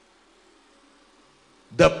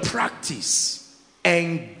 The practice.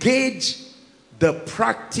 Engage the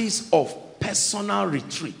practice of personal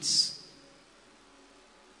retreats.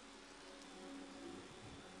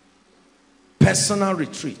 Personal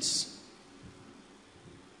retreats.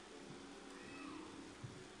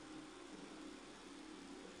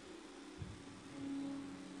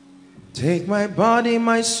 Take my body,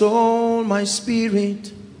 my soul, my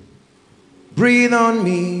spirit. Breathe on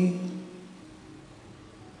me.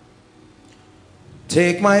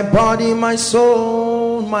 Take my body, my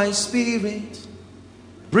soul, my spirit.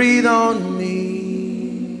 Breathe on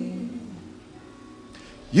me.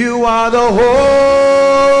 You are the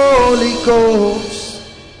Holy Ghost.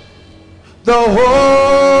 The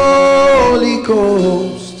Holy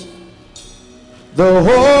Ghost. The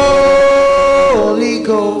Holy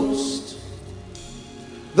Ghost.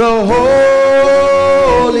 The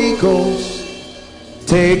Holy Ghost.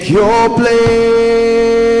 Take your place.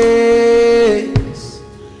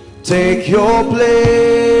 Take your place.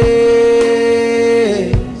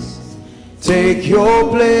 Take your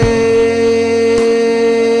place.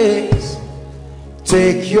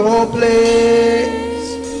 Take your place.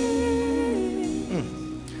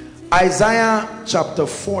 Isaiah chapter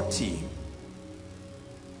 40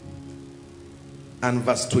 and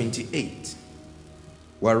verse 28.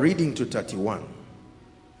 We're reading to 31.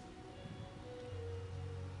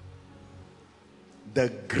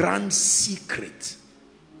 The grand secret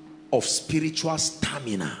of spiritual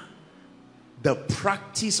stamina, the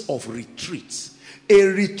practice of retreats. A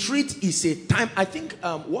retreat is a time, I think,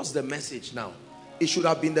 what's the message now? it should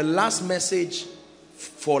have been the last message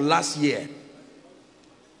for last year.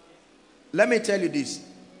 Let me tell you this.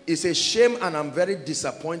 It's a shame, and I'm very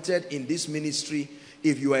disappointed in this ministry.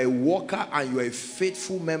 If you are a worker and you are a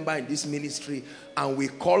faithful member in this ministry, and we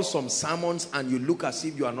call some sermons and you look as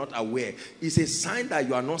if you are not aware, it's a sign that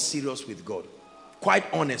you are not serious with God. Quite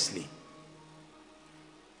honestly.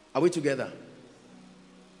 Are we together?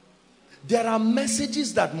 There are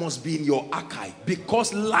messages that must be in your archive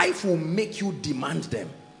because life will make you demand them.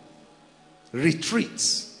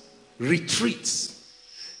 Retreats. Retreats.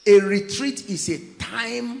 A retreat is a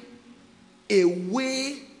time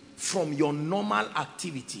away from your normal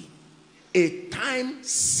activity. A time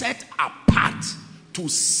set apart to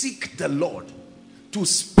seek the Lord, to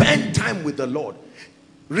spend time with the Lord.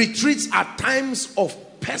 Retreats are times of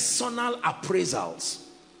personal appraisals.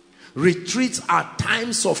 Retreats are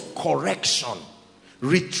times of correction.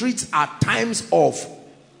 Retreats are times of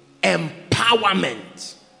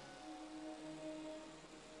empowerment.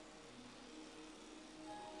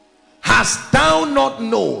 Hast thou not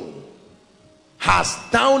known? Hast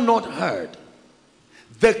thou not heard?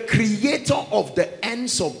 The creator of the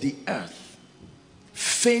ends of the earth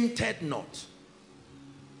fainted not.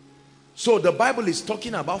 So the Bible is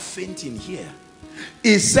talking about fainting here.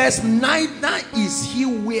 It says, neither is he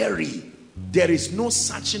weary. There is no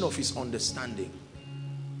searching of his understanding.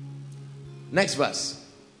 Next verse.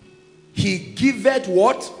 He giveth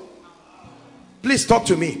what? Please talk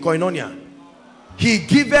to me, Koinonia. He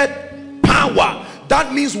giveth power.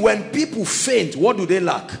 That means when people faint, what do they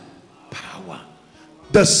lack? Power.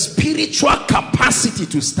 The spiritual capacity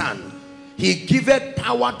to stand. He giveth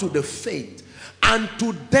power to the faint, and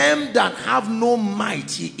to them that have no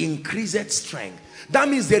might he increaseth strength. That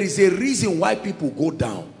means there is a reason why people go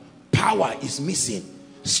down. Power is missing.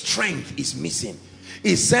 Strength is missing.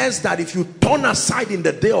 It says that if you turn aside in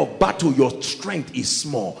the day of battle, your strength is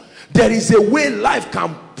small. There is a way life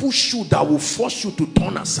can push you that will force you to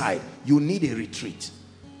turn aside. You need a retreat.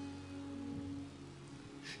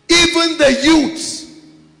 Even the youths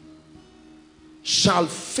shall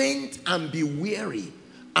faint and be weary,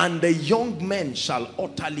 and the young men shall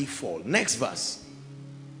utterly fall. Next verse.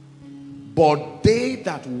 But they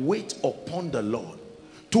that wait upon the Lord.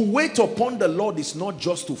 To wait upon the Lord is not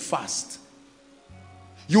just to fast.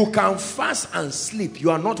 You can fast and sleep. You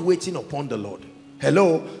are not waiting upon the Lord.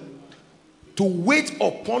 Hello? To wait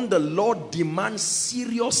upon the Lord demands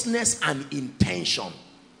seriousness and intention.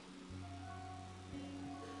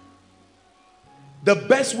 The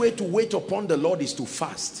best way to wait upon the Lord is to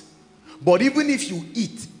fast. But even if you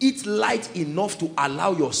eat light enough to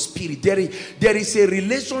allow your spirit. There is a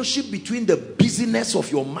relationship between the busyness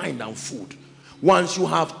of your mind and food. Once you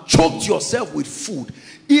have choked yourself with food,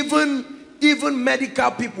 even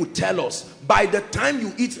medical people tell us, by the time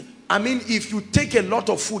you eat, I mean, if you take a lot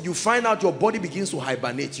of food, you find out your body begins to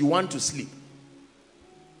hibernate. You want to sleep.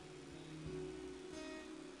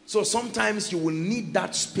 So sometimes you will need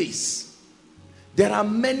that space. There are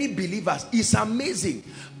many believers. It's amazing.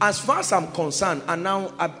 As far as I'm concerned, and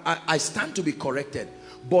now I stand to be corrected,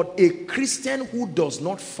 but a Christian who does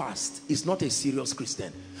not fast is not a serious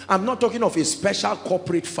Christian. I'm not talking of a special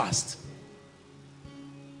corporate fast.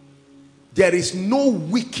 There is no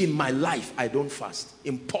week in my life I don't fast.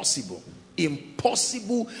 Impossible.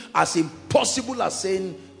 Impossible. As impossible as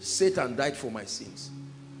saying Satan died for my sins.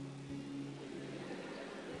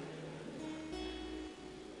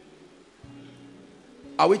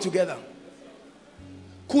 Are we together?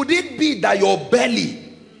 Could it be that your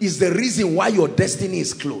belly is the reason why your destiny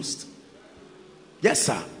is closed? Yes,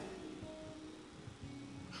 sir.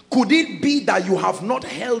 Could it be that you have not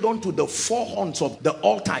held on to the four horns of the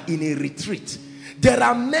altar in a retreat? There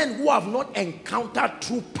are men who have not encountered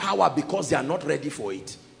true power because they are not ready for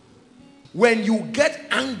it. When you get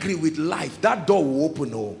angry with life, that door will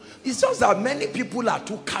open. Oh, it's just that many people are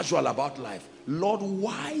too casual about life. Lord,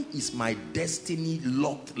 why is my destiny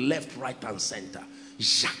locked left, right, and center?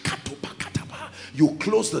 You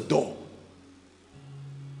close the door.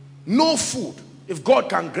 No food. If God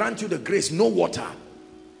can grant you the grace, no water.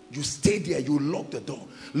 You stay there, you lock the door.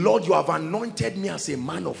 Lord, you have anointed me as a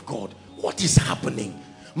man of God. What is happening?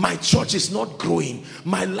 My church is not growing.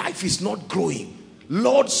 My life is not growing.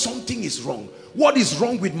 Lord, something is wrong. What is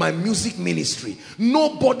wrong with my music ministry?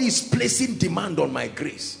 Nobody is placing demand on my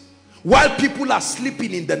grace. While people are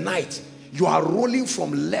sleeping in the night, you are rolling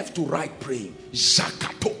from left to right praying.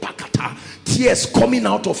 Tears coming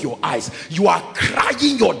out of your eyes. You are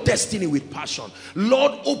crying your destiny with passion.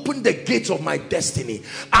 Lord, open the gates of my destiny.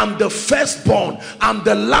 I'm the firstborn. I'm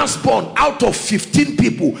the lastborn out of 15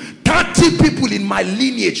 people. 30 people in my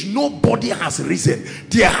lineage. Nobody has risen.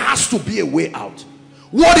 There has to be a way out.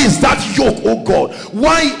 What is that yoke, oh God?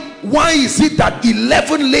 Why is it that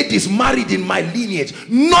 11 ladies married in my lineage,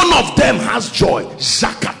 none of them has joy?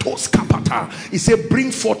 He said,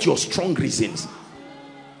 bring forth your strong reasons.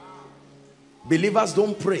 Believers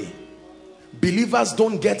don't pray. Believers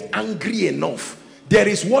don't get angry enough. There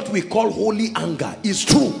is what we call holy anger. It's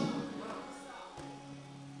true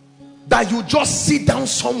that you just sit down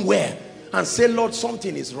somewhere and say, Lord,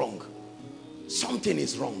 something is wrong. Something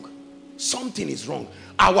is wrong. Something is wrong.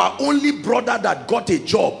 Our only brother that got a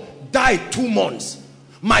job died 2 months.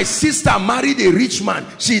 My sister married a rich man.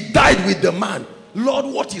 She died with the man. Lord,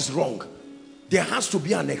 what is wrong? There has to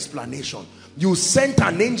be an explanation. You sent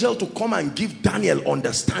an angel to come and give Daniel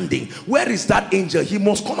understanding. Where is that angel? He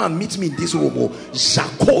must come and meet me in this room.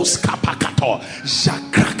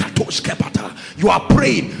 You are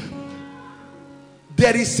praying.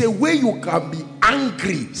 There is a way you can be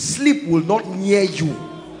angry. Sleep will not near you.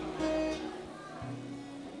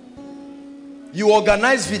 You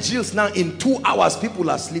organize vigils now, in 2 hours people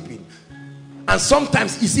are sleeping. And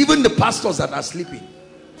sometimes it's even the pastors that are sleeping.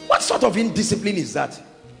 What sort of indiscipline is that?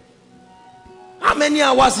 How many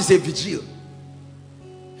hours is a vigil?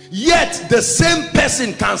 Yet the same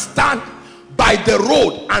person can stand by the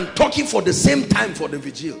road and talking for the same time for the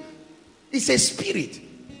vigil. It's a spirit.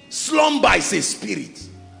 Slumber is a spirit.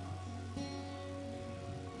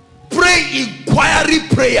 Pray inquiry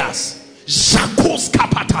prayers.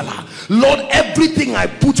 Lord, everything I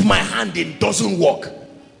put my hand in doesn't work.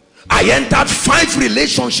 I entered 5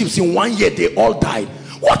 relationships in 1 year. They all died.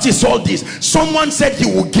 What is all this? Someone said he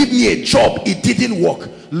will give me a job. It didn't work.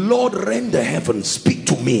 Lord, rend the heavens. Speak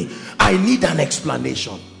to me. I need an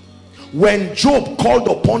explanation. When Job called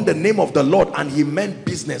upon the name of the Lord and he meant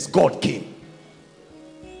business, God came.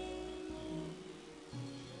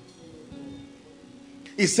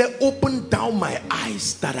 He said, open down my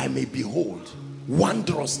eyes that I may behold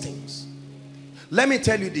wondrous things. Let me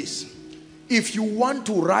tell you this. If you want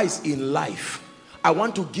to rise in life, I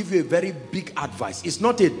want to give you a very big advice. It's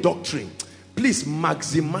not a doctrine. Please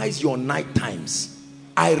maximize your night times.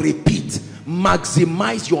 I repeat,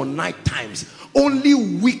 maximize your night times. Only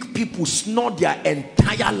weak people snore their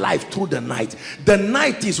entire life through the night. The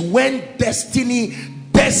night is when destiny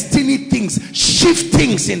things, shift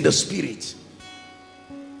things in the spirit.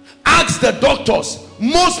 Ask the doctors,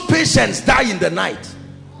 most patients die in the night.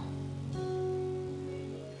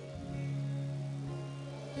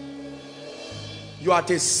 You are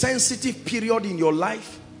at a sensitive period in your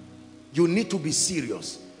life. You need to be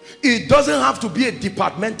serious. It doesn't have to be a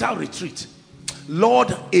departmental retreat.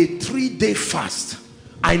 Lord, a 3-day fast.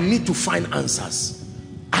 I need to find answers.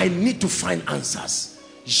 I need to find answers.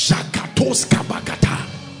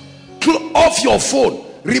 Off your phone.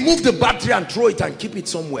 Remove the battery and throw it and keep it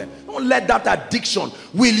somewhere. Don't let that addiction.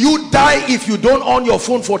 Will you die if you don't on your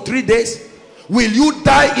phone for 3 days? Will you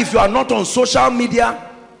die if you are not on social media?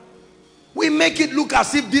 We make it look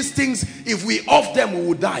as if these things, if we off them, we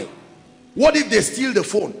will die. What if they steal the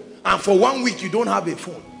phone and for 1 week you don't have a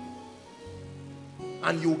phone?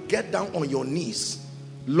 And you get down on your knees.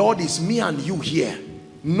 Lord, it's me and you here.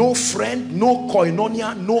 No friend, no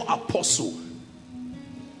koinonia, no apostle.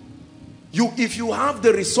 If you have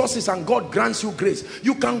the resources and God grants you grace,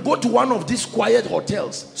 you can go to one of these quiet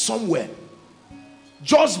hotels somewhere.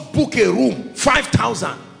 Just book a room,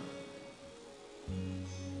 5,000.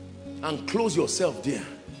 And close yourself there.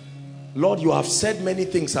 Lord, you have said many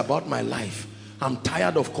things about my life. I'm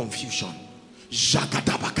tired of confusion.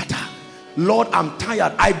 Lord, I'm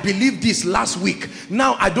tired. I believed this last week.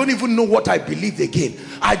 Now I don't even know what I believed again.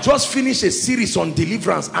 I just finished a series on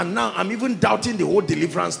deliverance and now I'm even doubting the whole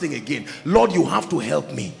deliverance thing again. Lord, you have to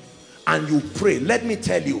help me. And you pray. Let me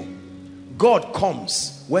tell you, God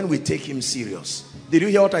comes when we take him serious. Did you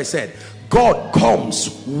hear what I said? God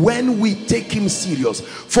comes when we take him serious.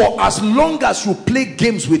 For as long as you play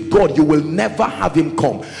games with God, you will never have him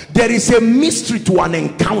come. There is a mystery to an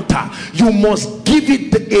encounter. You must give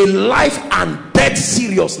it a life and death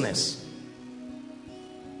seriousness.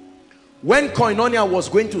 When Koinonia was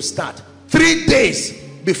going to start, 3 days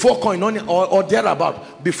before Koinonia or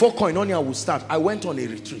thereabout, before Koinonia would start, I went on a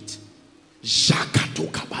retreat.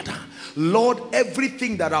 Lord,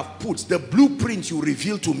 everything that I've put, the blueprint you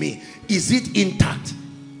revealed to me, is it intact?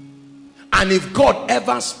 And if God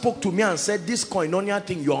ever spoke to me and said, this Koinonia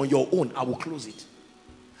thing, you're on your own, I will close it.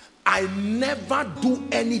 I never do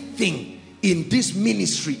anything in this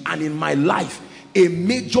ministry and in my life, a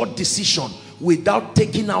major decision, without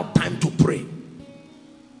taking out time to pray.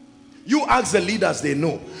 You ask the leaders, they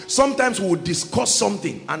know. Sometimes we will discuss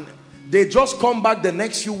something and they just come back the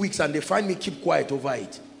next few weeks and they find me keep quiet over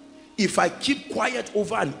it. if I keep quiet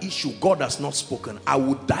over an issue God has not spoken, I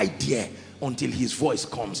will die there until his voice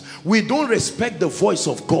comes. We don't respect the voice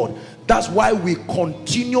of God. That's why we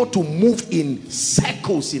continue to move in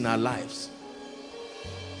circles in our lives.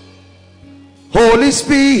 Holy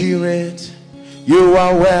Spirit, you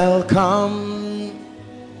are welcome.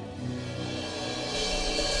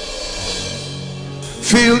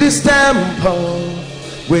 Fill this temple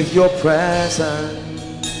with your presence.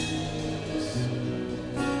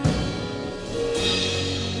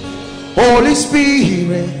 Holy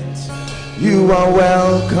Spirit, you are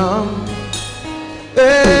welcome.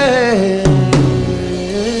 Hey.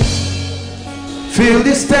 Fill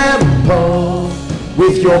this temple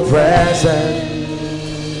with your presence.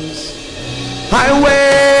 I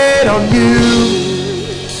wait on you,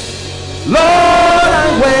 Lord,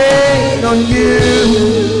 I wait on you.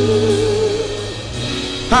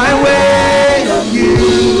 I wait on you,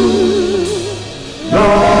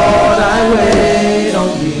 Lord, I wait on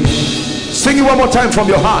you. Sing it one more time from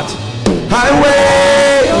your heart. I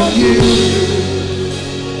wait on you,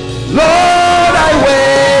 Lord, I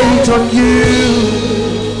wait on you.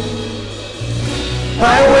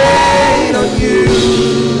 I wait on you,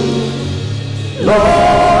 Lord,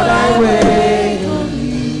 I wait on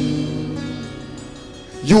you.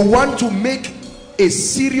 You want to make a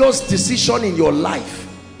serious decision in your life,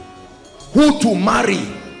 who to marry,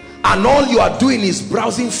 and all you are doing is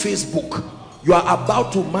browsing Facebook. You are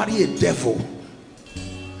about to marry a devil.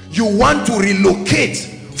 You want to relocate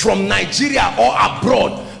from Nigeria or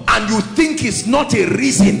abroad, and you think it's not a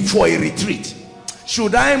reason for a retreat.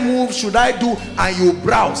 Should I move? Should I do? And you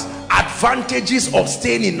browse advantages of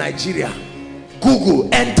staying in Nigeria. Google,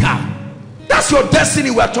 enter. That's your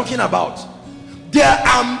destiny we're talking about. There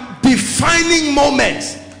are defining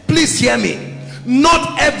moments. Please hear me.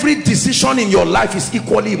 Not every decision in your life is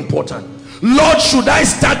equally important. Lord, should I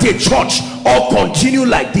start a church or continue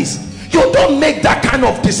like this? You don't make that kind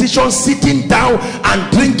of decision sitting down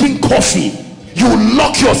and drinking coffee. You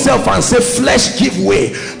lock yourself and say, flesh, give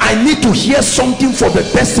way. I need to hear something for the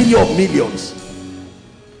destiny of millions.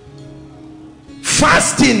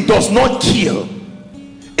 Fasting does not kill.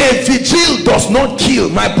 A vigil does not kill.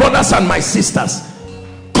 My brothers and my sisters,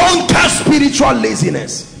 conquer spiritual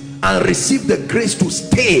laziness and receive the grace to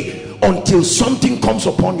stay until something comes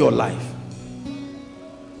upon your life.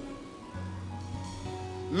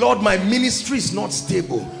 Lord, my ministry is not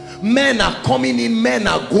stable. Men are coming in, men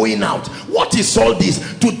are going out. What is all this?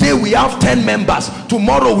 Today we have 10 members,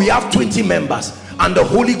 tomorrow we have 20 members. And the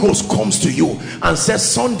Holy Ghost comes to you and says,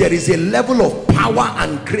 son, there is a level of power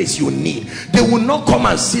and grace you need. They will not come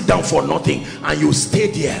and sit down for nothing, and you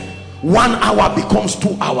stay there. 1 hour becomes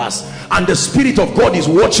 2 hours, and the Spirit of God is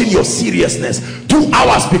watching your seriousness. 2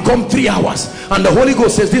 hours become 3 hours, and the Holy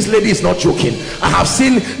Ghost says, this lady is not joking. I have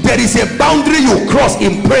seen there is a boundary you cross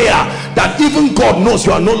in prayer that even God knows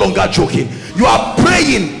you are no longer joking. You are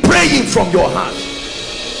praying from your heart.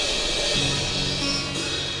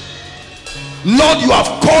 Lord, you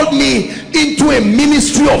have called me into a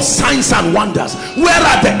ministry of signs and wonders. Where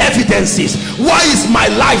are the evidences? Why is my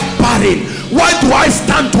life barren? Why do I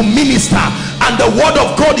stand to minister and the word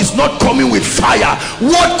of God is not coming with fire?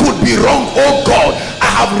 What could be wrong? Oh God,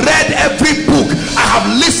 I have read every book, I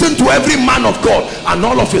have listened to every man of God, and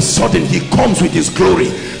all of a sudden he comes with his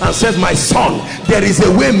glory and says, my son, there is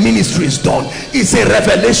a way ministry is done. It's a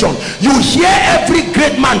revelation. You hear every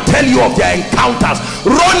great man tell you of their encounters.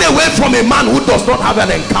 Run away from a man who does not have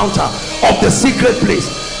an encounter of the secret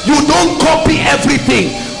place. You don't copy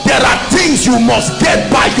everything. There are things you must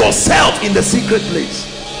get by yourself in the secret place.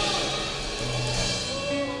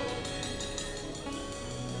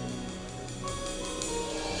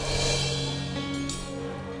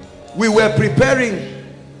 We were preparing.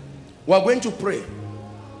 We are going to pray.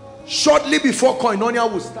 Shortly before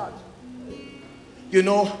Koinonia will start, you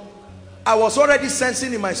know, I was already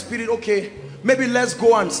sensing in my spirit, okay, maybe let's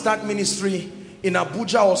go and start ministry in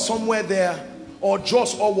Abuja or somewhere there, or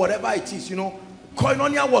Jos or whatever it is, you know.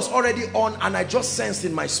 Koinonia was already on, and I just sensed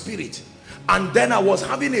in my spirit. And then I was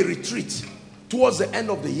having a retreat towards the end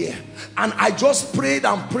of the year, and I just prayed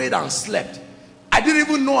and prayed and slept. I didn't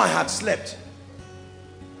even know I had slept.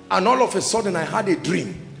 And all of a sudden I had a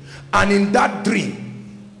dream, and in that dream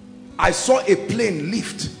I saw a plane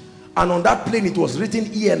lift, and on that plane it was written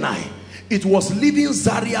ENI. It was leaving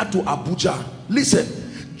Zaria to Abuja. Listen,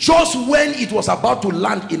 just when it was about to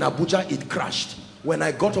land in Abuja, it crashed. When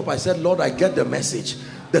I got up, I said, Lord, I get the message.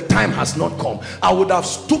 The time has not come. I would have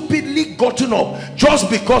stupidly gotten up. Just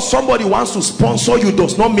because somebody wants to sponsor you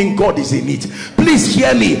does not mean God is in it. Please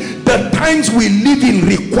hear me. The times we live in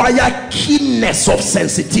require keenness of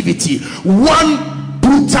sensitivity. One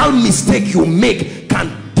brutal mistake you make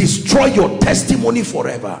can destroy your testimony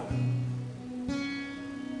forever.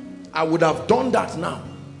 I would have done that now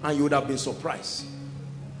and you would have been surprised.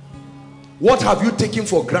 What have you taken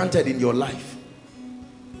for granted in your life?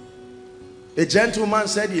 A gentleman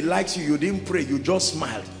said he likes you, you didn't pray, you just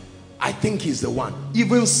smiled. I think he's the one.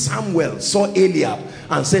 Even Samuel saw Eliab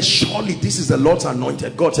and said, surely this is the Lord's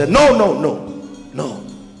anointed. God said, no, no, no, no.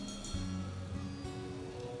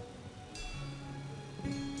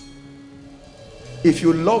 If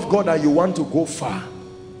you love God and you want to go far,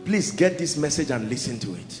 please get this message and listen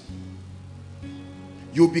to it.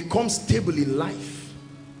 You become stable in life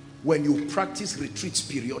when you practice retreats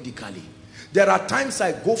periodically. There are times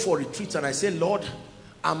I go for retreats and I say, Lord,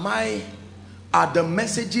 are the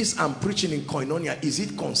messages I'm preaching in Koinonia, is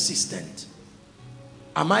it consistent?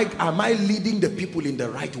 Am I leading the people in the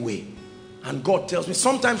right way? And God tells me.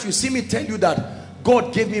 Sometimes you see me tell you that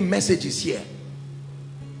God gave me messages here.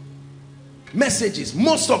 Messages.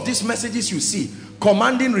 Most of these messages you see,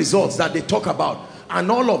 commanding results that they talk about,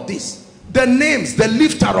 and all of this. The names, the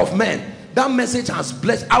lifter of men, that message has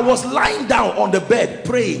blessed. I was lying down on the bed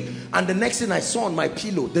praying, and the next thing I saw on my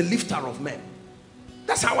pillow, the lifter of men.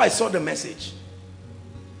 That's how I saw the message.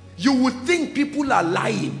 You would think people are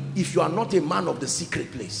lying if you are not a man of the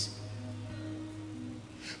secret place.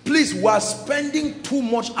 Please, we are spending too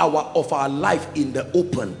much of our life in the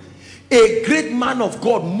open. A great man of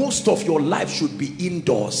God, most of your life should be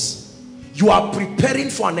indoors. You are preparing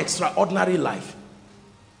for an extraordinary life.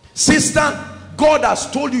 Sister, God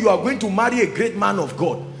has told you you are going to marry a great man of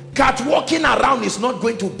God. Catwalking around is not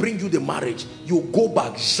going to bring you the marriage. You go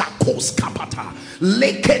back.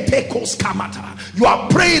 You are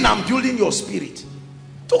praying and building your spirit.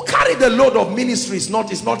 To carry the load of ministry is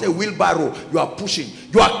not a wheelbarrow you are pushing.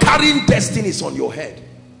 You are carrying destinies on your head.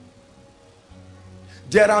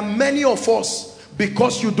 There are many of us,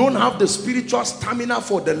 because you don't have the spiritual stamina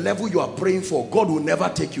for the level you are praying for, God will never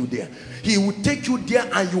take you there. He will take you there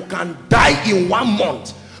and you can die in 1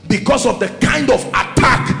 month because of the kind of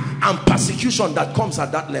attack and persecution that comes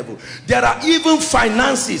at that level. There are even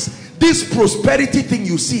finances. This prosperity thing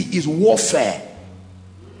you see is warfare.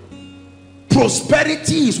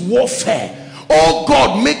 Prosperity is warfare. Oh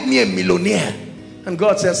God, make me a millionaire. And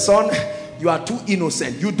God says, son, you are too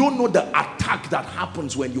innocent. You don't know the attack that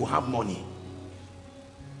happens when you have money.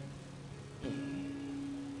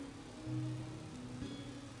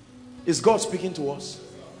 Is God speaking to us?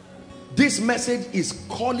 This message is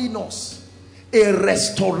calling us a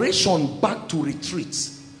restoration back to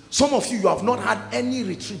retreats. Some of you have not had any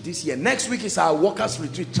retreat this year. Next week is our workers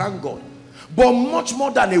retreat, thank God. But much more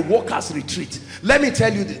than a workers retreat, let me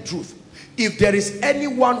tell you the truth. If there is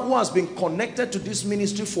anyone who has been connected to this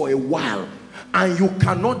ministry for a while and you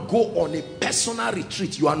cannot go on a personal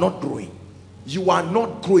retreat, you are not growing. You are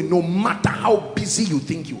not growing, no matter how busy you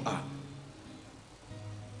think you are.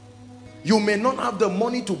 You may not have the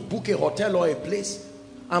money to book a hotel or a place.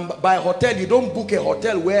 And by hotel, you don't book a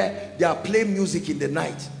hotel where they are playing music in the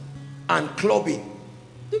night and clubbing.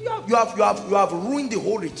 You have ruined the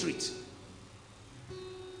whole retreat.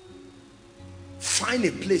 Find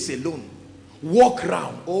a place alone. Walk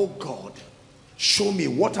around. Oh God, show me,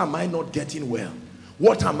 what am I not getting well?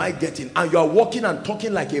 What am I getting? And you are walking and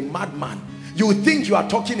talking like a madman. You think you are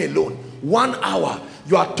talking alone. 1 hour,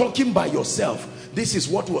 you are talking by yourself. This is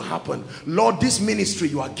what will happen. Lord, this ministry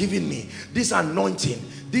you are giving me, this anointing,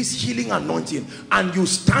 this healing anointing, and you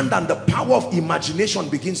stand and the power of imagination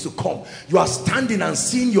begins to come. You are standing and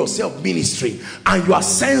seeing yourself ministry, and you are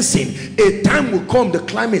sensing a time will come, the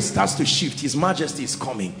climate starts to shift. His majesty is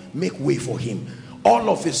coming. Make way for him. All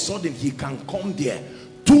of a sudden he can come there.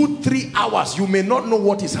 2-3 hours, you may not know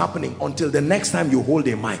what is happening until the next time you hold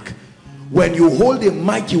a mic. When you hold a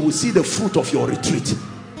mic, you will see the fruit of your retreat.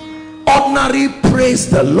 Ordinary praise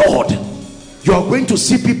the Lord, you are going to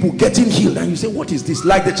see people getting healed, and you say, what is this?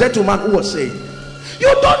 Like the gentleman who was saying,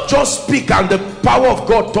 you don't just speak and the power of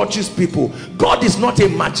God touches people. God is not a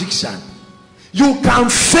magician. You can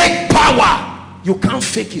fake power, you can't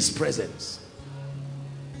fake his presence.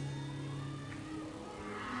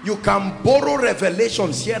 You can borrow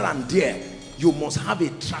revelations here and there. You must have a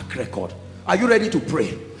track record. Are you ready to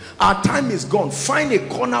pray? Our time is gone. Find a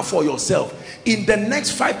corner for yourself. In the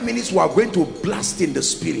next 5 minutes, we are going to blast in the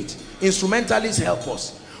spirit. Instrumentalists, help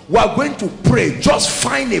us. We are going to pray. Just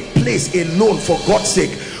find a place alone, for God's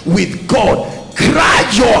sake, with God.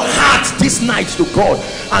 Cry your heart this night to God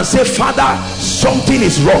and say, Father, something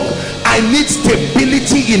is wrong. I need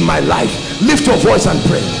stability in my life. Lift your voice and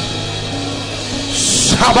pray.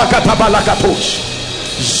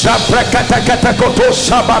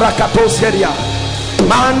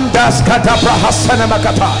 Mandas katabrahasana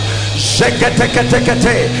makata.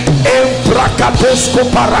 Sheketeketekete. Embrakatos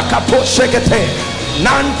koparakato shekete.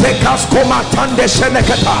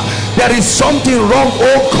 There is something wrong,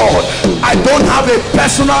 oh God. I don't have a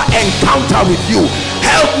personal encounter with you.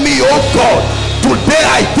 Help me, oh God. Today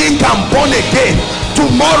I think I'm born again.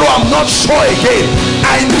 Tomorrow I'm not sure again.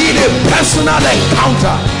 I need a personal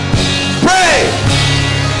encounter. Pray.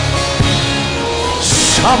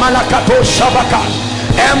 Shamalakato Shabaka.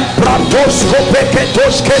 Embratos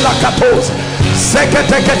kopeketos kelakatos.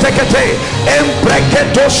 Seketeketekete.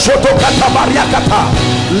 Embreketos shotokatabariyakata.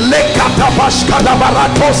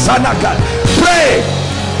 Lekatabashkadabaratos sanaka. Pray.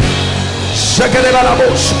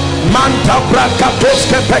 Shekedebalabos. Manta brakatos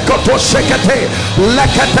kepekotos shekete.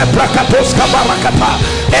 Lekete brakatos kabarakata.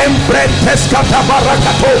 Embrentes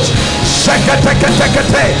katabarakatos.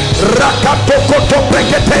 Sheketeketekete. Rakatokoto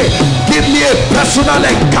brekete. Give me a personal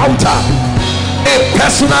encounter. A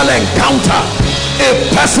personal encounter. A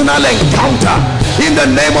personal encounter in the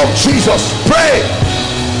name of Jesus. Pray.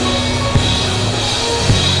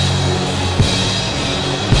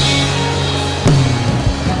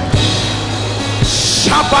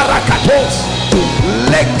 Shabarakatos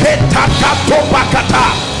leketakato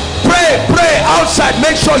bakata. Pray outside.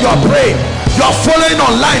 Make sure you are praying. You are following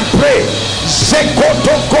online. Pray.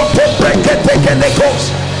 Zekoto koto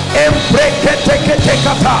breketekelekos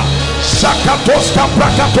embreketeketekata shakatos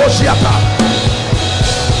kaprakatosiata.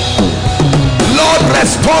 Lord,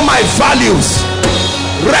 restore my values.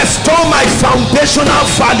 Restore my foundational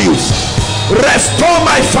values. Restore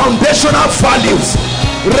my foundational values.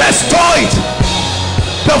 Restore it.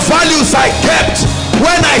 The values I kept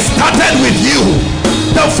when I started with you.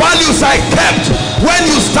 The values I kept when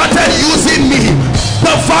you started using me.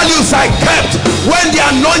 The values I kept when the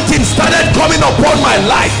anointing started coming upon my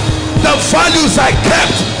life. The values I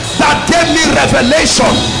kept that gave me revelation,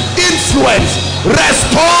 influence.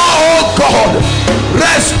 Restore, oh God.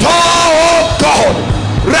 Restore, oh God.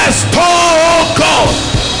 Restore, oh God.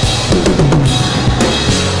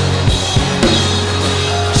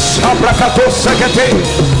 Shabrakatos sekete.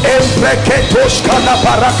 Embreketos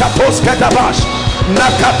kalabarakatos kedabash.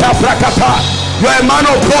 Nakata brakata. You are a man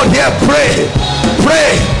of God here. Pray.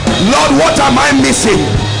 Pray. Lord, what am I missing?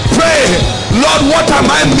 Pray. Lord, what am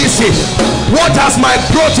I missing? What has my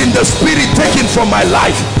growth in the spirit taken from my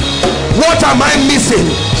life? What am I missing?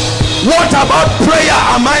 What about prayer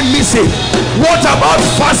am I missing? What about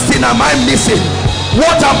fasting am I missing?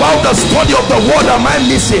 What about the study of the word am I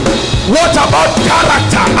missing? What about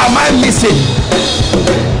character am I missing?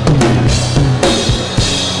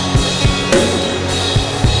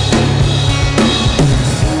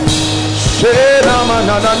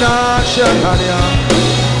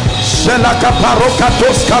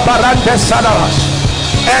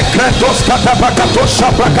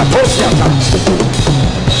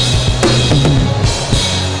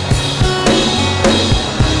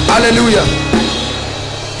 Hallelujah.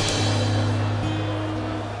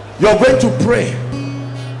 You're going to pray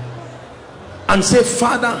and say,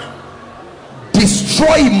 Father,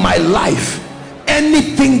 destroy in my life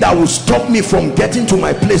anything that will stop me from getting to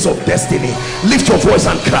my place of destiny. Lift your voice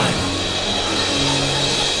and cry.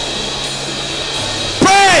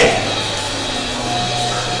 Pray.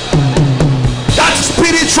 That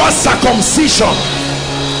spiritual circumcision.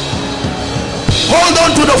 Hold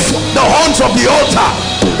on to the horns of the altar.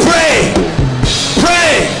 Pray.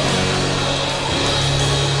 Pray.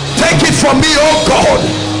 Take it from me, oh God,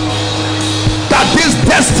 that this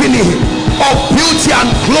destiny of beauty and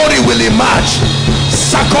glory will emerge.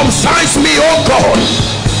 Circumcise me, oh God,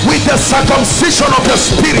 with the circumcision of the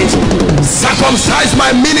spirit. Circumcise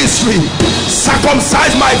my ministry.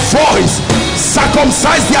 Circumcise my voice.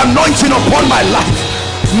 Circumcise the anointing upon my life.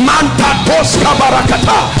 Manta toska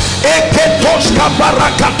barakata, eke toska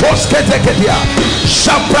barakatos keteketia,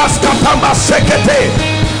 shabraska tamba sekete.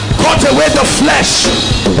 Cut away the flesh.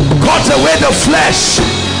 Cut away the flesh.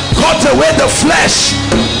 Cut away the flesh.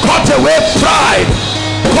 Cut away pride.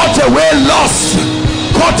 Cut away lust.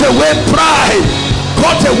 Cut away pride.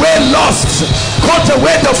 Cut away lust. Cut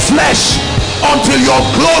away the flesh until your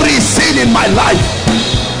glory is seen in my life.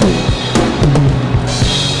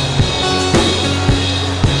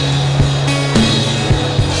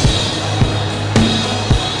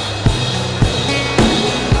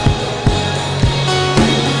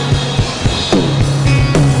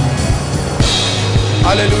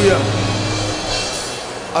 Hallelujah.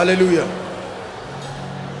 Hallelujah.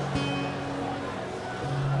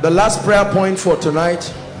 The last prayer point for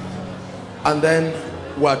tonight, and then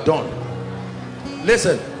we're done.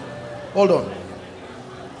 Listen, hold on.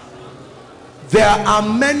 There are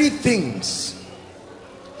many things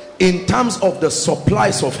in terms of the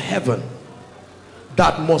supplies of heaven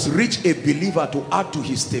that must reach a believer to add to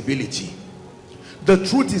his stability. The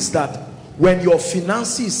truth is that when your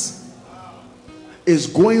finances is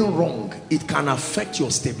going wrong, it can affect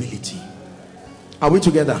your stability. Are we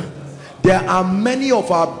together? There are many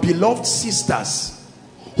of our beloved sisters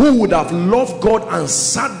who would have loved God and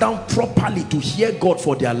sat down properly to hear God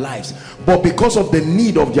for their lives, but because of the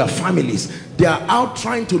need of their families, they are out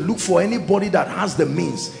trying to look for anybody that has the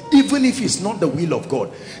means, even if it's not the will of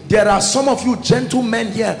God. There are some of you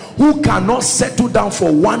gentlemen here who cannot settle down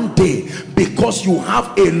for one day because you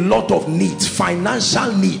have a lot of needs,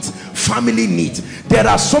 financial needs, family needs. There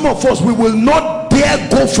are some of us, we will not dare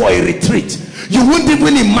go for a retreat. You wouldn't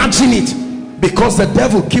even imagine it, because the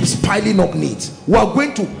devil keeps piling up needs. We are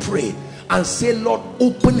going to pray and say, Lord,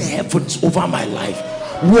 open heavens over my life.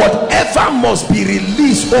 Whatever must be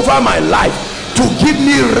released over my life to give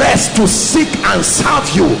me rest to seek and serve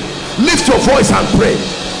you. Lift your voice and pray.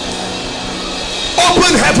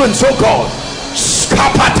 Open heavens, oh God.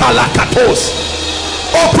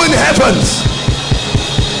 Open heavens.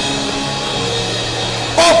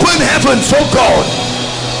 Open heavens, oh God.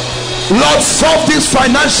 Lord, solve this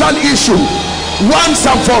financial issue once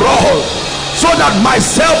and for all, so that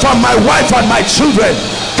myself and my wife and my children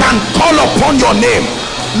can call upon your name.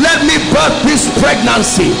 Let me birth this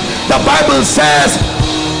pregnancy. The Bible says,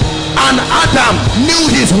 and Adam knew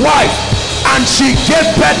his wife, and she gave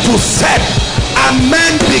birth to Seth, and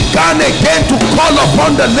men began again to call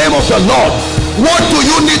upon the name of the Lord. What do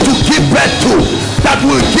you need to give birth to that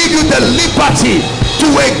will give you the liberty to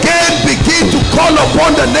again begin to call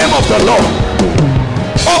upon the name of the Lord?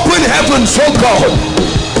 Open heavens, oh God.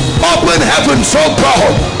 Open heavens, oh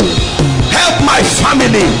God. Help my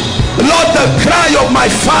family. Lord, the cry of my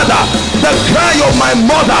father, the cry of my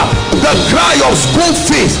mother, the cry of school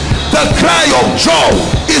fees, the cry of joy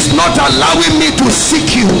is not allowing me to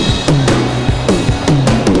seek you.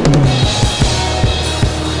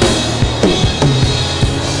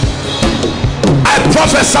 I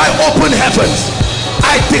prophesy open heavens.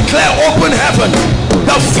 I declare open heavens.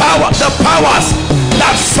 The powers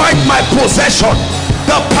that fight my possession,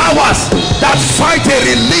 the powers that fight a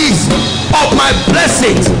release of my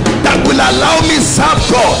blessings that will allow me serve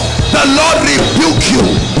God, the Lord rebuke you.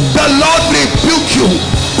 The Lord rebuke you.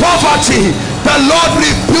 Poverty, the Lord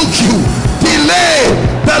rebuke you. Delay,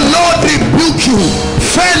 the Lord rebuke you.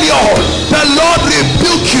 Failure, the Lord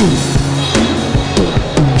rebuke you.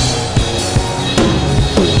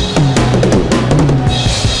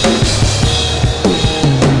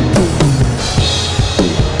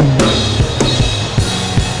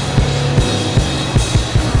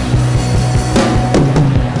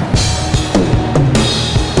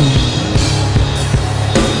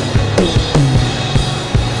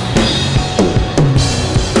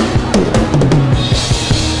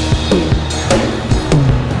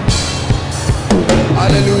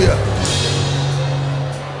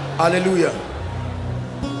 Hallelujah.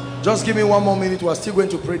 Just give me one more minute. We're still going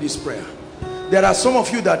to pray this prayer. There are some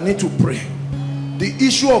of you that need to pray. The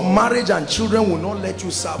issue of marriage and children will not let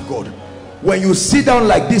you serve God. When you sit down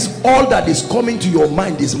like this, all that is coming to your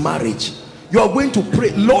mind is marriage. You are going to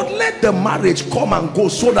pray, Lord, let the marriage come and go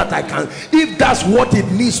so that I can, if that's what it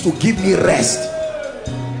needs to give me rest.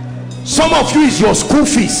 Some of you is your school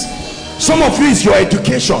fees. Some of you is your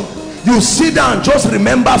education. You sit down, just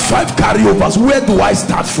remember 5 carryovers. Where do I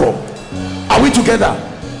start from? Are we together?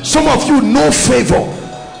 Some of you, no favor.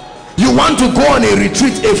 You want to go on a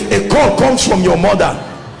retreat. If a call comes from your mother,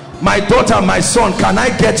 my daughter, my son, can I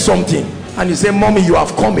get something? And you say, mommy, you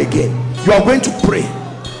have come again. You are going to pray.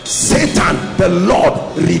 Satan, the Lord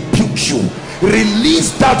rebuke you.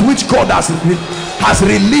 Release that which God has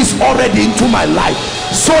released already into my life,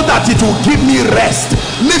 so that it will give me rest.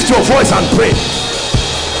 Lift your voice and pray.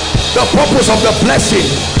 The purpose of the blessing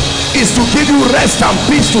is to give you rest and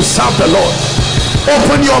peace to serve the Lord.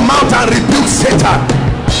 Open your mouth and rebuke Satan.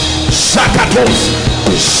 Shakatos.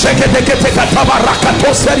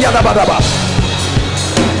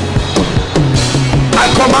 I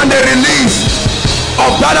command a release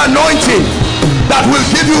of that anointing that will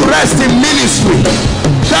give you rest in ministry.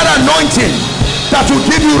 That anointing that will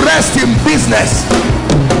give you rest in business.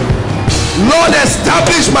 Lord,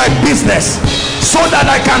 establish my business so that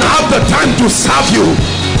I can have the time to serve you.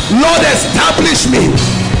 Lord, establish me.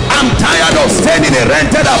 I'm tired of staying in a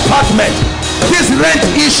rented apartment. This rent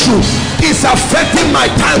issue is affecting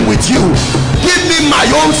my time with you. Give me my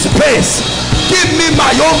own space. Give me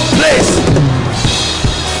my own place.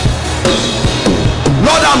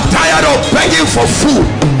 Lord, I'm tired of begging for food.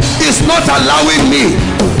 It's not allowing me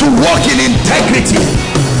to walk in integrity.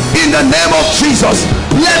 In the name of Jesus,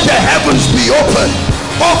 let the heavens be open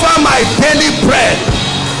over my daily bread.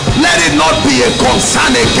 Let it not be a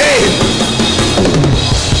concern again.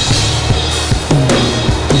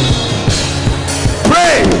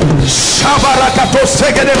 Pray. Shabarakato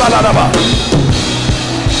segede baladaba.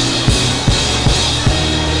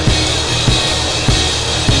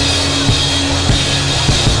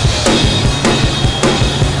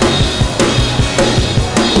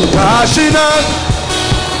 Kashinan,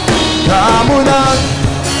 Kamunan,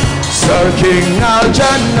 Searching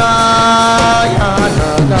Al-Jannah,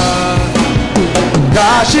 Yanana.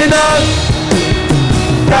 Kashinan,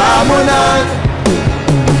 Kamunan,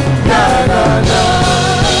 Yanana.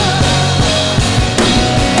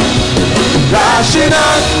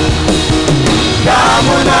 Kashinan,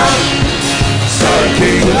 Kamunan,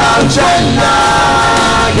 Searching Al-Jannah,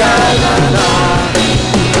 Yanana.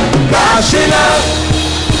 Kashinan,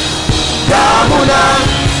 Kamuna,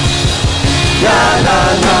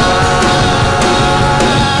 Yanana,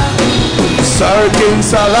 Searching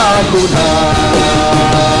Salakuna,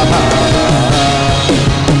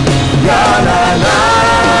 Yanana,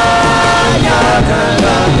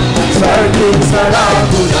 Yanana, Searching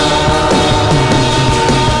Salakuna,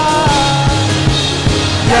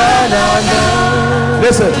 Yanana.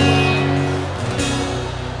 Listen,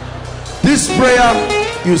 this prayer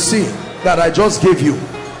you see that I just gave you,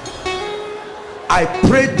 I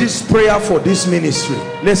prayed this prayer for this ministry.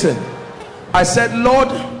 Listen, I said, Lord,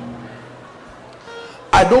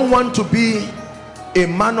 I don't want to be a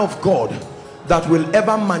man of God that will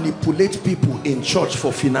ever manipulate people in church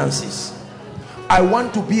for finances. I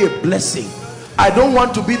want to be a blessing. I don't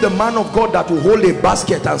want to be the man of God that will hold a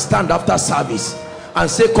basket and stand after service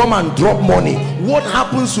and say, come and drop money. What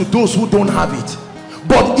happens to those who don't have it?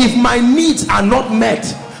 But if my needs are not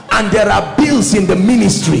met and there are bills in the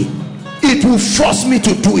ministry, it will force me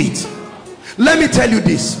to do it. Let me tell you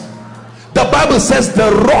this. The Bible says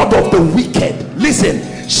the rod of the wicked,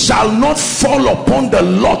 listen, shall not fall upon the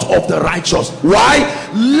lot of the righteous. Why?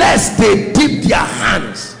 Lest they dip their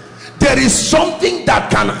hands. There is something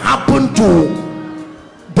that can happen to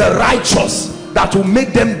the righteous that will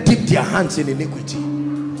make them dip their hands in iniquity.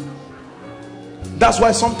 That's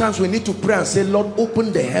why sometimes we need to pray and say, Lord,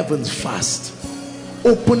 open the heavens fast.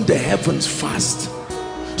 Open the heavens fast,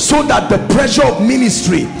 so that the pressure of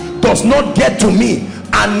ministry does not get to me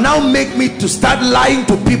and now make me to start lying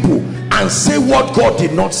to people and say what God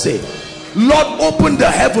did not say. Lord, open the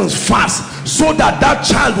heavens fast, so that that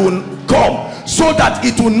child will come, so that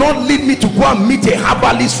it will not lead me to go and meet a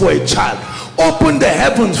herbalist for a child. Open the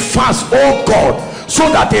heavens fast, oh God, so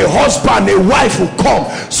that a husband, a wife will come,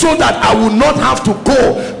 so that I will not have to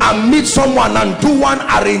go and meet someone and do one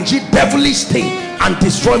arranged devilish thing and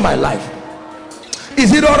destroy my life.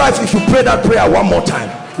 Is it all right if you pray that prayer one more time?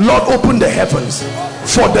 Lord, open the heavens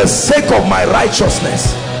for the sake of my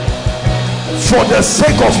righteousness, for the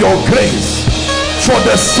sake of your grace, for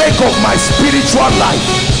the sake of my spiritual life.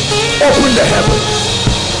 Open the heavens.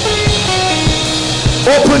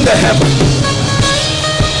 Open the heavens.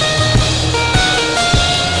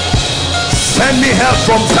 Send me help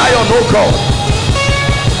from Zion, oh God.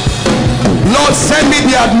 Lord, send me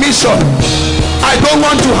the admission. I don't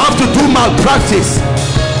want to have to do malpractice.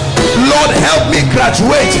 Lord, help me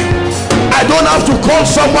graduate. I don't have to call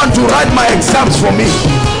someone to write my exams for me.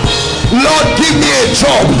 Lord, give me a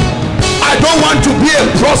job. I don't want to be a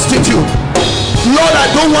prostitute. Lord, I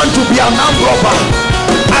don't want to be an armed robber.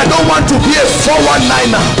 I don't want to be a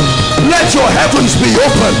 419er. Let your heavens be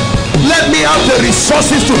open. Let me have the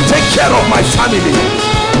resources to take care of my family.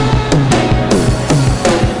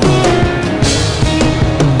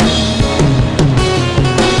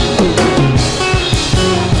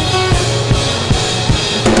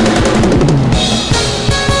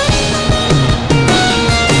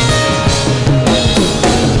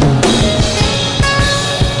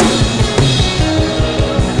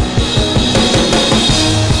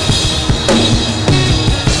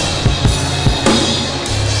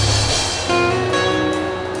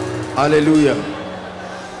 Hallelujah.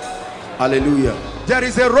 Hallelujah. There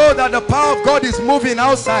is a road that the power of God is moving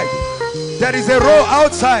outside. There is a road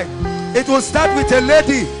outside. It will start with a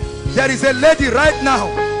lady. There is a lady right now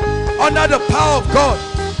under the power of God,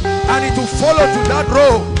 and it will follow to that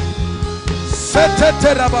road.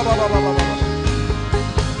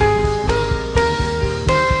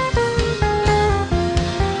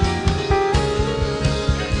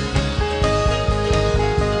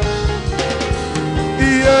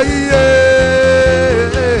 Yeah, yeah,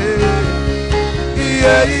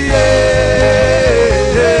 yeah, yeah, yeah,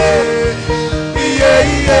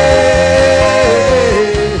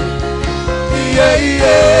 yeah,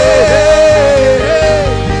 yeah.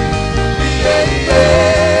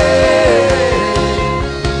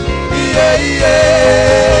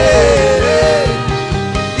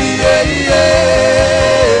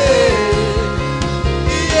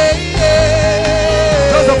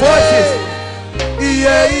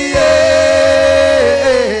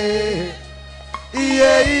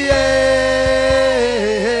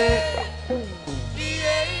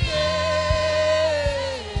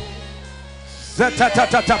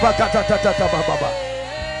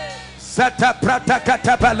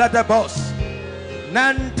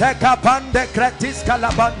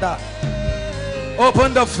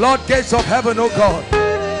 Open the floodgates of heaven, oh God.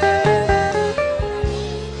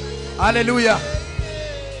 Hallelujah.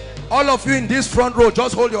 All of you in this front row,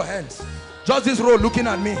 just hold your hands. Just this row looking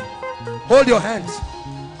at me. Hold your hands.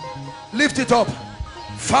 Lift it up.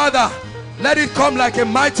 Father, let it come like a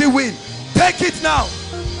mighty wind. Take it now.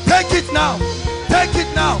 Take it now. Take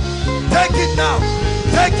it now. Take it now.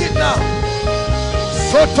 Take it now.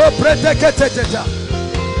 Soto preteketeta.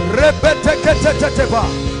 Rebeteketeteba.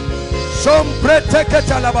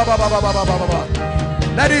 Sompreteketa la baba baba baba baba.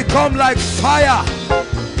 Let it come like fire.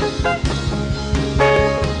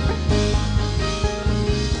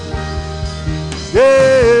 Yeah,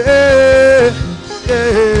 yeah,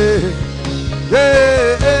 yeah,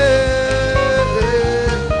 yeah.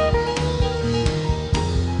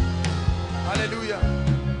 Hallelujah.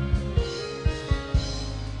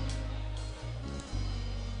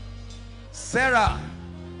 Sarah,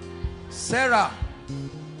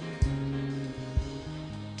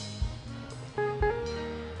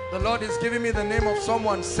 the Lord is giving me the name of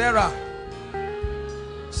someone. Sarah.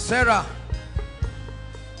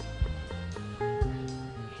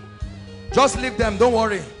 Just leave them, don't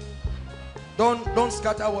worry. Don't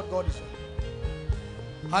scatter what God is doing.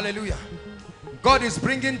 Hallelujah. God is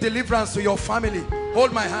bringing deliverance to your family.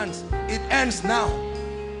 Hold my hands. It ends now.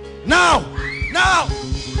 Now.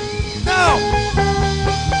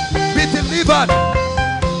 Be delivered.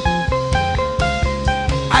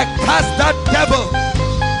 I cast that devil.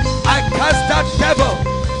 I cast that devil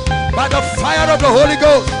by the fire of the Holy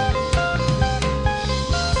Ghost.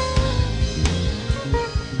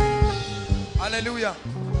 Hallelujah.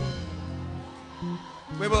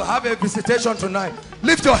 We will have a visitation tonight.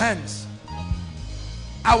 Lift your hands.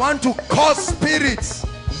 I want to cause spirits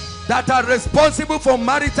that are responsible for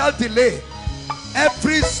marital delay.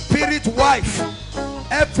 Every spirit wife,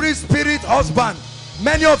 every spirit husband.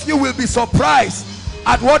 Many of you will be surprised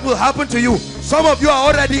at what will happen to you. Some of you are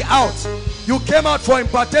already out. You came out for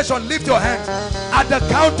impartation. Lift your hands. At the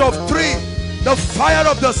count of 3, the fire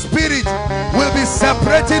of the Spirit will be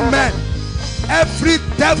separating men. Every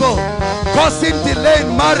devil causing delay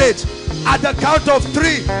in marriage, at the count of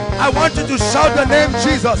 3, I want you to shout the name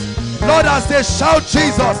Jesus. Lord, as they shout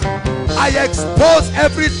Jesus, I expose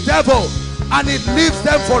every devil and it leaves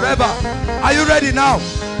them forever. Are you ready now?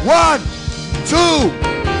 1, 2,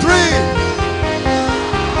 3.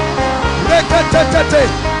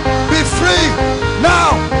 Be free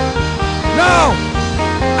now.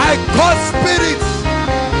 I cause spirits.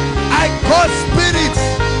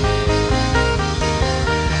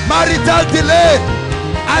 Marital delay.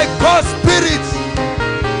 I cause spirits.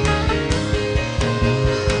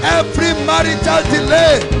 Every marital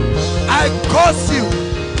delay, I cause you.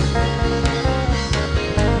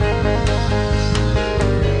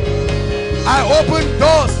 I open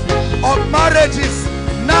doors of marriages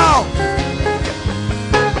now.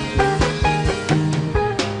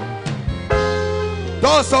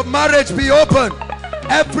 Doors of marriage be open.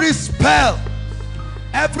 Every spell,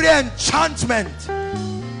 every enchantment,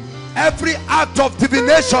 every act of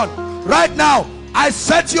divination, right now I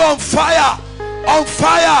set you on fire, on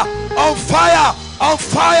fire, on fire, on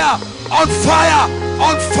fire, on fire,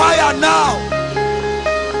 on fire now.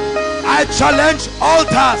 I challenge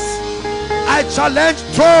altars, I challenge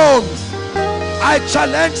thrones, I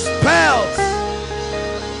challenge spells.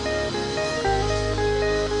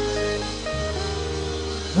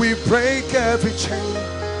 We break every chain.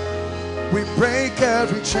 We break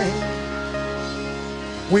every chain.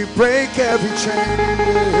 We break every chain.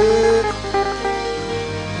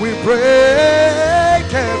 We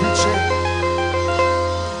break every chain.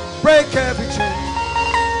 Break every chain.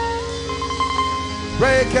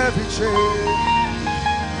 Break every chain.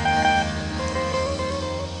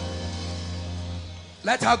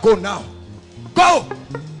 Let her go now. Go.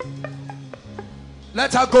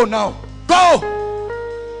 Let her go now. Go.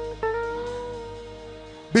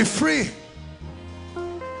 Be free.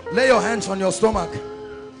 Lay your hands on your stomach.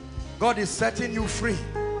 God is setting you free.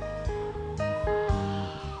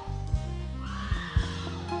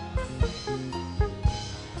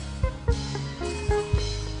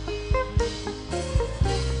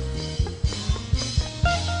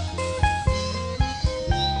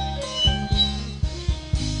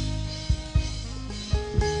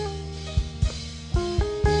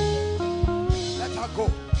 Let her go.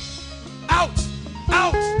 Out.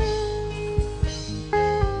 Out.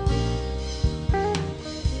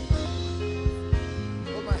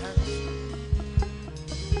 Hold my hands.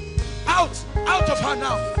 Out of her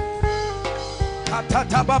now.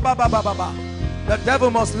 The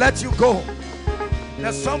devil must let you go.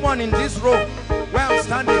 There's someone in this row where I'm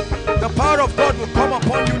standing. The power of God will come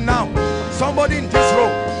upon you now. Somebody in this row,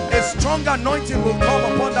 a strong anointing will come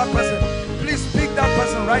upon that person. Please pick that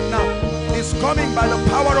person right now. It's coming by the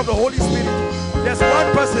power of the Holy Spirit. There's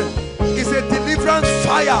one person. It's a deliverance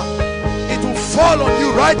fire. It will fall on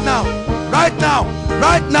you right now. Right now.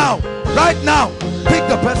 Right now. Right now. Pick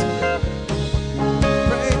the person.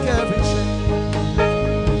 Break every chain.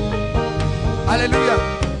 Hallelujah.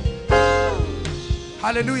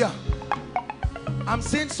 Hallelujah. I'm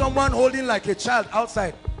seeing someone holding like a child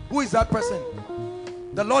outside. Who is that person?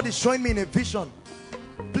 The Lord is showing me in a vision.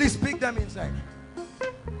 Please pick them inside.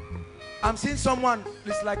 I'm seeing someone.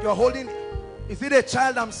 It's like you're holding. Is it a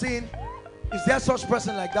child I'm seeing? Is there such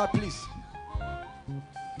person like that? Please.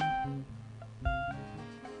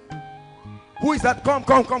 Who is that? Come,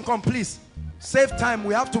 please. Save time.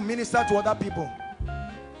 We have to minister to other people.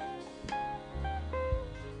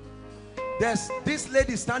 There's this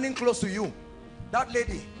lady standing close to you. That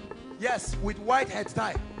lady, yes, with white head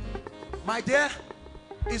tie. My dear,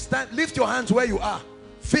 lift your hands where you are.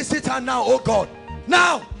 Visit her now, oh God.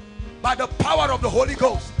 Now, by the power of the Holy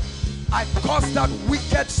Ghost, I curse that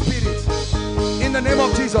wicked spirit in the name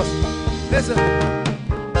of Jesus. Listen,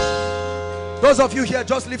 those of you here,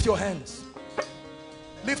 just lift your hands.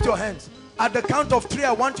 Lift your hands. At the count of 3,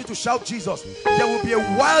 I want you to shout Jesus. There will be a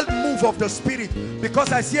wild move of the spirit,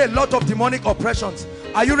 because I see a lot of demonic oppressions.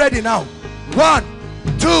 Are you ready now? 1,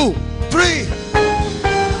 2, 3.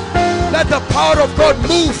 Let the power of God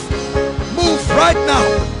move. Move right now.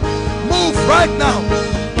 Move right now.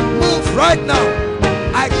 Move right now.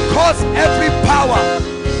 I cause every power.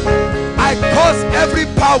 I cause every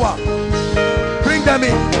power. Bring them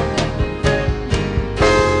in.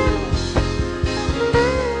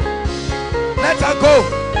 Let her go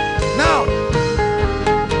now.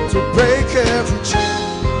 To break every chain.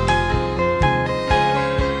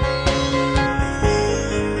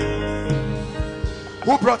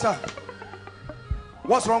 Who brought her?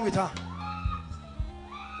 What's wrong with her?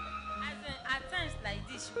 At times like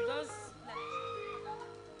this, she just like...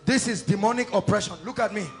 This is demonic oppression. Look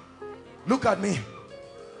at me. Look at me.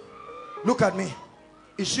 Look at me.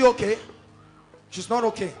 Is she okay? She's not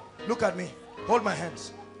okay. Look at me. Hold my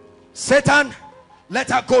hands. Satan, let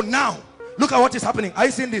her go now. Look at what is happening. Are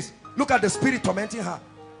you seeing this? Look at the spirit tormenting her.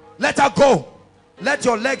 Let her go. Let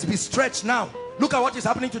your legs be stretched now. Look at what is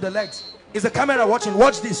happening to the legs. Is the camera watching?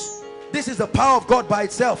 Watch this. This is the power of God by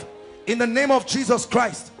itself. In the name of Jesus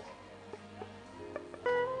Christ.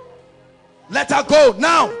 Let her go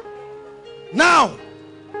now. Now.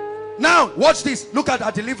 Now. Watch this. Look at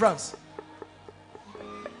her deliverance.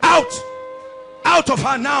 Out. Out of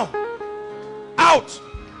her now. Out.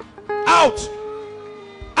 Out.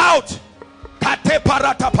 Out.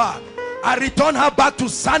 I return her back to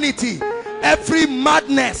sanity. Every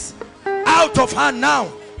madness out of her now.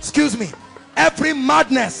 Excuse me. Every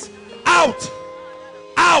madness out.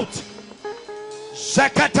 Out.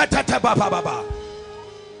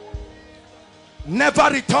 Never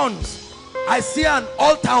returns. I see an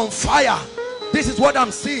altar on fire. This is what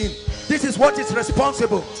I'm seeing. This is what is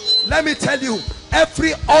responsible. Let me tell you,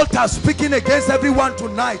 every altar speaking against everyone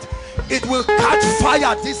tonight, it will catch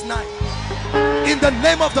fire this night. In the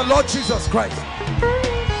name of the Lord Jesus Christ.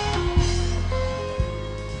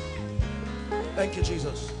 Thank you,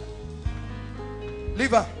 Jesus.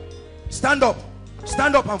 Leave her. Stand up.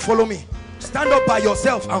 Stand up and follow me. Stand up by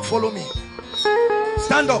yourself and follow me.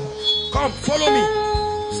 Stand up. Come, follow me.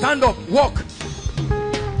 Stand up. Walk.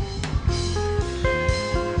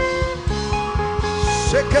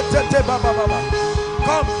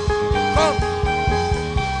 Come. Come.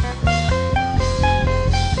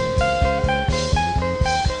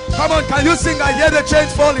 Come on, can you sing? I hear the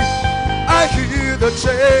chains falling. I hear the chains.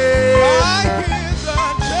 I hear the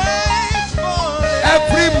chains falling.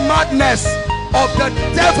 Every madness of the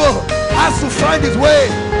devil has to find its way.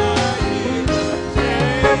 I hear the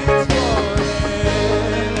chains falling.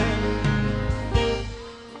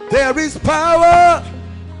 There is power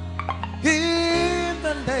in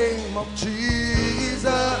the name of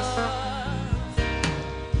Jesus.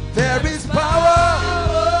 There is power.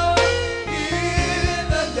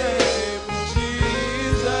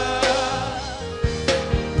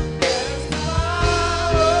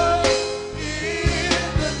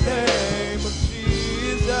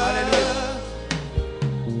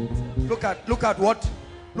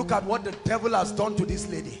 Look at what the devil has done to this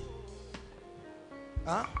lady.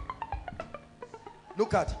 Huh?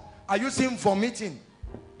 Look at, are you seeing vomiting?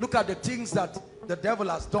 Look at the things that the devil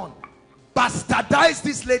has done. Bastardized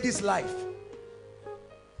this lady's life.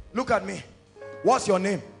 Look at me. What's your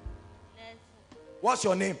name? Blessing. What's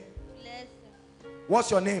your name? Blessing.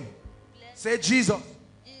 What's your name? Say Jesus.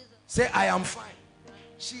 Jesus. Say, I am fine.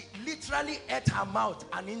 She literally ate her mouth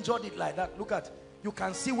and injured it like that. Look at, you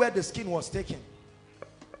can see where the skin was taken.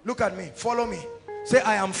 Look at me, follow me. Say,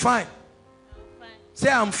 I am fine. I'm fine.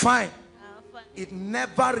 Say, I'm fine. I'm fine. It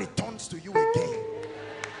never returns to you again.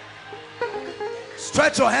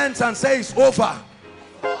 Stretch your hands and say, it's over.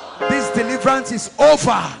 This deliverance is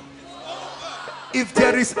over. If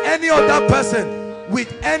there is any other person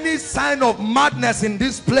with any sign of madness in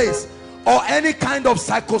this place or any kind of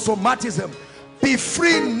psychosomatism, be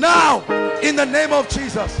free now in the name of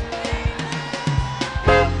Jesus.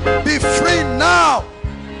 Be free now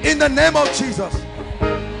in the name of Jesus.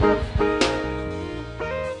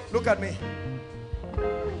 Look at me.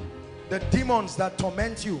 The demons that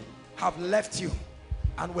torment you have left you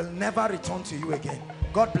and will never return to you again.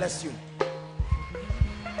 God bless you.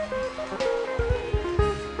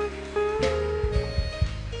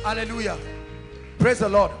 Hallelujah. Praise the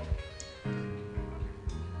Lord.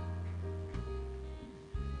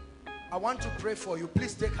 I want to pray for you.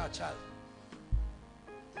 Please take her child.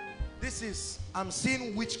 This is, I'm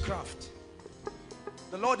seeing witchcraft.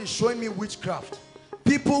 The Lord is showing me witchcraft.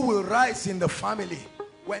 People will rise in the family.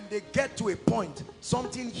 When they get to a point,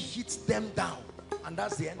 something hits them down. And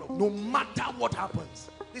that's the end of it. No matter what happens.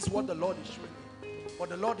 This is what the Lord is showing me. But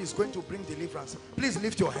the Lord is going to bring deliverance. Please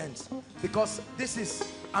lift your hands. Because this is,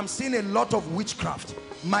 I'm seeing a lot of witchcraft.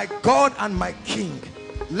 My God and my King,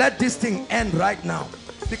 let this thing end right now.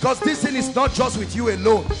 Because this thing is not just with you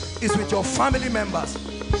alone. It's with your family members.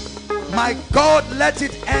 My God, let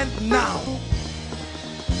it end now.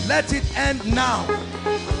 Let it end now.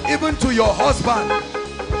 Even to your husband.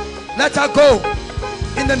 Let her go.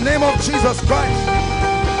 In the name of Jesus Christ.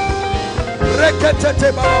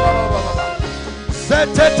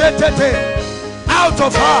 Out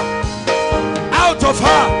of her. Out of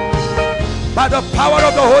her. By the power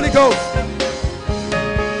of the Holy Ghost.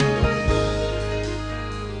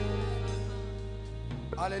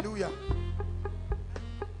 Hallelujah.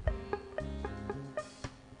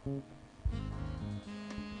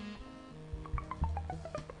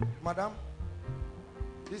 Madam,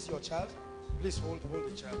 this is your child. Please hold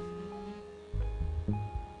the child.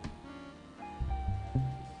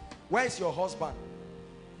 Where is your husband?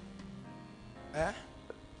 Eh?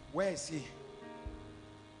 Where is he?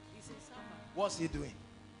 He's in Selman. What's he doing?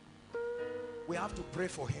 We have to pray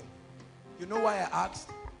for him. You know why I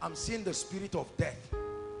asked? I'm seeing the spirit of death.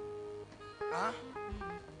 Huh?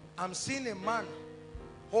 I'm seeing a man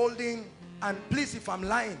holding, and please, if I'm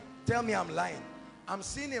lying, tell me I'm lying. I'm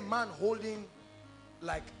seeing a man holding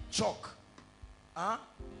like chalk. Huh?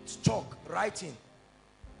 It's chalk, writing.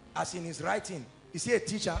 As in his writing. Is he a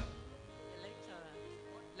teacher? A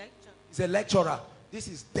lecturer. He's a lecturer. This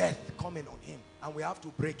is death coming on him. And we have to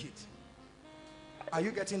break it. Are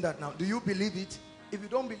you getting that now? Do you believe it? If you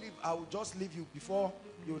don't believe, I will just leave you before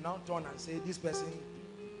you now turn and say this person.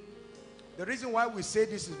 The reason why we say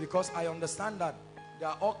this is because I understand that there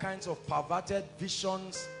are all kinds of perverted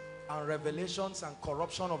visions and revelations and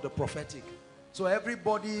corruption of the prophetic. So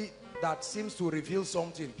everybody that seems to reveal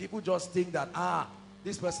something, people just think that,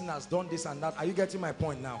 this person has done this and that. Are you getting my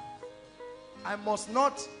point now? I must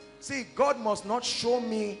not, see, God must not show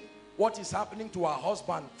me what is happening to our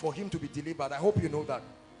husband for him to be delivered. I hope you know that.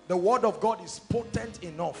 The word of God is potent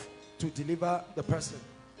enough to deliver the person.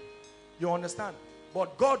 You understand?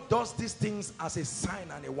 But God does these things as a sign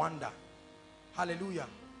and a wonder. Hallelujah.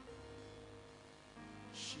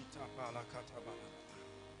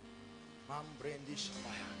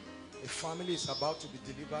 A family is about to be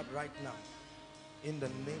delivered right now. In the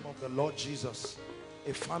name of the Lord Jesus.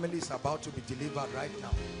 A family is about to be delivered right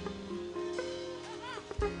now.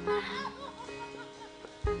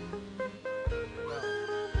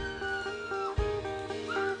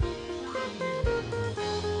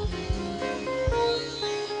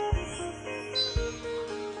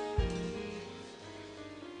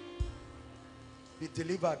 Be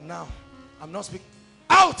delivered now. I'm not speaking.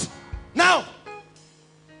 Out! Now!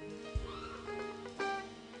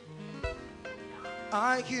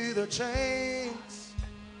 I hear the chains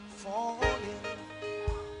falling.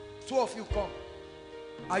 Two of you come.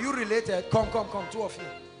 Are you related? Come, come, come. Two of you.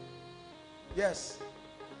 Yes.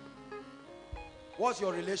 What's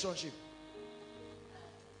your relationship?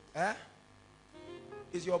 Eh?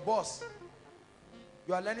 Is your boss?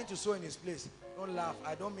 You are learning to sew in his place. Don't laugh.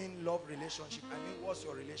 I don't mean love relationship. I mean, what's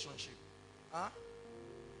your relationship? Huh?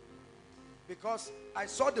 Because I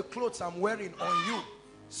saw the clothes I'm wearing on you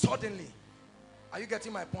suddenly. Are you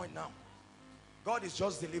getting my point now? God is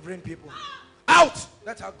just delivering people. Out!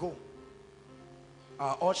 Let her go.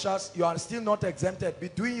 ushers, you are still not exempted. Be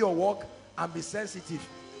doing your work and be sensitive.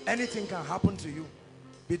 Anything can happen to you.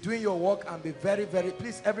 Be doing your work and be very, very,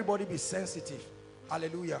 please everybody be sensitive.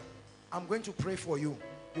 Hallelujah. I'm going to pray for you.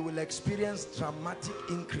 You will experience dramatic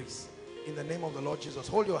increase in the name of the Lord Jesus.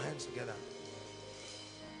 Hold your hands together.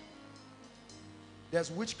 There's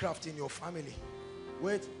witchcraft in your family.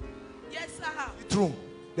 Wait. Yes, sir. True.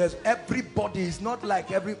 There's everybody. It's not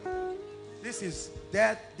like every. This is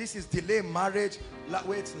death. This is delay marriage.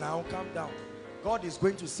 Wait now. Calm down. God is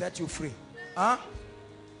going to set you free. Huh?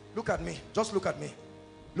 Look at me. Just look at me.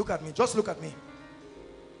 Look at me. Just look at me.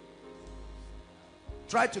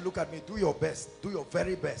 Try to look at me. Do your best. Do your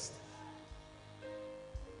very best.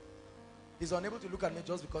 He's unable to look at me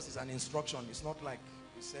just because it's an instruction. It's not like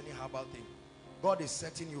it's any herbal thing. God is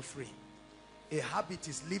setting you free. A habit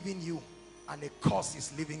is leaving you and a curse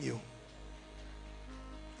is leaving you.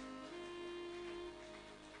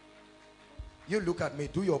 You look at me.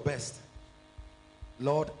 Do your best.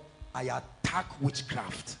 Lord, I attack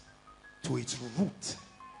witchcraft to its root.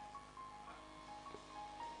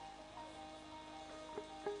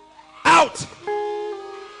 Out!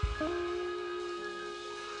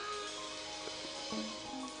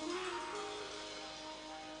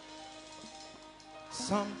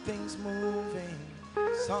 Something's moving,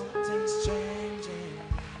 something's changing.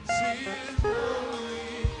 See His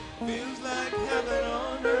glory, feels like heaven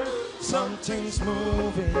on earth. Something's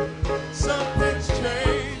moving, Something's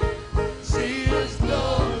changed. See His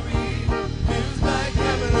glory, feels like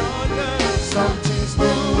heaven on earth. something's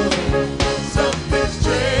moving. Something's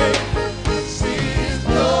changed. See His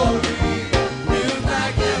glory, feels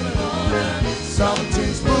like heaven on earth.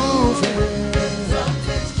 Something's moving.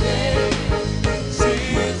 Something's changed. See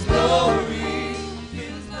His glory,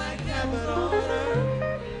 feels like heaven on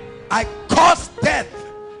earth. I curse death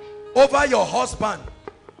over your husband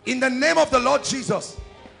in the name of the Lord Jesus.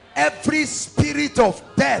 Every spirit of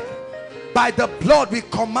death, by the blood we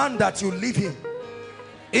command that you leave him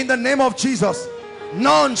in the name of Jesus.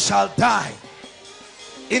 None shall die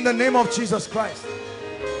in the name of Jesus Christ.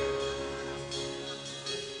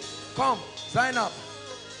 Come, sign up.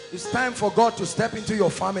 It's time for God to step into your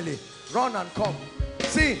family. Run and come.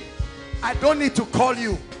 See, I don't need to call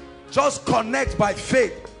you. Just connect by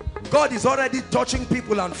faith. God is already touching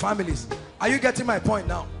people and families. Are you getting my point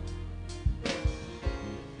now?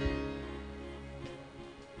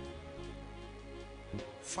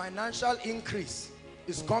 Financial increase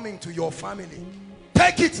is coming to your family.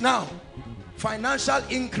 Take it now. Financial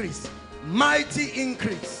increase, mighty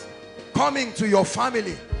increase coming to your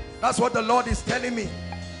family. That's what the Lord is telling me.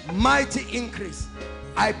 Mighty increase.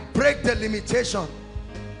 I break the limitation.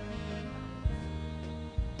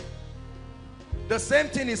 The same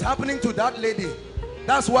thing is happening to that lady.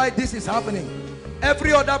 That's why this is happening.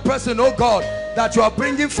 Every other person, oh God, that you are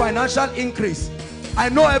bringing financial increase, I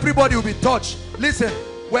know everybody will be touched. Listen,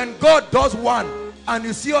 when God does one and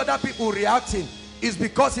you see other people reacting, it's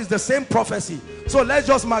because it's the same prophecy. So let's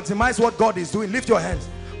just maximize what God is doing. Lift your hands.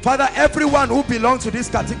 Father, everyone who belongs to this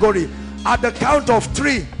category, at the count of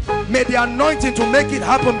 3, may the anointing to make it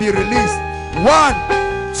happen be released. 1,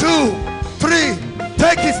 2, 3.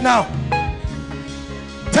 Take it now.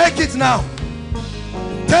 Take it now.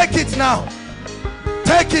 Take it now.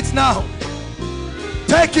 Take it now.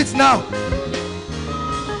 Take it now.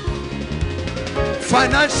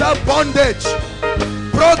 Financial bondage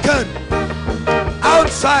broken.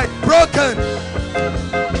 Outside broken.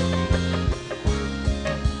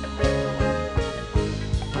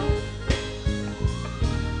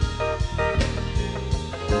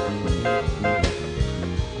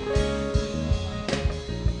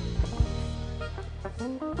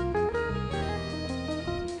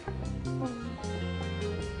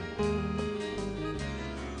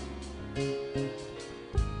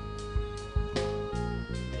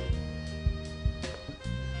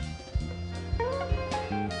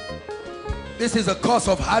 This is a cause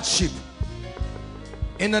of hardship.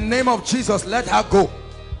 In the name of Jesus, let her go.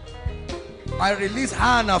 I release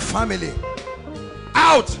her and her family.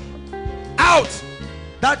 Out. Out.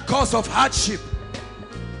 That cause of hardship.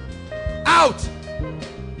 Out.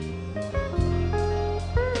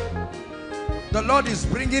 The Lord is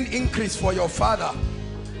bringing increase for your father.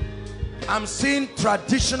 I'm seeing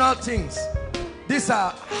traditional things. These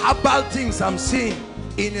are herbal things I'm seeing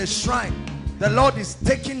in a shrine. The Lord is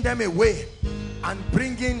taking them away and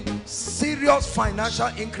bringing serious financial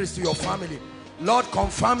increase to your family. Lord,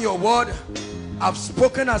 confirm your word. I've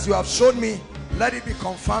spoken as you have shown me. Let it be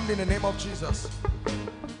confirmed in the name of Jesus.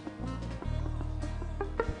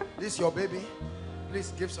 This your baby?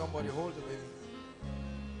 Please give somebody, hold the baby.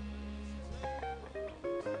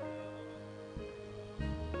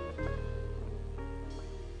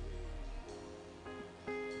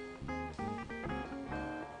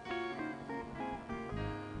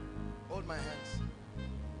 my hands.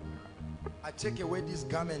 I take away this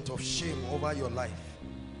garment of shame over your life.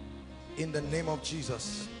 In the name of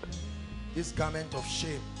Jesus. This garment of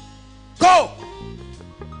shame. Go!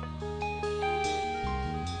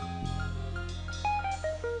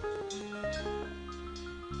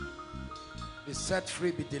 Be set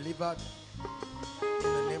free, be delivered. In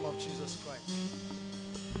the name of Jesus Christ.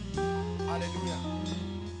 Hallelujah.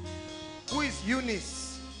 Who is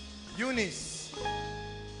Eunice? Eunice.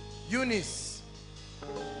 Eunice.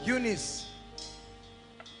 Eunice.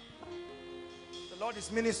 The Lord is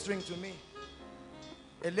ministering to me.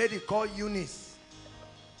 A lady called Eunice.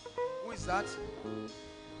 Who is that?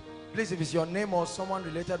 Please, if it's your name or someone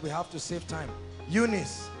related, we have to save time.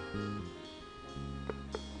 Eunice.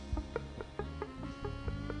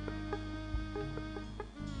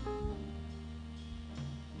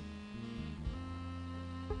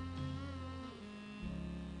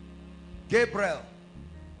 Gabriel.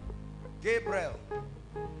 Gabriel.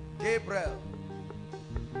 Gabriel.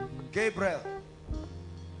 Gabriel.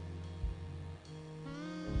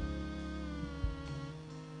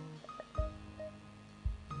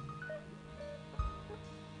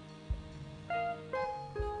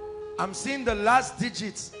 I'm seeing the last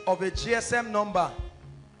digits of a GSM number.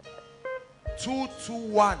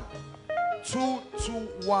 221.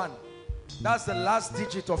 221. That's the last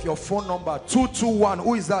digit of your phone number. 221.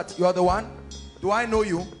 Who is that? You are the one? Do I know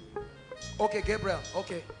you? Okay, Gabriel.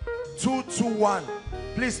 Okay. 221.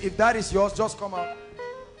 Please, if that is yours, just come out.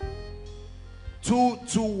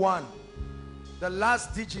 221. The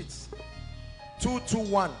last digits.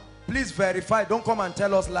 221. Please verify. Don't come and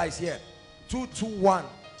tell us lies here. 221.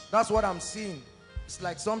 That's what I'm seeing. It's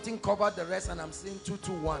like something covered the rest and I'm seeing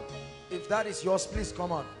 221. If that is yours, please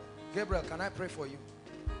come on. Gabriel, can I pray for you?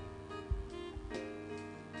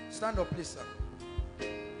 Stand up, please, sir.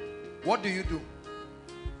 What do you do?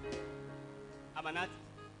 I'm an artist.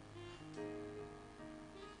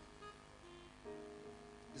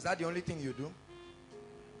 Is that the only thing you do?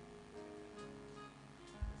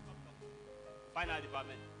 Final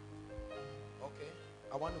department. Okay.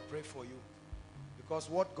 I want to pray for you. Because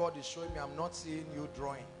what God is showing me, I'm not seeing you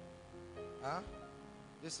drawing. Huh?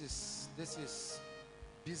 This is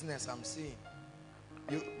business I'm seeing.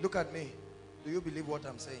 You look at me. Do you believe what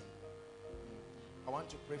I'm saying? I want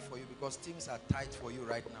to pray for you because things are tight for you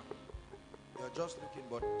right now. You're just looking,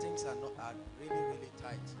 but things are really, really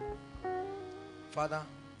tight. Father,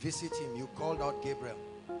 visit him. You called out Gabriel.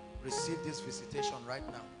 Receive this visitation right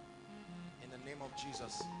now. In the name of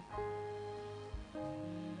Jesus.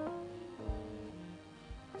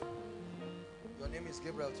 Your name is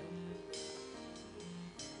Gabriel too.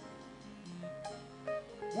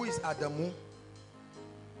 Who is Adamu?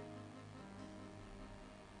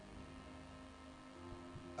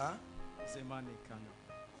 Huh? He's a man in Kano.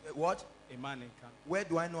 What? A man in Kano. Where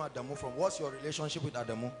do I know Adamu from? What's your relationship with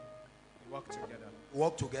Adamu? We work together.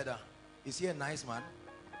 Work together. Is he a nice man?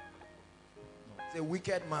 No. He's a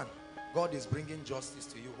wicked man. God is bringing justice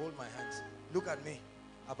to you. Hold my hands. Look at me.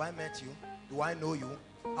 Have I met you? Do I know you?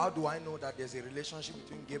 How do I know that there's a relationship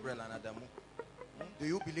between Gabriel and Adamu? Do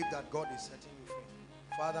you believe that God is setting you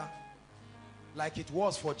free? Father, like it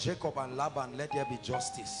was for Jacob and Laban, let there be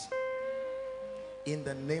justice. In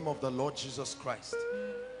the name of the Lord Jesus Christ,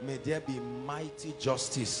 may there be mighty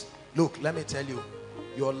justice. Look, let me tell you,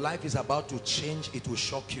 your life is about to change. It will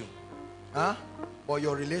shock you. Huh? But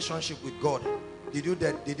your relationship with God, did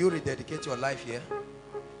you rededicate your life here?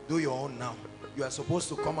 Do your own now. You are supposed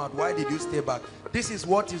to come out. Why did you stay back? This is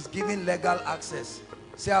what is giving legal access.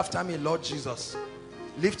 Say after me, Lord Jesus.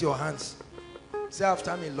 Lift your hands. Say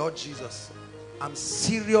after me, Lord Jesus. I'm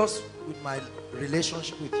serious with my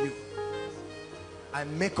relationship with you. I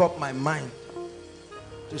make up my mind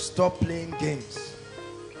to stop playing games.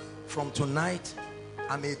 From tonight,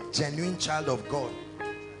 I'm a genuine child of God.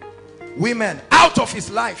 Women, out of his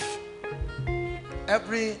life.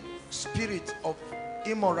 Every spirit of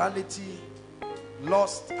immorality,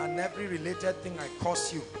 lust, and every related thing I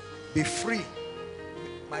curse you, be free.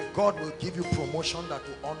 My God will give you promotion that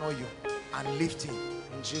will honor you and lift him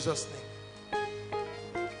in Jesus' name.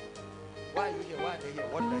 Why are you here? Why are they here?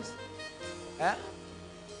 What next? Eh?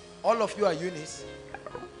 All of you are Eunice.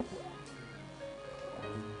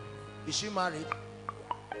 Is she married?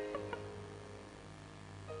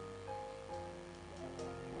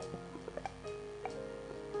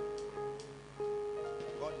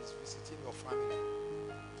 God is visiting your family.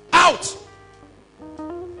 Out!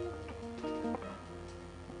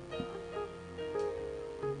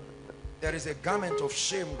 There is a garment of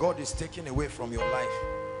shame God is taking away from your life.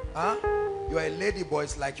 Huh? You are a lady, boy.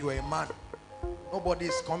 It's like you are a man. Nobody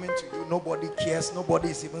is coming to you. Nobody cares. Nobody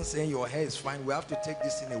is even saying your hair is fine. We have to take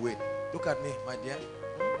this thing away. Look at me, my dear.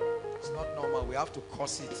 It's not normal. We have to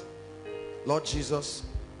curse it. Lord Jesus,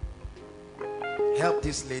 help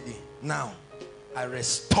this lady. Now, I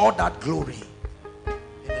restore that glory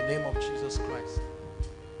in the name of Jesus Christ.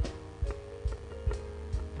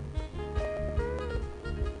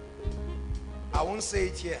 I won't say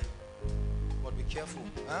it here, but be careful.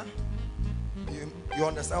 Huh? You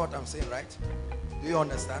understand what I'm saying, right? Do you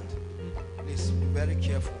understand? Please be very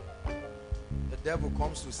careful. The devil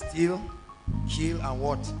comes to steal, kill, and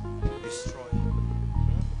what? Destroy.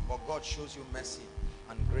 But God shows you mercy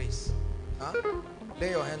and grace. Huh?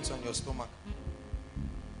 Lay your hands on your stomach.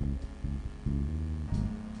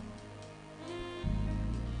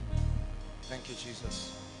 Thank you,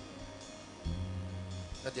 Jesus.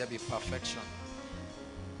 Let there be perfection.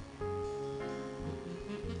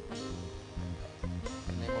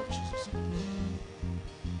 In the name of Jesus.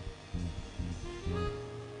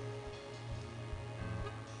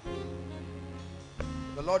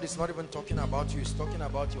 The Lord is not even talking about you. He's talking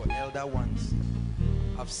about your elder ones.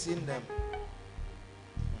 I've seen them.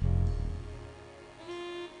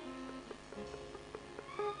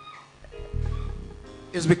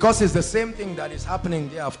 It's because it's the same thing that is happening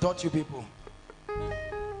there. I've taught you people.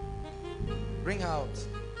 Bring her out.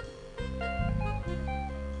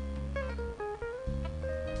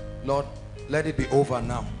 Lord, let it be over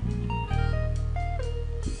now.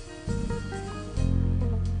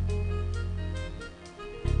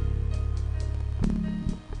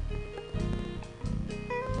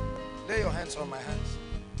 Lay your hands on my hands.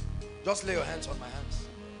 Just lay your hands on my hands.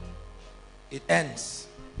 It ends.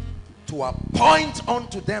 To appoint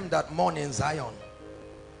unto them that mourn in Zion,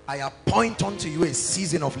 I appoint unto you a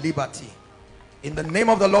season of liberty. In the name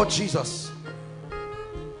of the Lord Jesus.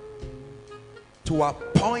 To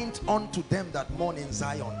appoint unto them that mourn in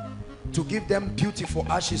Zion, to give them beauty for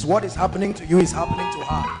ashes. What is happening to you is happening to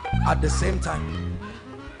her at the same time.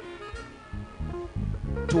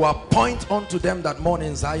 To appoint unto them that mourn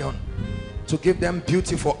in Zion, to give them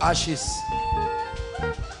beauty for ashes.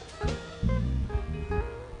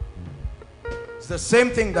 It's the same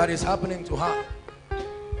thing that is happening to her.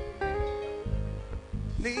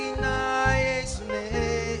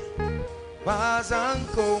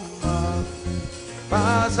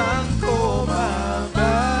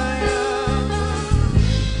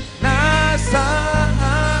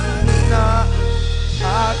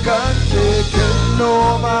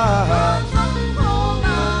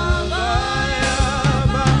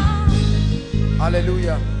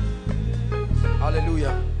 Hallelujah.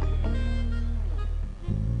 Hallelujah.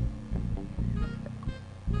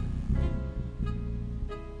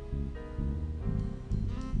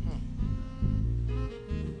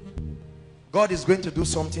 God is going to do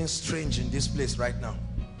something strange in this place right now.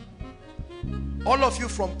 All of you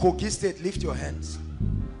from Kogi State, lift your hands.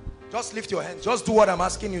 Just lift your hands. Just do what I'm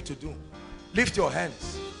asking you to do. Lift your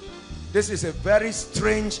hands. This is a very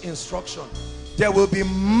strange instruction. There will be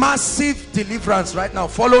massive deliverance right now.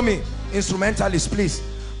 Follow me, instrumentalists, please.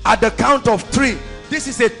 At the count of 3, this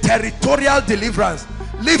is a territorial deliverance.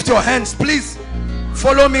 Lift your hands, please.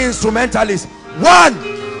 Follow me, instrumentalists. 1.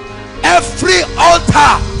 Every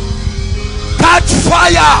altar, catch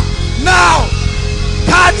fire now.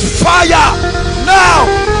 Catch fire now.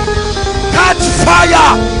 Catch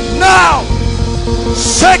fire now.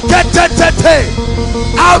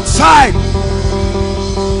 Outside,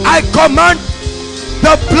 I command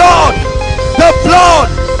the blood, the blood,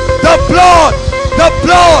 the blood, the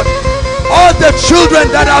blood, all the children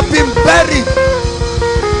that have been buried,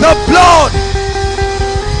 the blood.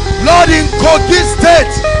 Lord, in Kogi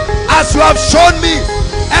State, as you have shown me,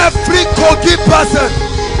 every Kogi person,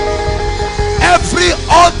 every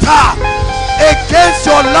altar against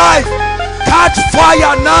your life, catch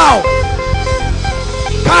fire now.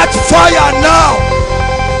 Catch fire now.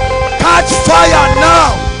 Catch fire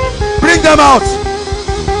now. Bring them out.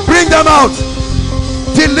 Bring them out.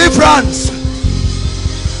 Deliverance.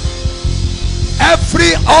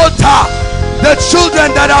 Every altar, the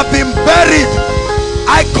children that have been buried,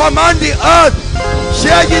 I command the earth,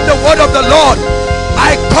 hear ye the word of the Lord.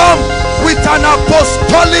 I come with an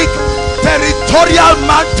apostolic territorial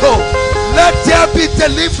mantle. Let there be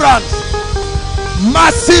deliverance.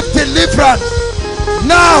 Massive deliverance.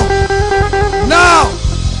 Now. Now.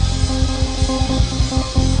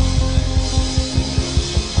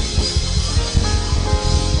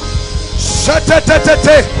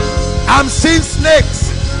 I'm seeing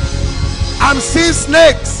snakes. I'm seeing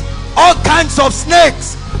snakes. All kinds of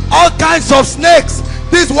snakes. All kinds of snakes.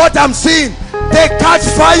 This is what I'm seeing. They catch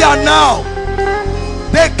fire now.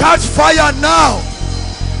 They catch fire now.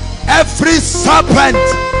 Every serpent,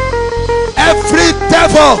 every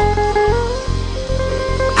devil,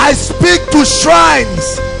 I speak to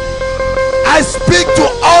shrines, I speak to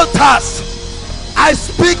altars, I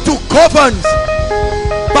speak to covens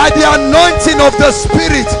by the anointing of the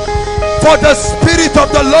Spirit. For the Spirit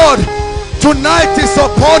of the Lord tonight is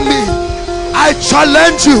upon me. I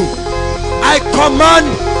challenge you. I command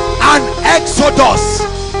an exodus,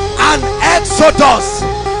 an exodus,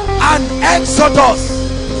 an exodus.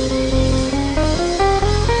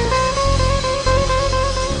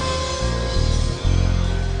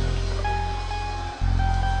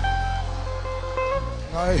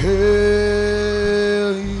 I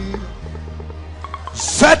hail you.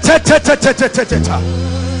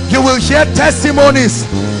 You will hear testimonies.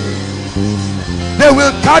 They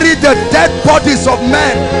will carry the dead bodies of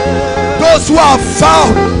men. Those who are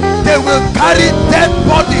found, they will carry dead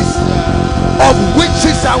bodies of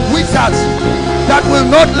witches and wizards that will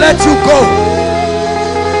not let you go.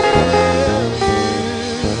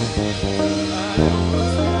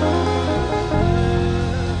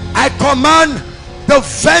 I command the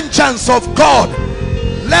vengeance of God.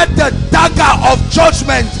 Let the dagger of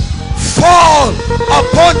judgment fall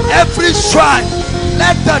upon every shrine.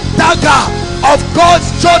 Let the dagger of God's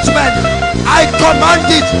judgment, I command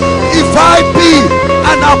it. If I be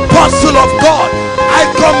an apostle of God, I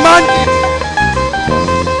command it.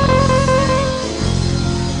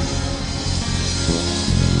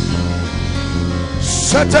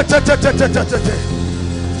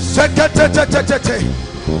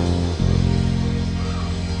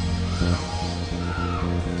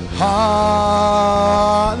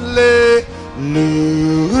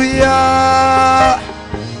 Hallelujah.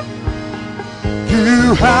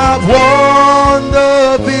 You have won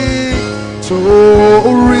the victory.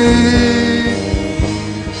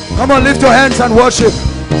 Come on, lift your hands and worship.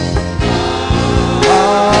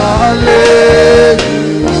 Hallelujah.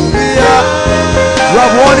 You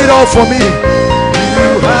have won it all for me.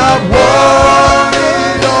 You have won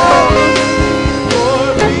it all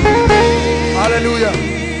for me. Hallelujah.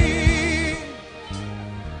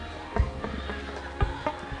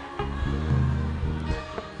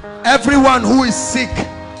 Everyone who is sick,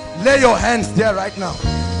 lay your hands there right now.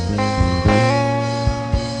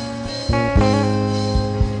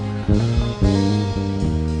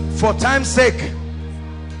 For time's sake,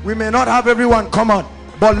 we may not have everyone come on,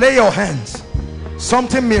 but lay your hands.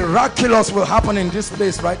 Something miraculous will happen in this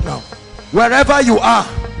place right now. Wherever you are,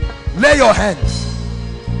 lay your hands.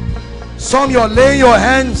 Some you're laying your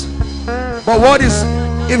hands, but what is,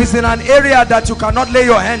 if it's in an area that you cannot lay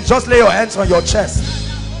your hands, just lay your hands on your chest.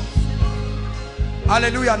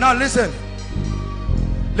 Hallelujah. Now listen.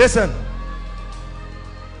 Listen.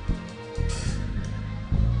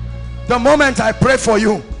 The moment I pray for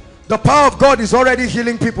you, the power of God is already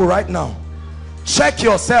healing people right now. Check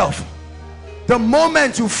yourself. The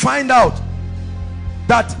moment you find out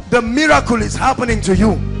that the miracle is happening to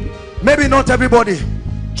you, maybe not everybody,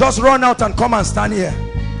 just run out and come and stand here.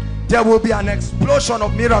 There will be an explosion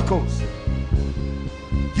of miracles.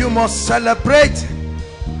 You must celebrate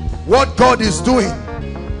what God is doing.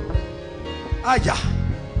 Aya.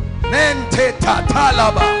 Nente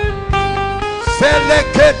tatalaba.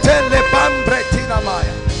 Selekete lebambretina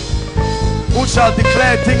maya. Who shall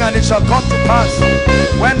declare a thing and it shall come to pass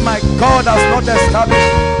when my God has not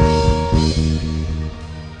established?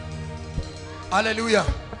 Hallelujah.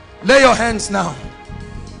 Lay your hands now.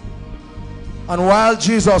 And while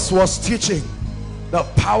Jesus was teaching, the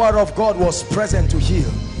power of God was present to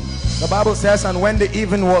heal. The Bible says, and when the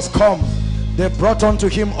evening was come, they brought unto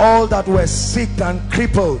him all that were sick and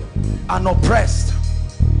crippled and oppressed.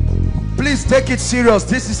 Please take it serious.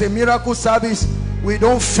 This is a miracle service. We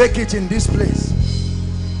don't fake it in this place.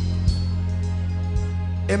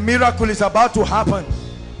 A miracle is about to happen.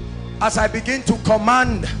 As I begin to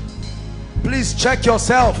command, please check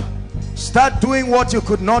yourself. Start doing what you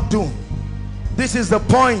could not do. This is the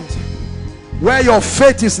point where your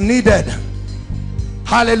faith is needed.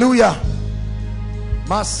 Hallelujah.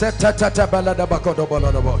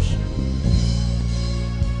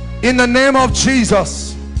 In the name of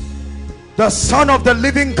Jesus, the Son of the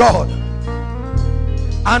living God,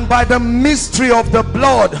 and by the mystery of the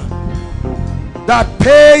blood that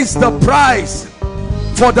pays the price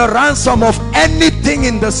for the ransom of anything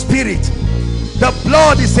in the spirit. The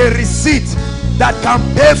blood is a receipt that can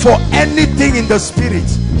pay for anything in the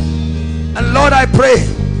spirit. And Lord, I pray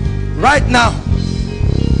right now,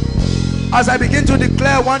 as I begin to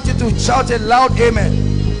declare, I want you to shout a loud amen.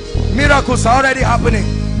 Miracles are already happening.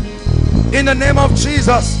 In the name of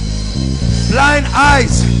Jesus, blind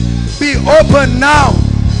eyes be open now.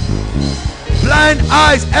 blind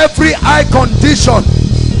eyes, every eye condition,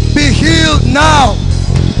 be healed now.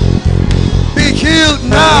 Be healed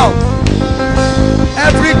now.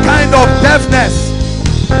 Every kind of deafness,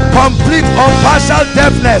 complete or partial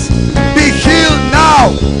deafness, be healed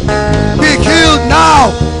now. Be healed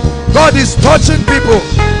now. God is touching people.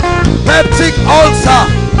 Peptic ulcer,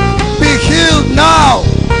 be healed now.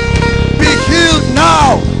 Be healed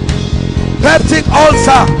now. Peptic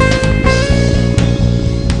ulcer.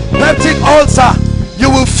 Peptic ulcer, you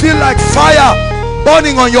will feel like fire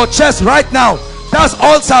burning on your chest right now. That's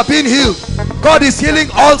ulcer being healed. God is healing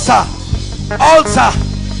ulcer. Ulcer,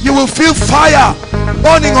 you will feel fire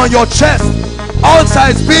burning on your chest.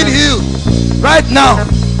 Ulcer is being healed right now.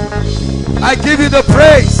 I give you the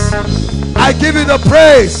praise. I give you the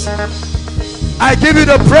praise. I give you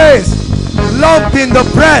the praise. Lump in the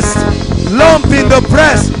breast. Lump in the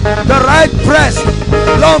breast. The right breast.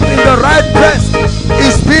 Lump in the right breast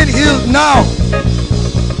is being healed now.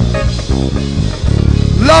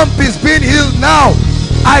 Lump is being healed now.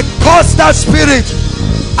 I curse that spirit.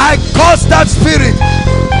 I curse that spirit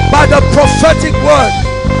by the prophetic word.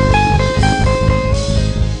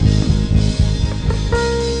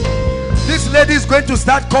 This lady is going to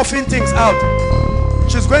start coughing things out.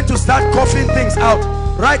 She's going to start coughing things out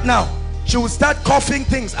right now. She will start coughing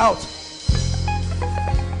things out.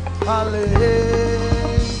 Hallelujah.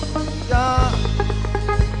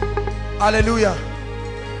 Hallelujah.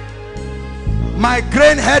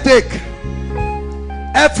 Migraine headache,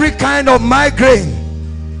 every kind of migraine,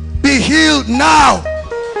 be healed now.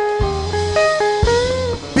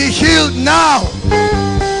 Be healed now.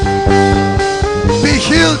 Be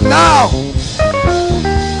healed now.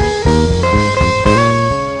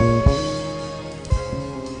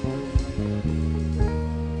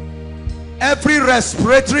 Every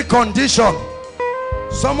respiratory condition,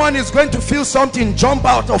 someone is going to feel something jump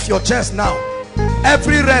out of your chest now.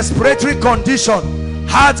 Every respiratory condition,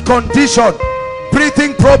 heart condition,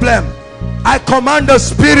 breathing problem, I command the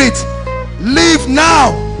spirit, leave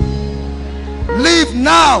now. Leave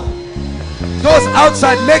now. Those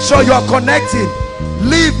outside, make sure you are connecting.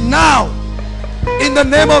 Leave now in the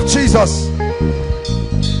name of Jesus.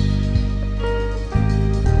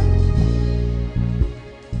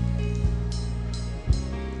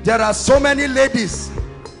 There are so many ladies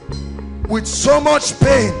with so much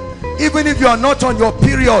pain. Even if you are not on your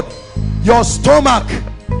period, your stomach,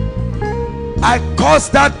 I cause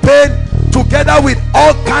that pain together with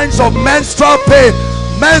all kinds of menstrual pain.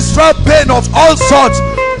 Menstrual pain of all sorts.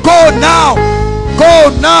 Go now. Go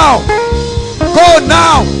now. Go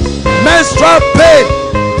now. Menstrual pain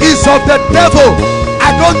is of the devil.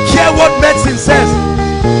 I don't care what medicine says.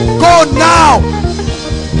 Go now.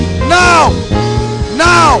 Now.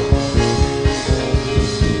 Now.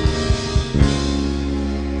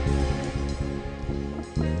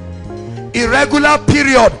 Irregular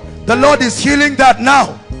period, the Lord is healing that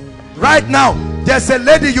now. Right now, there's a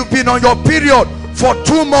lady, you've been on your period for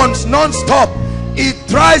 2 months non-stop. It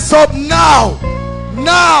dries up now.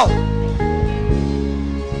 Now.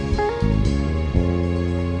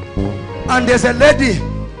 And there's a lady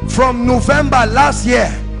from November last year,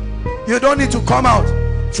 you don't need to come out.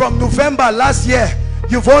 From November last year,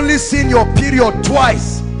 you've only seen your period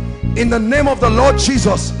twice. In the name of the Lord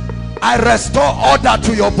Jesus, I restore order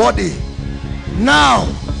to your body now.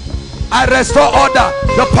 I restore order.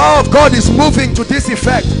 The power of God is moving to this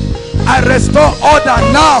effect. I restore order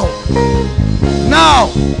now. Now.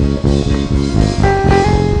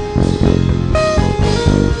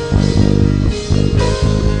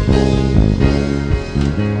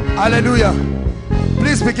 Hallelujah.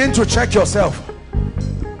 Please begin to check yourself.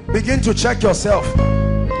 Begin to check yourself.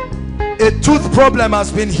 A tooth problem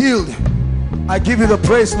has been healed. I give you the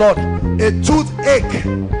praise, Lord. A toothache,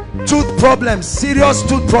 tooth problem, serious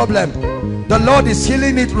tooth problem, the Lord is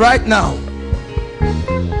healing it right now.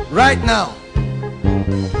 Right now.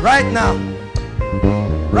 Right now.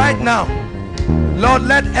 Right now. Lord,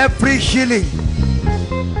 let every healing,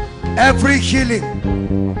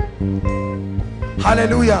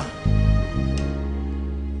 hallelujah.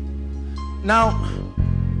 Now,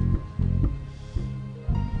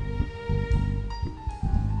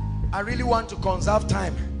 I really want to conserve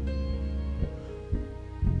time.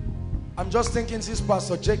 I'm just thinking, since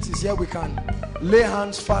Pastor Jakes is here, we can lay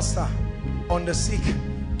hands faster on the sick.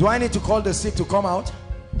 Do I need to call the sick to come out?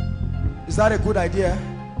 Is that a good idea?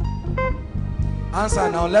 Answer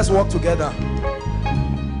now. Let's work together,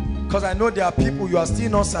 because I know there are people, you are still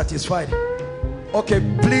not satisfied. Okay,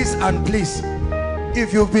 please and please,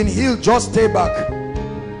 if you've been healed, just stay back.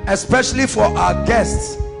 Especially for our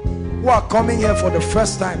guests who are coming here for the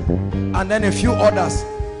first time, and then a few others.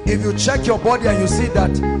 If you check your body and you see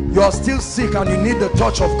that you are still sick and you need the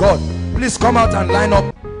touch of God, please come out and line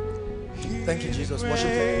up. Thank you, Jesus. Worship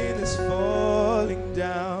Rain is falling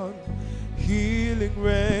down. Healing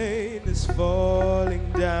rain is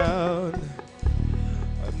falling down.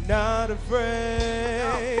 I'm not afraid.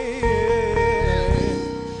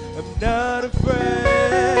 I'm not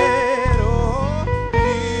afraid. Oh,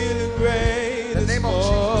 healing rain is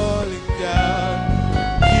falling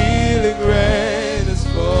down. Healing rain is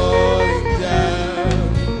falling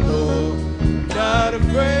down. No, I'm not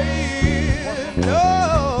afraid. No,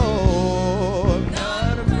 I'm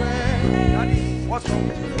not afraid. What's wrong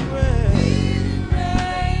with you?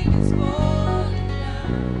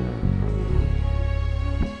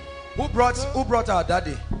 Who brought our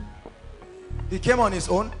daddy? He came on his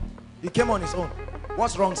own. He came on his own.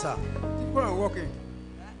 What's wrong, sir? Difficult walking.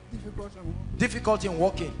 Difficult in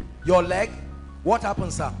walking. Your leg? What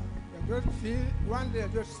happened, sir? I just feel, one day I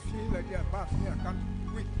just feel like they are back me. I can't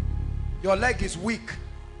weak. Your leg is weak.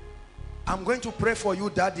 I'm going to pray for you,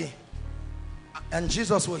 daddy. And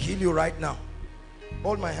Jesus will heal you right now.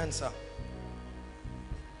 Hold my hand, sir.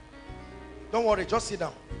 Don't worry, just sit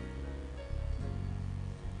down.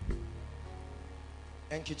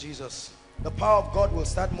 Thank you, Jesus. The power of God will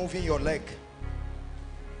start moving your leg.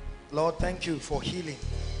 Lord, thank you for healing.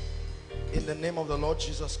 In the name of the Lord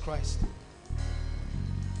Jesus Christ.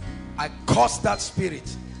 I curse that spirit.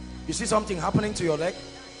 You see something happening to your leg?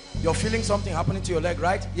 You're feeling something happening to your leg,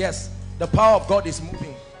 right? Yes. The power of God is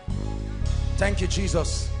moving. Thank you,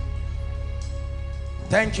 Jesus.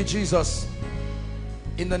 Thank you, Jesus.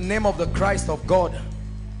 In the name of the Christ of God.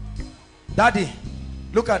 Daddy,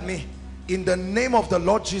 look at me. In the name of the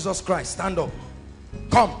Lord Jesus Christ, stand up.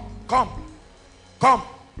 Come, come, come.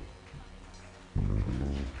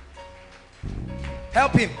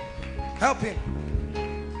 Help him. Help him.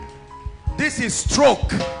 This is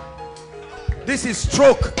stroke. This is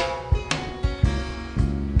stroke.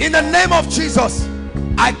 In the name of Jesus,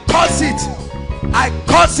 I curse it. I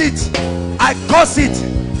curse it. I curse it.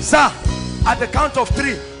 Sir, at the count of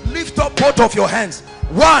 3, lift up both of your hands.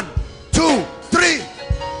 1, 2, 3.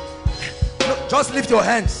 No, just lift your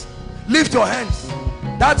hands. Lift your hands.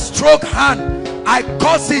 That stroke hand, I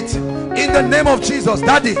curse it in the name of Jesus.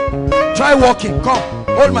 Daddy, try walking. Come,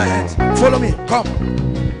 hold my hands. Follow me. Come,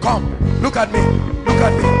 come. Look at me. Look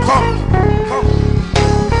at me. Come, come,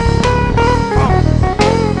 come.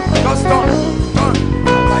 Just turn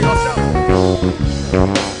by yourself.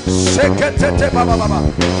 Shake it,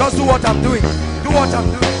 just do what I'm doing. Do what I'm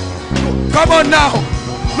doing. Come on now.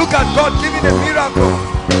 Look at God giving a miracle.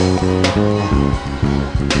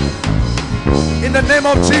 In the name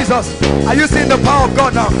of Jesus. Are you seeing the power of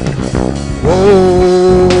God now?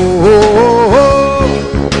 Oh, oh, oh, oh,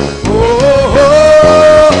 oh,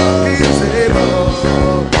 oh. He's able.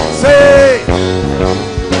 Say.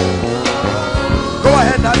 Go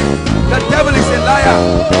ahead, Daddy. The devil is a liar.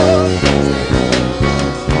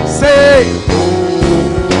 Say. Oh,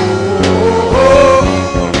 oh,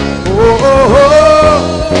 oh, oh, oh.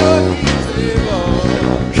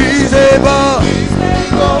 He's able. He's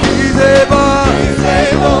able. He's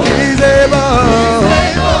able. He's able.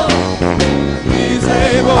 He's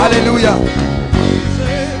able. Hallelujah.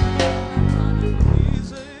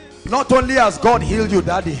 Not only has God healed you,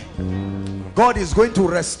 Daddy, God is going to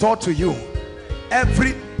restore to you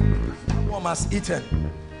every worm has eaten,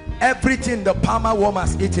 everything the palmer worm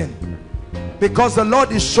has eaten, because the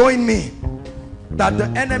Lord is showing me that the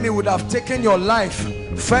enemy would have taken your life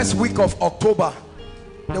first week of October.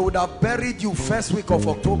 They would have buried you first week of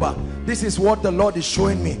October. This is what the Lord is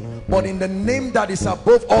showing me. But in the name that is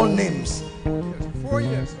above all names, 4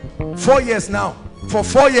 years. 4 years now, for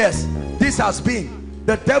 4 years this has been,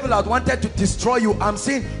 the devil had wanted to destroy you. I'm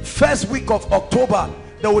saying first week of October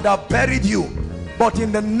they would have buried you. But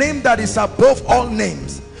in the name that is above all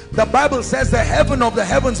names, the Bible says the heaven of the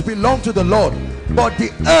heavens belong to the Lord, but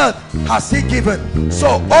the earth has he given.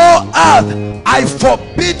 So oh earth, I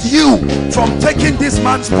forbid you from taking this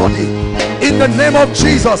man's body. In the name of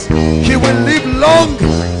Jesus, he will live long,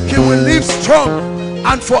 he will live strong.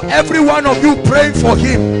 And for every one of you praying for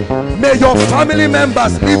him, may your family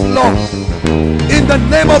members live long. In the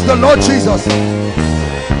name of the Lord Jesus.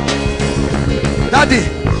 Daddy,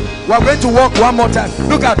 we are going to walk one more time.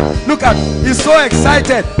 Look at, he's so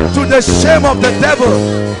excited. To the shame of the devil,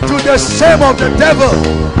 to the shame of the devil,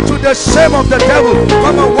 to the shame of the devil.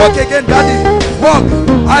 Come and walk again, Daddy. Walk.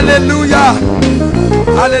 Hallelujah.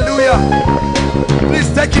 Hallelujah. Please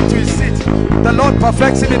take him to his seat. The Lord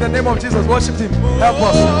perfects him in the name of Jesus. Worship him. Help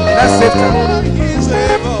us. Let's save time. He's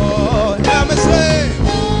able. Let me say.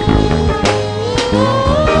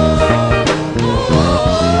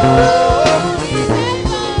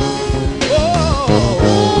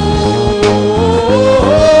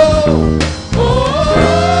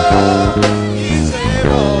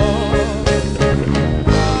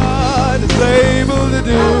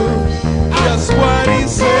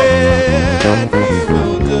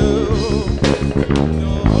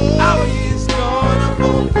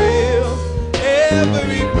 fulfill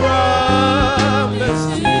every promise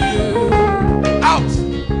to you. Out!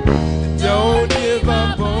 Don't give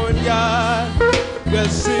up on God,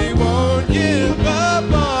 'cause He won't give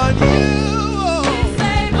up on you.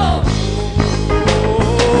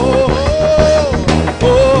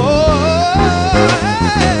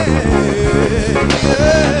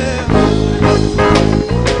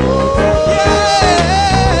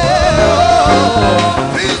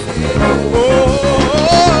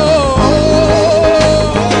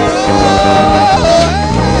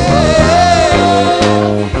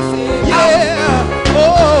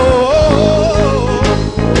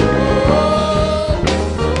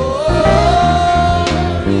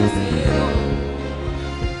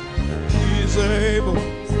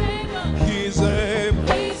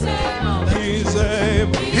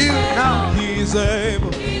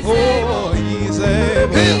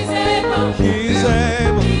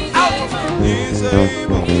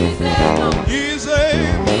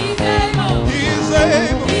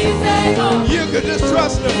 You can just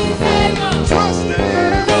trust Him. Trust Him.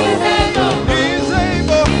 He's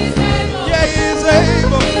able. Yeah, He's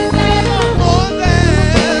able.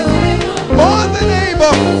 More than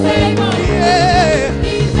able. Yeah.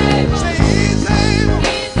 Say He's able.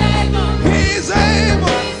 He's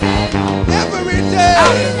able. Every day.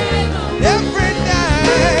 Every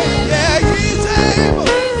night. Yeah, He's able.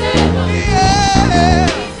 Yeah.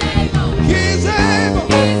 He's able.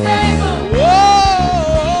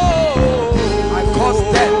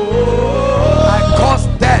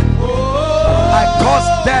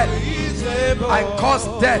 I cause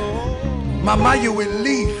death. Mama, you will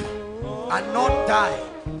live and not die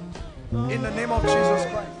in the name of Jesus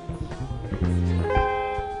Christ.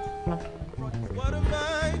 What a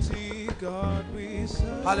mighty God we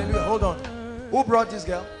serve. Hallelujah. Hold on. Who brought this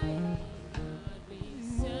girl?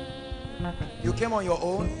 You came on your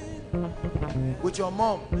own with your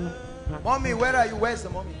mom. Mommy, where are you? Where's the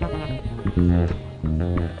mommy?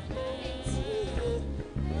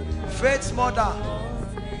 Faith's mother.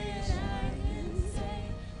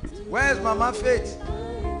 Where's Mama Faith?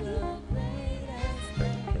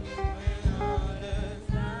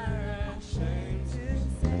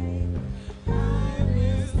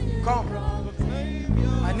 Come.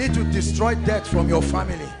 I need to destroy death from your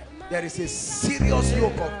family. There is a serious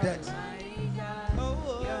yoke of death.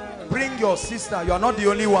 Bring your sister. You are not the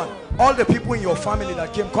only one. All the people in your family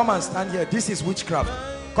that came, come and stand here. This is witchcraft.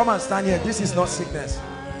 Come and stand here. This is not sickness.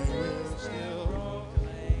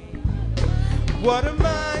 What a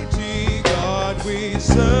mighty God we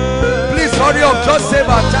serve. Please hurry up, just save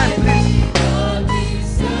our time, please.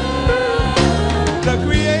 The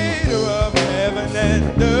creator of heaven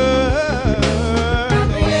and earth.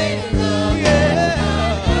 Yeah.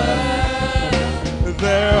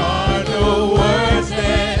 There are no words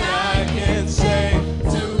that I can say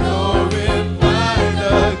to glorify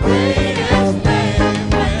the greatest name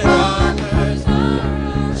when others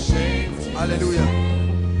are ashamed. Hallelujah.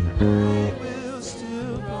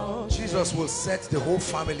 Jesus will set the whole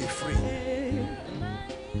family free.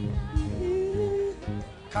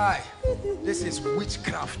 Kai, this is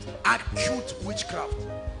witchcraft, acute witchcraft.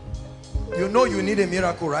 You know you need a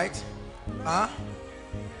miracle, right? Huh?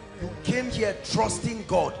 You came here trusting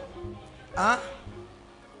God. Huh?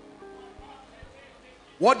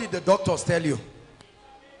 What did the doctors tell you?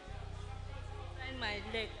 My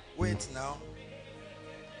leg. Wait now.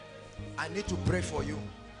 I need to pray for you.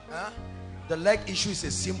 Huh? The leg issue is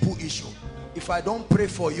a simple issue. If I don't pray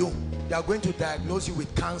for you, they are going to diagnose you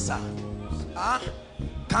with cancer. Huh?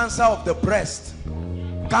 Cancer of the breast.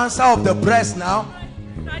 Cancer of the breast now.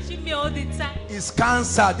 Touching me all the time. Is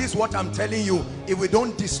cancer. This is what I'm telling you. If we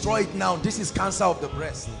don't destroy it now, this is cancer of the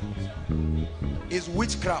breast. It's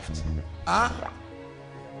witchcraft. Huh?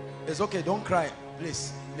 It's okay. Don't cry.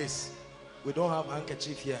 Please. Please. We don't have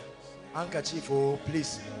handkerchief here. Handkerchief. Oh,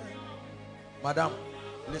 please. Madam,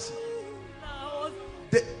 listen.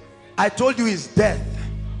 I told you it's death.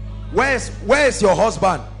 Where is your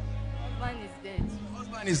husband? Husband is dead.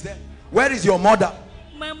 Husband is dead. Where is your mother?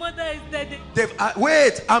 My mother is dead.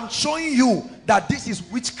 Wait, I'm showing you that this is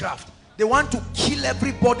witchcraft. They want to kill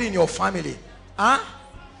everybody in your family. Huh?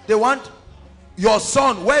 They want your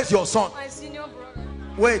son. Where's your son? My senior brother.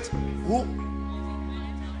 Wait, who?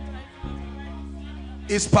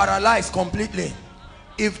 Is paralyzed completely.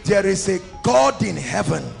 If there is a God in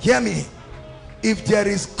heaven, hear me. If there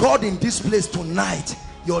is God in this place tonight,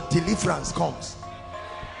 your deliverance comes.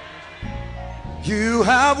 You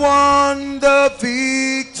have won the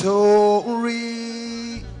victory.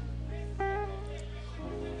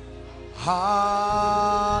 Hallelujah.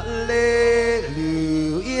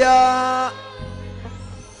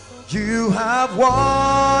 You have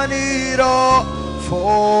won it all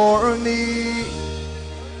for me.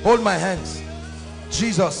 Hold my hands.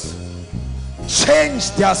 Jesus,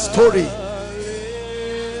 change their story.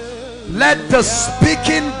 Let the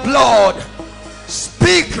speaking blood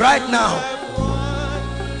speak right now.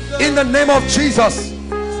 In the name of Jesus,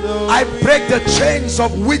 I break the chains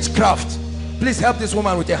of witchcraft. Please help this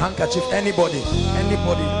woman with a handkerchief. Anybody,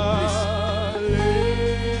 anybody, please.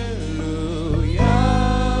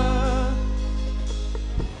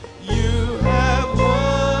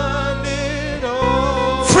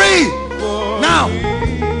 Free now.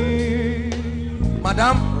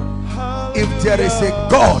 Madam, if there is a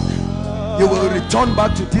God, you will return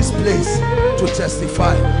back to this place to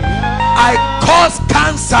testify. I cause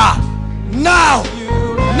cancer now,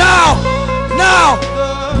 now, now,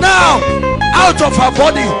 now, out of her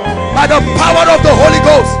body by the power of the Holy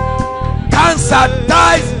Ghost. Cancer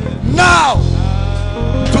dies now.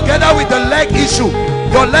 Together with the leg issue,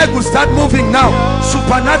 your leg will start moving now,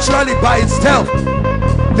 supernaturally by itself.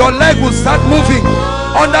 Your leg will start moving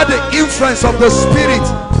under the influence of the Spirit,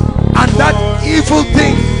 and that evil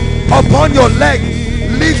thing upon your leg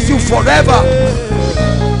leaves you forever.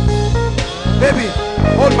 Baby,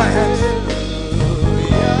 hold my hands.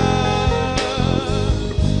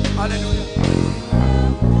 Hallelujah.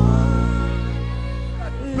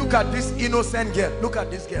 Look at this innocent girl. Look at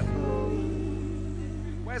this girl.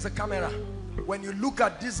 Where's the camera? When you look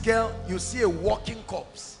at this girl, you see a walking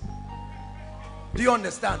corpse. Do you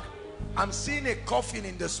understand? I'm seeing a coffin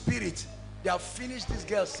in the spirit. They have finished this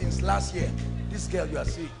girl since last year. This girl you are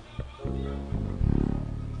seeing.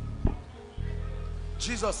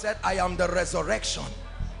 Jesus said, I am the resurrection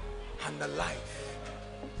and the life.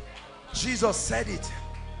 Jesus said it.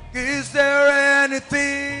 Is there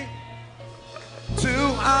anything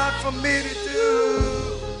too hard for me to do?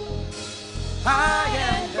 I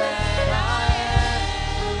am that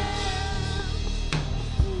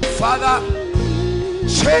I am. Father,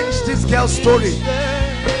 change this girl's story.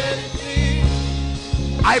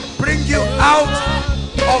 I bring you out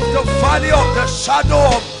of the valley of the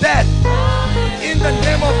shadow of death in the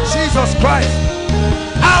name of Jesus Christ.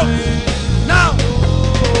 Out now,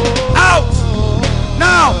 out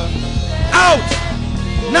now, out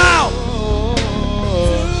now.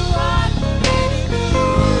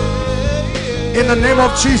 In the name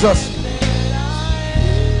of Jesus,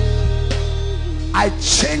 I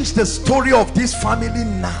change the story of this family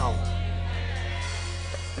now.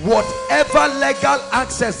 Whatever legal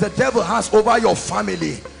access the devil has over your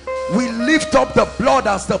family, we lift up the blood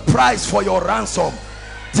as the price for your ransom.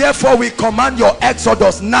 Therefore we command your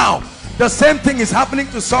exodus now. The same thing is happening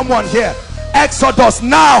to someone here. Exodus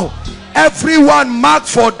now. Everyone marked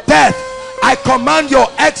for death, I command your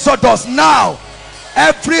exodus now.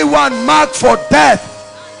 Everyone marked for death,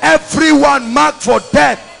 everyone marked for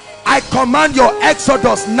death, I command your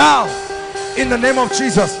exodus now. In the name of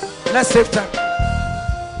Jesus. Let's save time.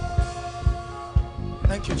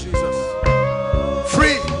 Thank you, Jesus.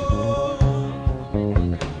 Free.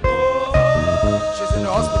 She's in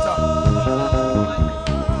the hospital.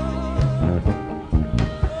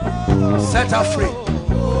 Set her free.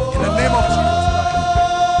 In the name of Jesus.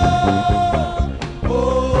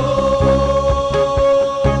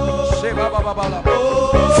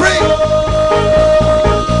 Free.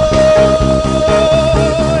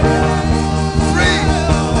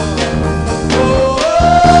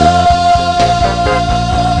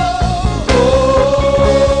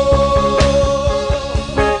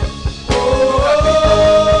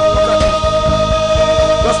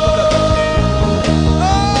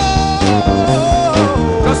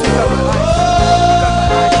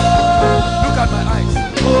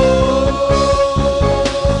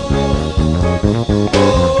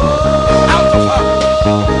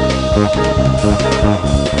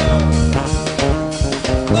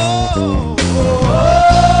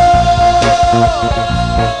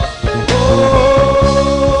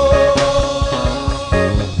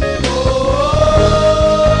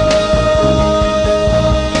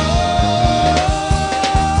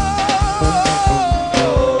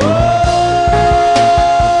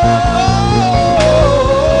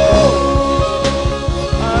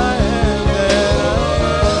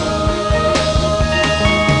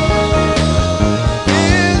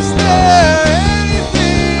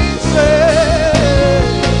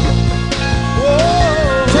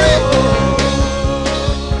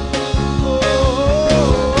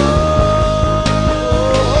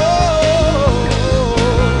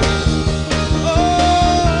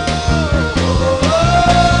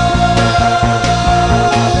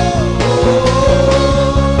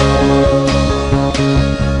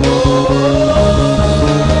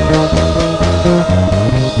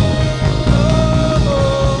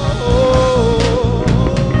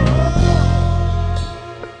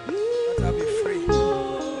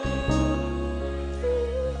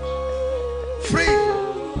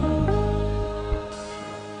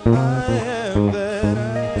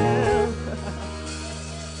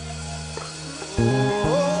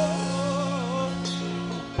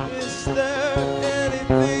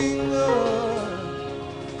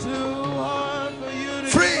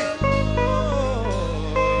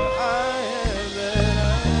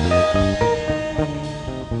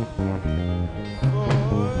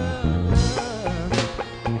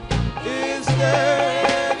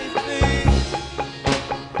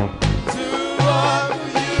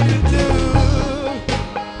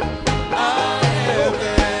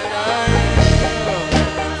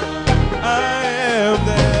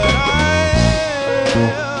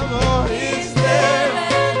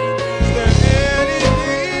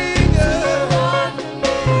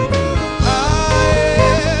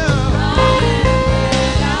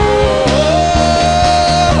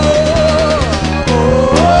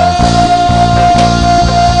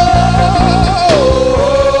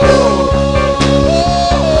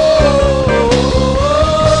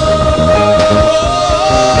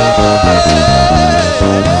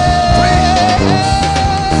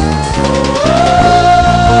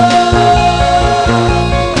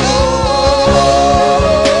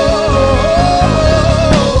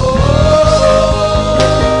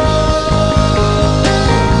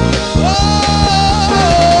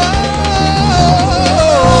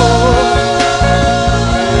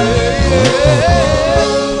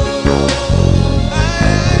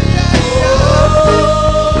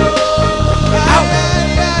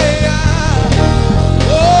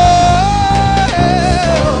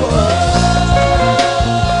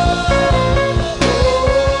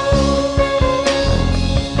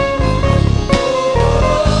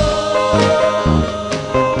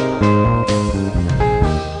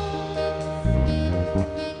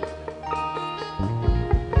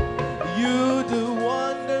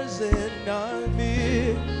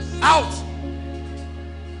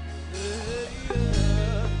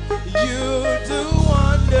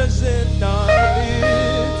 wonders in our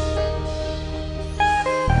midst.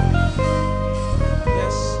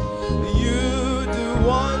 Yes, you do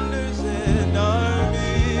wonders in our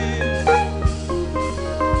midst.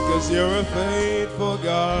 Because you're a faithful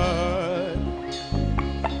God.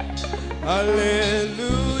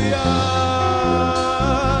 Hallelujah.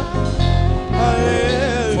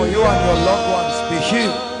 Hallelujah. For you and your loved ones be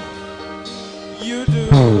healed. You do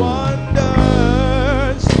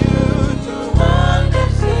wonders. You do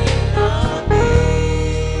wonders in our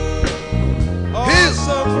midst.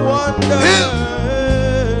 Awesome wonders.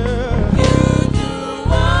 You do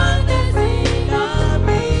wonders in our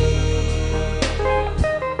midst.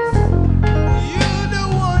 You do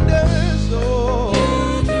wonders, oh.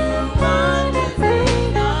 You do wonders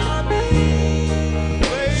in our midst.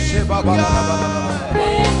 I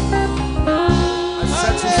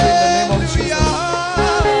set you free in the name of Jesus.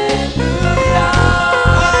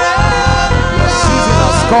 Your season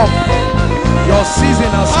has come. Your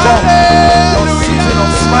season has come. Your season of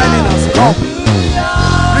smiling has come.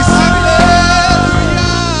 Receive it.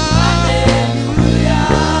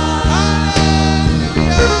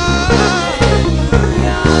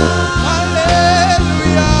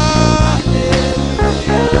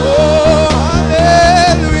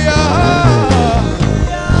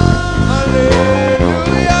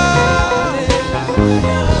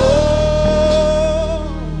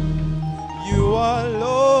 You are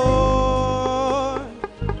Lord,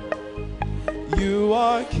 you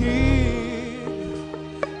are King,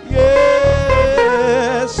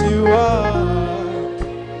 yes you are,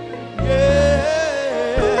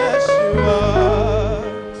 yes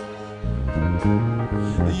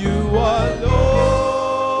you are Lord.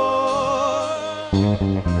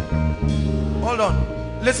 Hold on.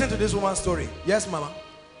 Listen to this woman's story. Yes, Mama.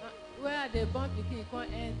 Where they born pikin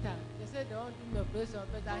can't enter. They say they won't do me operation,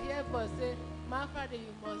 but I hear God say, my father,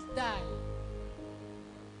 you must die.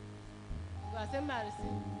 So I say, I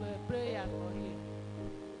receive prayer for him.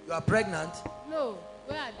 You are pregnant. No,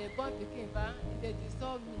 where they born pikin, they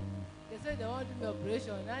disturb me. They say they won't do me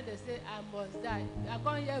operation. Now they say I must die. I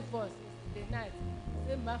can't hear voice in the night.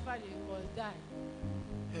 Say, my father, you must die.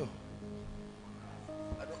 Ew.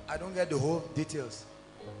 I don't get the whole details.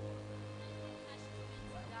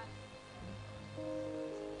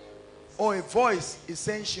 Oh, a voice is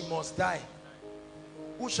saying she must die.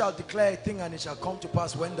 Who shall declare a thing and it shall come to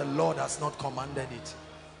pass when the Lord has not commanded it?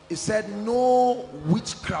 It said no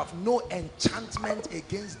witchcraft, no enchantment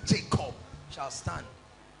against Jacob shall stand.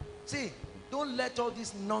 See, don't let all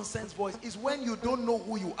this nonsense voice. It's when you don't know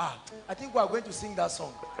who you are. I think we are going to sing that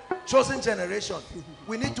song. Chosen generation.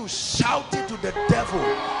 We need to shout it to the devil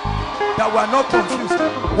that we are not confused.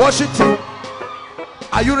 Worship him.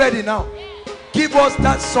 Are you ready now? Give us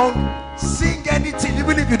that song. Sing anything,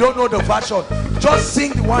 even if you don't know the version. Just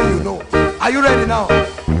sing the one you know. Are you ready now?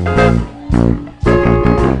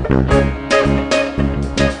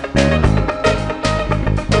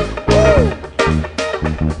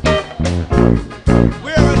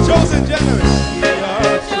 We are a chosen generation. We are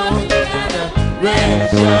a chosen generation.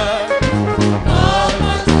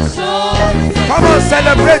 Come on,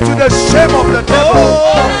 celebrate to the shame of the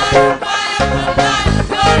devil.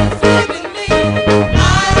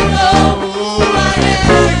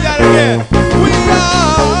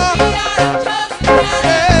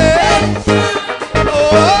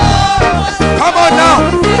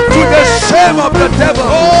 Of the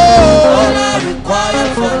devil.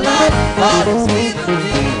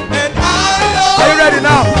 Are you ready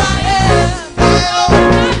now?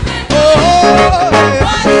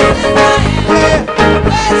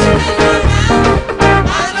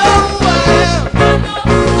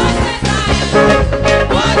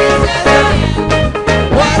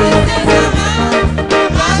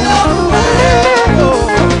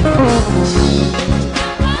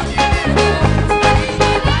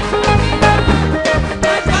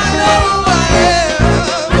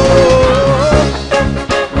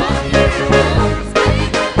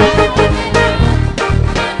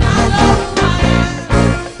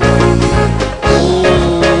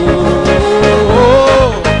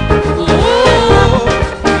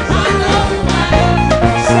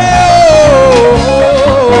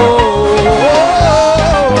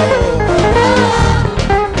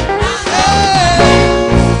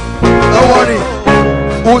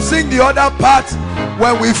 We'll sing the other part.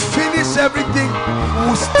 When we finish everything,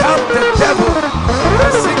 we'll stamp the devil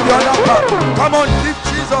and sing the other part. Come on, give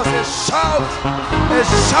Jesus a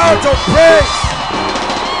shout of praise.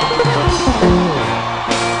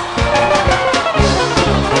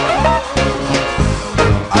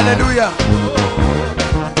 Hallelujah.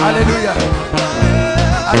 Hallelujah.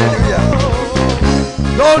 Hallelujah.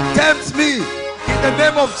 Don't tempt me in the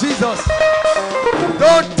name of Jesus.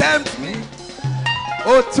 Don't tempt me.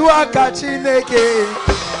 Otuaka Chineke.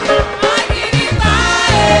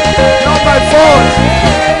 Not my fault.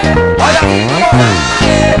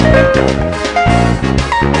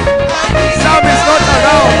 Sam is not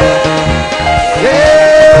around.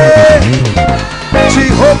 Yeah.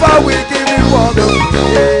 Jehovah will give you all the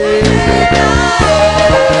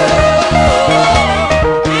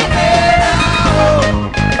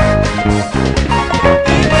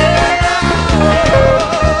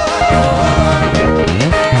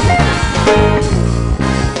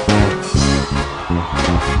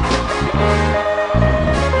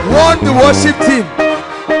warn the worship team.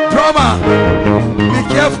 Drummer, be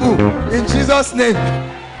careful in Jesus' name.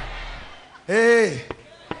 Hey,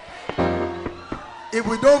 if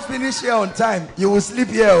we don't finish here on time, you will sleep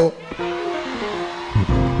here. Oh.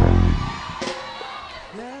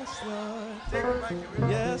 Yes, Lord.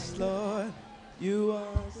 Yes, Lord. You are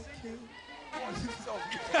the King.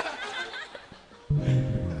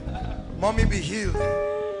 Mommy, be healed.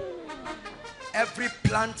 Every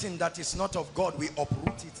planting that is not of God, we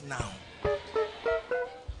uproot it now.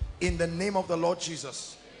 In the name of the Lord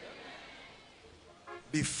Jesus.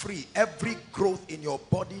 Be free. Every growth in your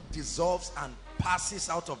body dissolves and passes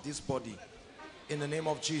out of this body. In the name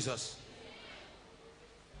of Jesus.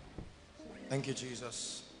 Thank you,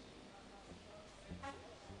 Jesus.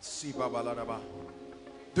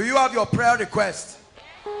 Do you have your prayer request?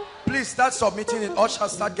 Please start submitting it.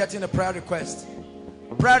 Ushers, start getting a prayer request.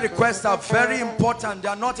 Prayer requests are very important. They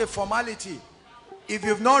are not a formality. If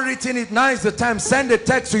you've not written it, now is the time. Send a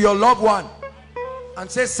text to your loved one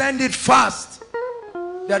and say, send it fast.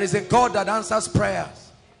 There is a God that answers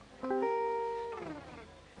prayers.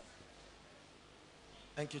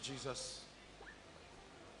 Thank you, Jesus.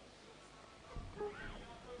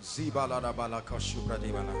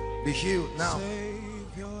 Be healed now.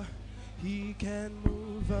 Savior, he can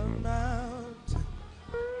move a mountain.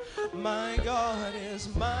 My God is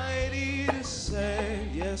mighty to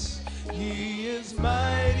save. Yes, he is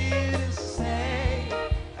mighty to save.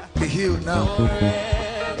 Be healed now.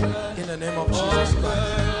 Forever, in the name of Jesus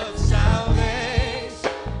Christ. of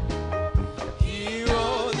salvation. He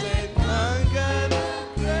rose and conquered the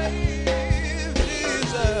grave.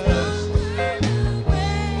 Jesus.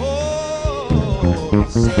 Oh,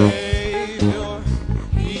 Savior,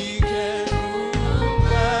 he can move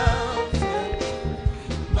mountains.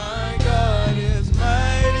 My God is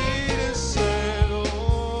mighty to save.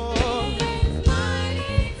 Oh,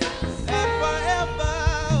 and forever,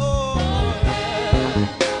 oh,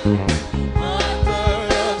 author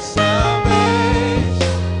of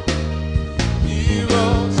salvation. He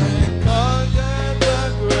rose and conquered the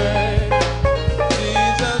grave.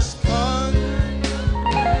 Jesus conquered the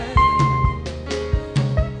grave.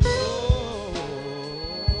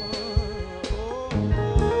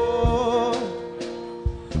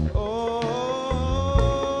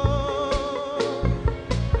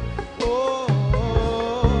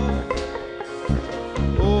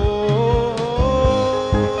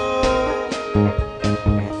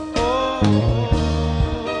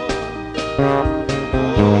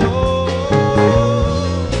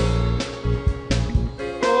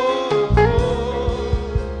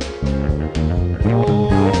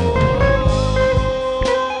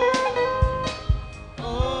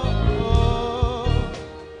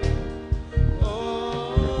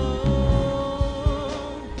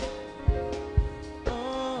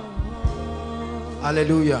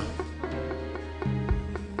 Hallelujah.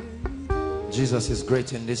 Jesus is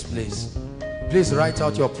great in this place. Please write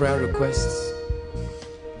out your prayer requests.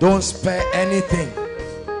 Don't spare anything.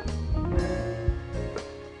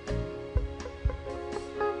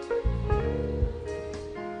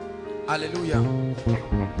 Hallelujah.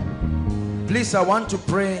 Please, I want to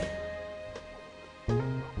pray.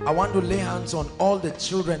 I want to lay hands on all the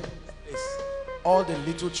children, all the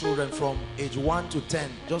little children from age 1 to 10.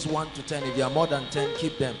 Just 1 to 10. If you are more than 10,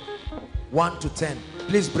 keep them. 1 to 10.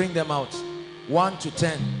 Please bring them out. 1 to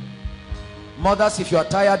 10. Mothers, if you are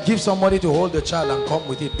tired, give somebody to hold the child and come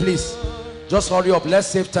with it. Please, just hurry up. Let's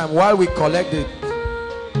save time while we collect it.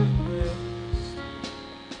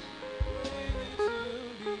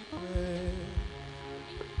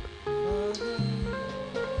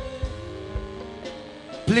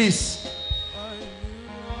 Please,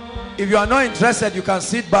 if you are not interested, you can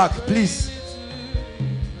sit back. Please,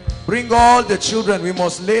 bring all the children. We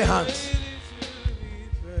must lay hands.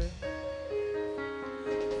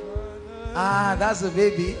 Ah, that's a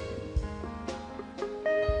baby.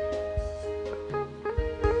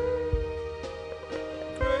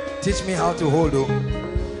 Teach me how to hold. Oh,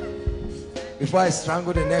 before I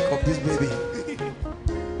strangle the neck of this baby.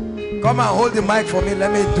 Come and hold the mic for me.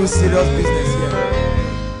 Let me do serious business here.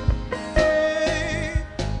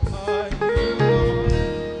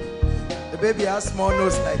 The baby has small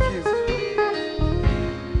nose like you.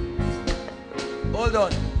 Hold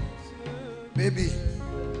on. Baby,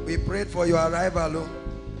 we prayed for your arrival.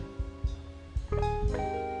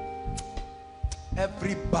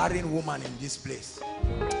 Every barren woman in this place,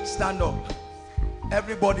 stand up.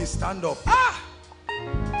 Everybody stand up. Ah!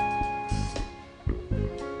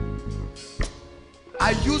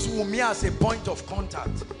 I use Wumi as a point of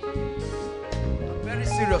contact. I'm very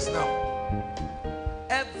serious now.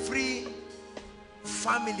 Every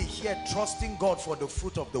family here trusting God for the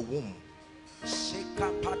fruit of the womb.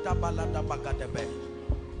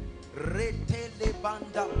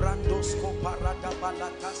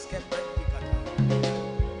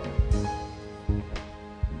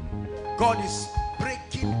 God is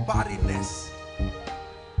breaking barrenness.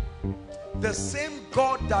 The same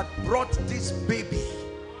God that brought this baby.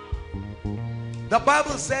 The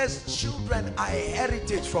Bible says children are a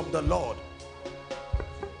heritage from the Lord.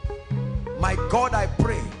 My God, I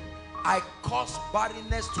pray, I cause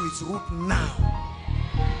barrenness to its root now.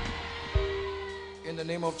 In the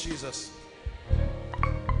name of Jesus.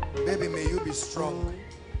 Baby, may you be strong.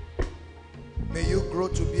 May you grow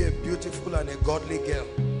to be a beautiful and a godly girl.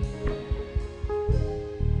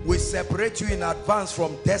 We separate you in advance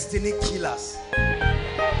from destiny killers.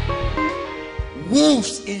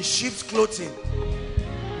 Wolves in sheep's clothing.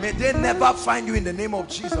 May they never find you in the name of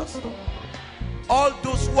Jesus. All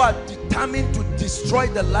those who are determined to destroy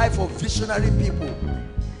the life of visionary people,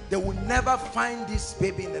 they will never find this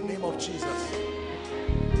baby in the name of Jesus.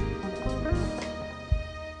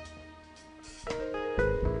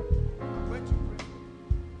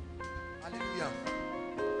 Hallelujah.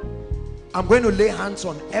 I'm going to lay hands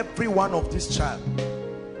on every one of this child.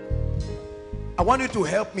 I want you to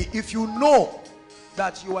help me. If you know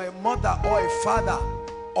that you are a mother or a father,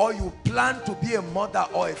 or you plan to be a mother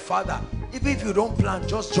or a father, even if you don't plan,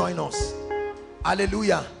 just join us.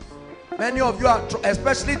 Hallelujah. Many of you are,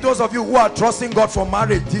 especially those of you who are trusting God for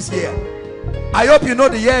marriage this year. I hope you know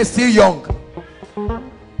the year is still young.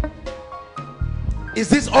 Is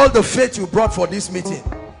this all the faith you brought for this meeting?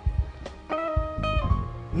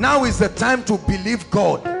 Now is the time to believe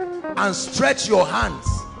God and stretch your hands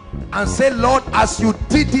and say, Lord, as you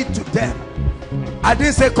did it to them. I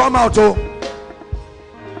didn't say come out, oh.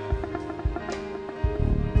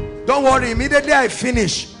 Don't worry, immediately I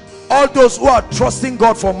finish, all those who are trusting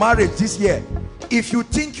God for marriage this year, if you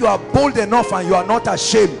think you are bold enough and you are not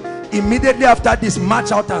ashamed, immediately after this,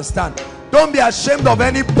 march out and stand. Don't be ashamed of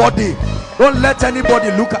anybody. Don't let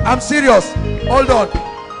anybody look at. I'm serious. Hold on.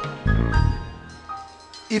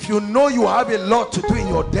 If you know you have a lot to do in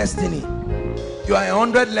your destiny, you are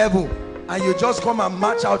 100 level and you just come and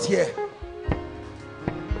march out here,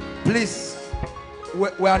 please,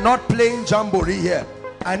 we are not playing jamboree here.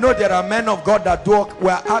 I know there are men of God that do. We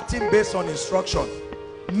are acting based on instruction.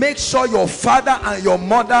 Make sure your father and your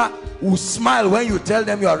mother will smile when you tell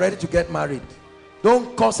them you are ready to get married.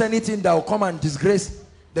 Don't cause anything that will come and disgrace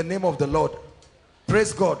the name of the Lord.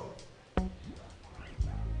 Praise God.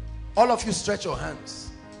 All of you stretch your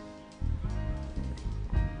hands.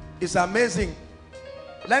 It's amazing.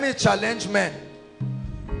 Let me challenge men.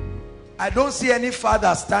 I don't see any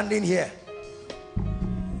father standing here.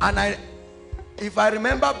 And if I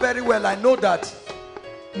remember very well, I know that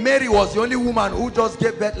Mary was the only woman who just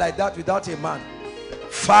gave birth like that without a man.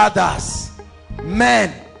 Fathers,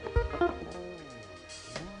 men,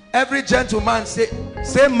 every gentleman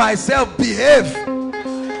say myself behave.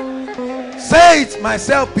 Say it,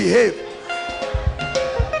 myself behave.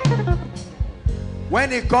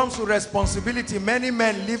 When it comes to responsibility, many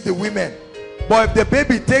men leave the women. But if the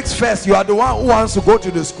baby takes first, you are the one who wants to go to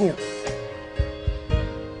the school.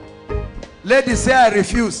 Ladies, say I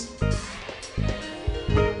refuse.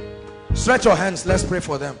 Stretch your hands. Let's pray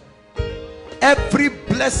for them. Every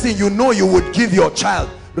blessing you know you would give your child,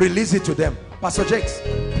 release it to them. Pastor Jakes,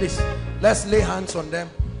 please, let's lay hands on them.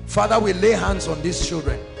 Father, we lay hands on these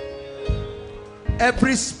children.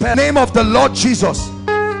 Every spell, name of the Lord Jesus,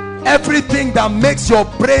 everything that makes your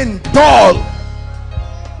brain dull,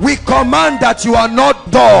 we command that you are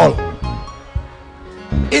not dull.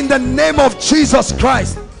 In the name of Jesus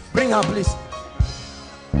Christ. Bring her, please.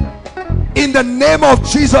 In the name of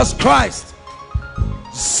Jesus Christ.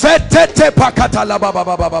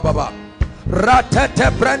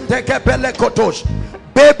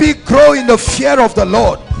 Baby, grow in the fear of the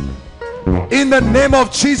Lord. In the name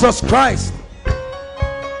of Jesus Christ.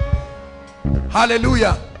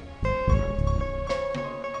 Hallelujah.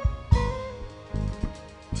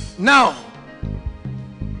 Now,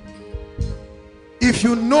 if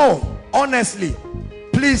you know, honestly,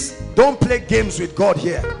 please don't play games with God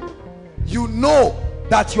here. You know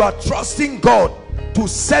that you are trusting God to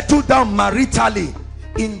settle down maritally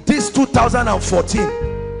in this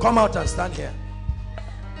 2014. Come out and stand here.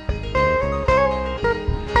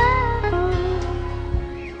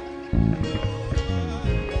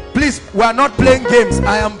 Please, we are not playing games.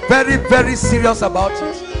 I am very, very serious about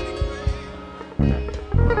it.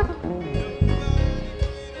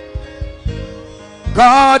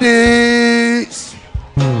 God is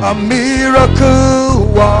a miracle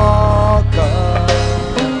worker.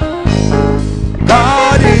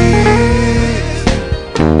 God is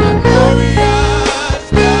a glorious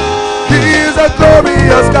God. He is a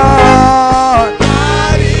glorious God.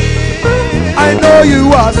 God is, I know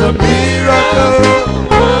you are a miracle.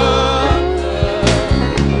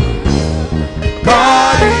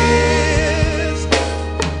 God is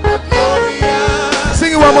a glorious.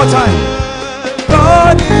 Sing it one more time.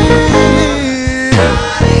 God is,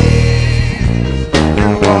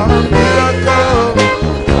 you are a miracle.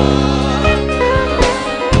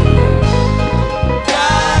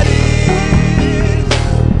 God is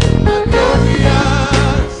a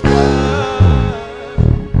glorious God.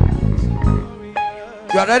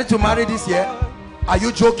 You are ready to marry this year? Are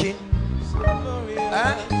you joking?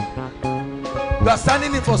 Eh? You are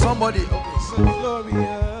standing in for somebody. Okay.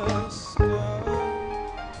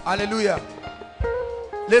 Hallelujah.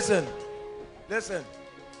 Listen, listen.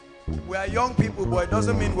 We are young people, but it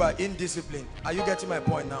doesn't mean we are indisciplined. Are you getting my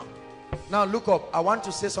point now? Now look up. I want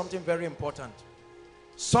to say something very important.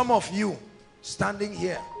 Some of you standing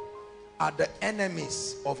here are the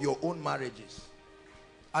enemies of your own marriages.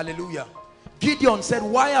 Hallelujah. Gideon said,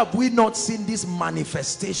 why have we not seen these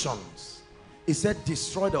manifestations? He said,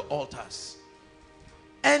 destroy the altars.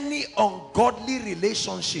 Any ungodly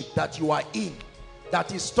relationship that you are in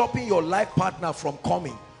that is stopping your life partner from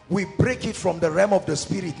coming, we break it from the realm of the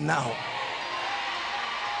spirit now.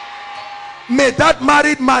 May that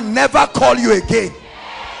married man never call you again.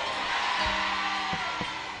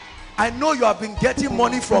 I know you have been getting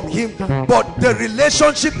money from him, but the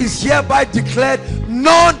relationship is hereby declared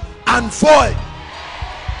null and void.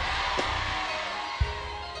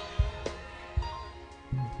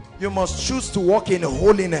 You must choose to walk in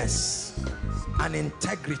holiness and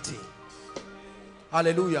integrity.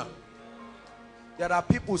 Hallelujah. There are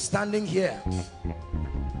people standing here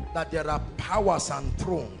that there are powers and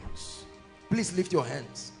thrones. Please lift your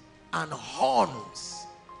hands. And horns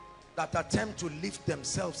that attempt to lift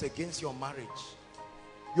themselves against your marriage.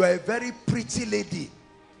 You are a very pretty lady,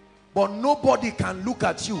 but nobody can look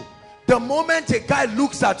at you. The moment a guy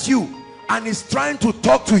looks at you and is trying to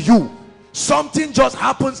talk to you, something just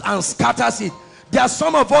happens and scatters it. There are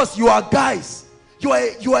some of us, you are guys, you are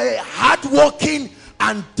a hardworking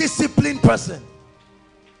and disciplined person,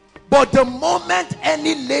 but the moment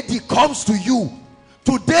any lady comes to you,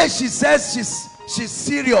 today she says she's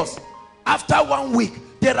serious, after 1 week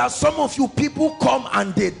there are some of you, people come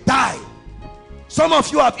and they die. Some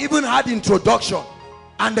of you have even had introduction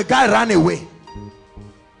and the guy ran away.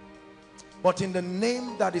 But in the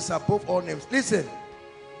name that is above all names, listen,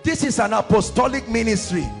 this is an apostolic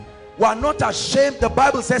ministry. We are not ashamed. The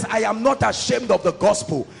Bible says, I am not ashamed of the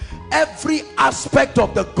gospel. Every aspect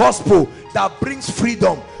of the gospel that brings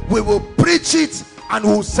freedom, we will preach it and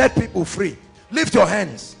we will set people free. Lift your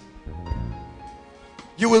hands.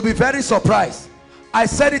 You will be very surprised. I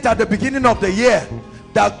said it at the beginning of the year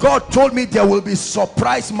that God told me there will be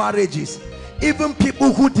surprise marriages. Even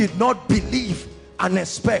people who did not believe and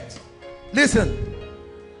expect. Listen,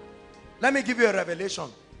 let me give you a revelation.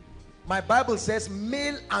 My Bible says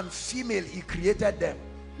male and female, he created them.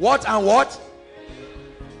 What and what?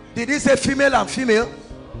 Did he say female and female?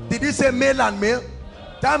 Did he say male and male?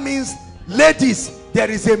 That means, ladies, there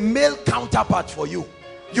is a male counterpart for you.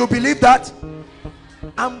 You believe that?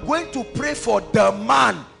 I'm going to pray for the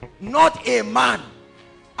man, not a man.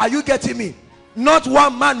 Are you getting me? Not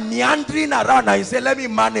one man meandering around and you say, let me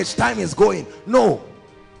manage, time is going. No.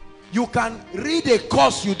 You can read a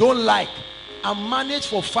course you don't like and manage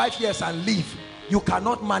for 5 years and leave. You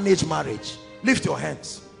cannot manage marriage. Lift your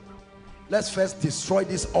hands. Let's first destroy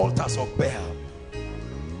these altars of Baal.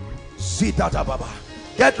 See that, Baba.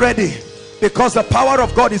 Get ready, because the power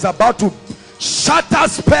of God is about to shatter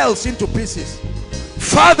spells into pieces.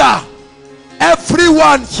 Father,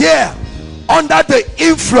 everyone here under the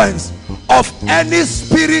influence of any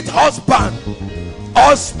spirit husband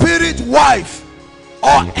or spirit wife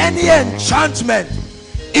or any enchantment,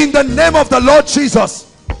 in the name of the Lord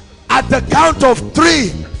Jesus, at the count of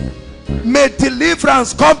 3, may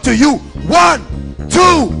deliverance come to you. 1,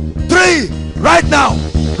 2, 3. Right now,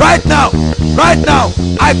 right now, right now.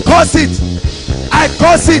 I curse it. I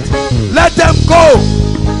curse it. Let them go.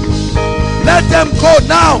 Let them go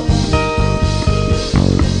now.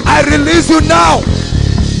 I release you now.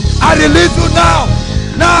 I release you now.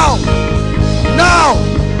 Now. Now.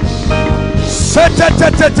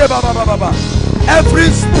 Every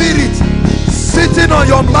spirit sitting on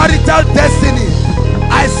your marital destiny,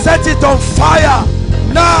 I set it on fire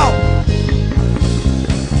now.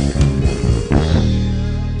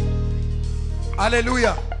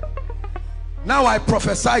 Hallelujah. Now I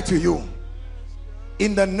prophesy to you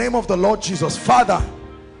in the name of the Lord Jesus. Father,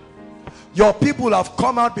 your people have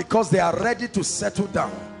come out because they are ready to settle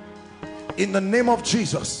down. In the name of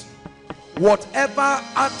Jesus, whatever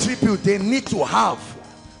attribute they need to have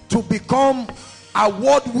to become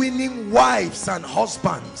award-winning wives and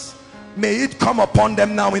husbands, may it come upon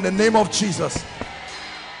them now in the name of Jesus.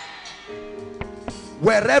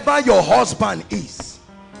 Wherever your husband is,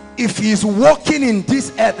 if he is walking in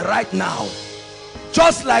this earth right now,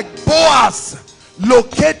 just like Boaz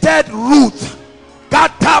located Ruth, I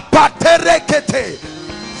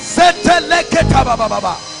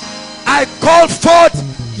call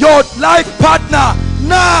forth your life partner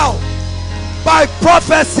now by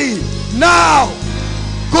prophecy. Now,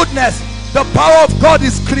 goodness, the power of God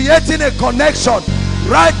is creating a connection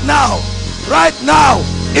right now,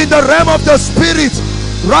 in the realm of the spirit.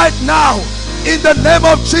 Right now, in the name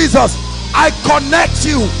of Jesus, I connect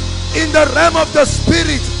you in the realm of the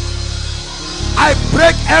spirit. I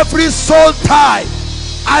break every soul tie.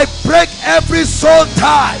 I break every soul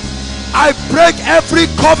tie. I break every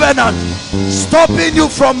covenant stopping you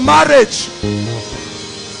from marriage.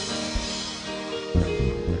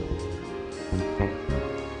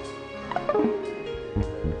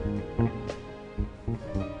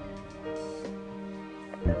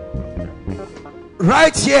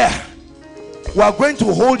 Right here, we are going to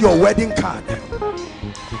hold your wedding card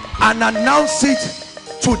and announce it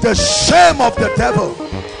to the shame of the devil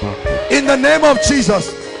in the name of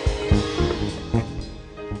Jesus.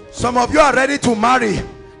 Some of you are ready to marry.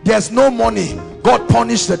 There's no money. God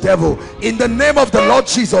punish the devil in the name of the Lord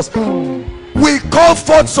Jesus. We call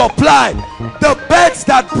forth supply. The birds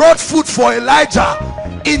that brought food for Elijah,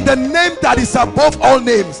 in the name that is above all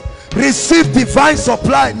names, receive divine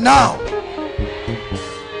supply now.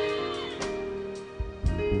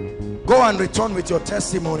 Go and return with your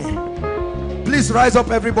testimony. Please rise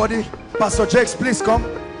up, everybody. Pastor Jakes, please come.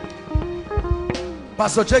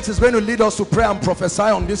 Pastor Jakes is going to lead us to pray and prophesy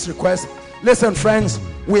on this request. Listen, friends,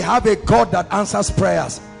 we have a God that answers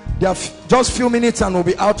prayers. There are just few minutes and we'll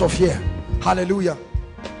be out of here. Hallelujah.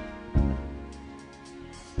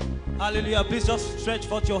 Hallelujah. Please just stretch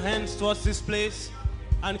forth your hands towards this place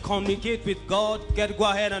and communicate with God. Go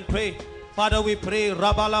ahead and pray. Father, we pray.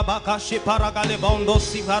 Rabala bakashi paragale bondo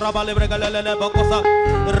si parabale bregalele bokosa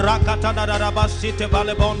rakata da rabashite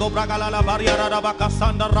bale bondo bragalala barriera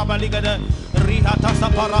rabakasanda rabaligade rihata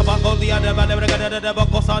saparabago dia de bale bregade de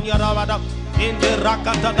bokosa nya rabada in the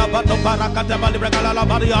rakata da bato parakata bale bregalala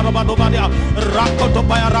barriera rabado badia rakoto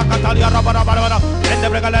paya rakata ya rabada bada in the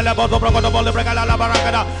bregalele bodo brogodo bale bregalala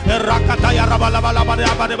barakada rakata ya rabala bala badia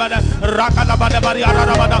bada rakata bada barriera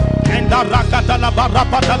rabada in the rakata la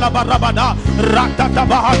barapata la barabada rakata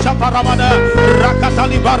bahasha parabada rakata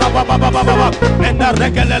libara baba baba and the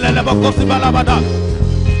regelele bokosi balabada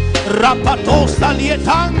rapato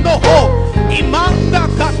salietando ho imanda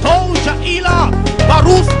katoja ila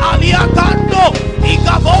barus aliatando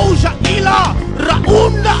igavoja ila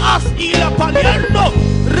raunda as ila paliendo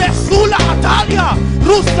resula atalia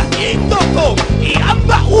rusa indoko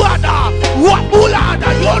iamba uada wabulada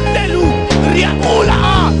yondelu riaula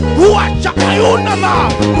uacha ayunama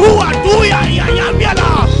uaduya yayamiala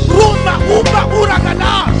ruma uba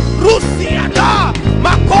uragana rusiada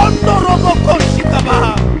makondo robokoshikaba.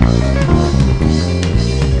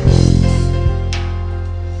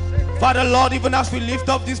 Father Lord, even as we lift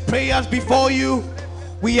up these prayers before you,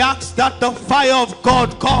 we ask that the fire of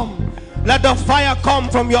God come. Let the fire come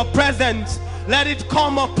from your presence. Let it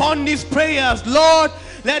come upon these prayers, Lord.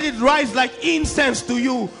 Let it rise like incense to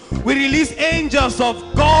you. We release angels of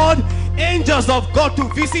God to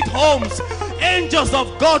visit homes, angels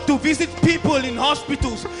of God to visit people in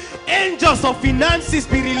hospitals, angels of finances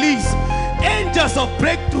be released, angels of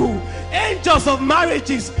breakthrough, angels of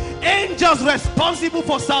marriages, angels responsible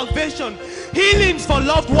for salvation, healings for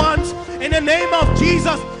loved ones. In the name of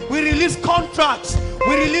Jesus, we release contracts.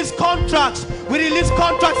 We release contracts. We release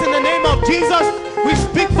contracts in the name of Jesus. We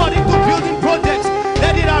speak for it to building projects.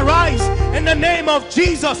 Let it arise in the name of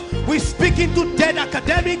Jesus. We speak into dead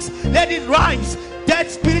academics. Let it rise dead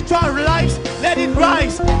spiritual lives, let it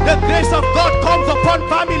rise. The grace of God comes upon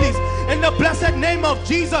families. In the blessed name of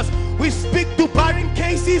Jesus, we speak to barren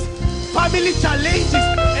cases, family challenges.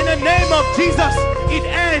 In the name of Jesus, it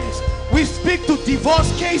ends. We speak to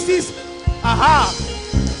divorce cases.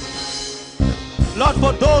 Lord,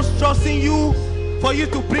 for those trusting you, for you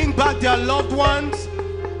to bring back their loved ones,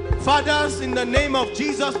 fathers, in the name of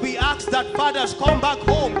Jesus, we ask that fathers come back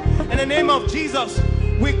home. In the name of Jesus,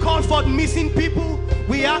 we call for missing people.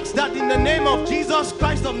 We ask that in the name of Jesus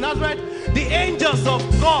Christ of Nazareth, the angels of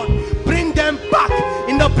God bring them back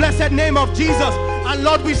in the blessed name of Jesus. And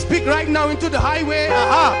Lord, we speak right now into the highway.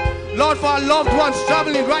 Lord, for our loved ones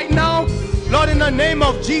traveling right now, Lord, in the name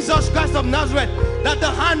of Jesus Christ of Nazareth, that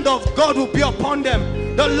the hand of God will be upon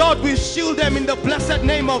them. The Lord will shield them in the blessed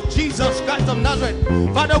name of Jesus Christ of Nazareth.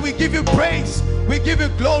 Father, we give you praise. We give you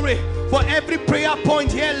glory for every prayer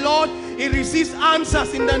point here, Lord. It receives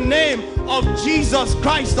answers in the name of Jesus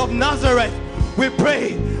Christ of Nazareth. We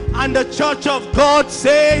pray. And the church of God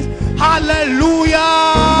says, hallelujah.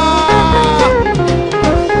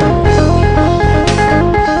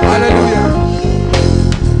 Hallelujah.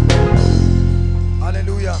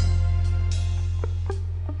 Hallelujah.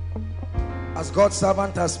 As God's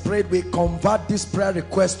servant has prayed, we convert this prayer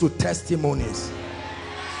request to testimonies.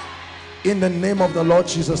 In the name of the Lord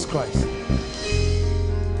Jesus Christ.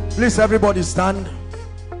 Please, everybody stand.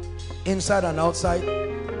 Inside and outside.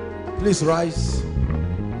 Please rise.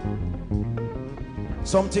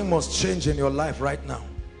 Something must change in your life right now.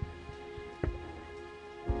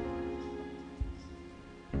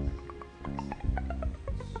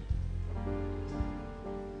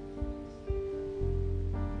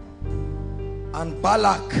 And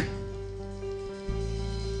Balak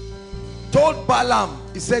told Balaam,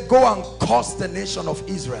 he said, go and curse the nation of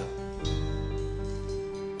Israel.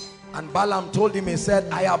 And Balaam told him, he said,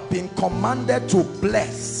 I have been commanded to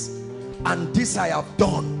bless, and this I have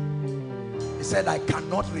done. He said, I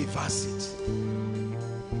cannot reverse it.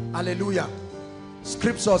 Hallelujah.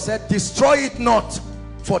 Scripture said, destroy it not,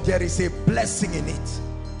 for there is a blessing in it.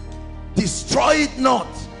 Destroy it not,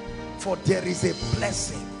 for there is a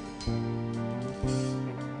blessing.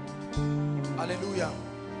 Hallelujah.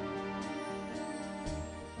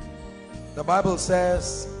 The Bible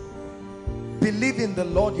says, believe in the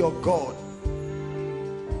Lord your God,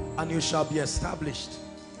 and you shall be established.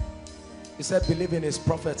 He said, believe in his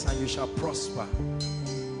prophets and you shall prosper.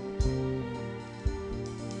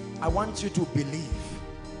 I want you to believe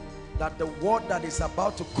that the word that is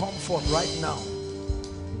about to come forth right now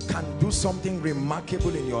can do something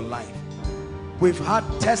remarkable in your life. We've had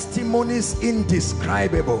testimonies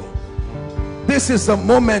indescribable. This is the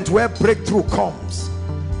moment where breakthrough comes.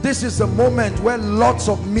 This is the moment where lots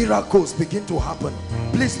of miracles begin to happen.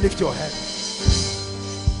 Please lift your head.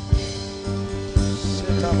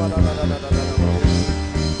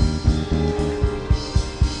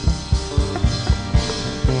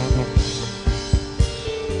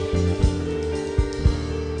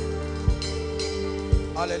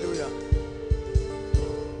 Hallelujah.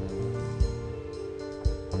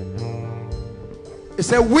 He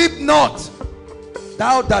said, weep not,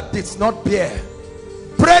 thou that didst not bear.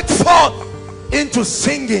 Break forth into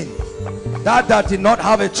singing, thou that did not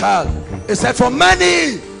have a child. He said, for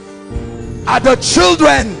many are the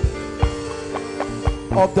children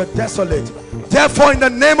of the desolate. Therefore, in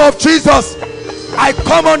the name of Jesus, I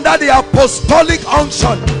come under the apostolic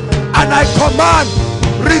unction and I command,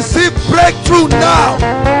 receive breakthrough now.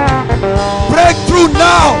 Breakthrough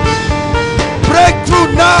now.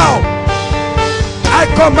 Breakthrough now. I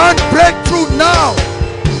command breakthrough now.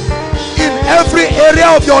 In every area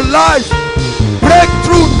of your life,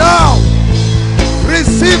 breakthrough now.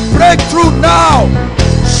 Receive breakthrough now.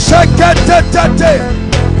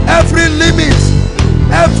 Every limit,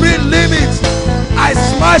 I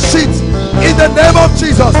smash it in the name of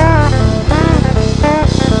Jesus.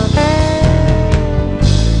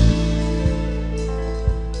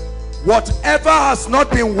 Whatever has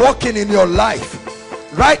not been working in your life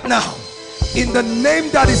right now, in the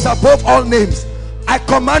name that is above all names, I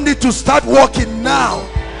command it to start working now.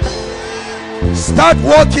 Start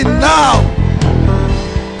working now.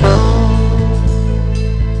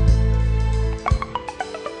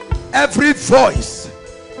 Every voice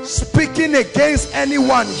speaking against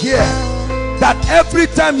anyone here, that every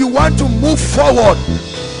time you want to move forward,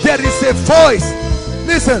 there is a voice.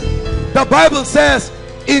 Listen, the Bible says,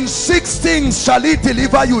 in 6 things shall he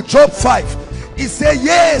deliver you. Job 5. He said,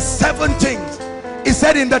 yes, 7 things. He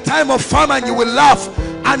said, in the time of famine you will laugh,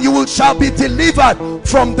 and you shall be delivered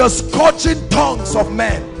from the scorching tongues of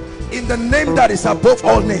men. In the name that is above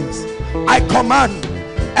all names, I command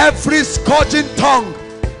Every scourging tongue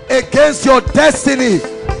against your destiny,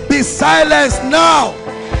 be silenced now.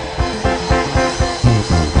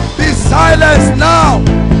 Be silenced now.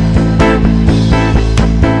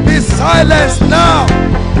 Be silenced now.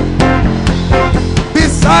 Be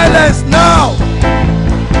silenced now.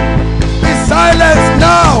 Be silenced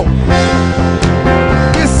now.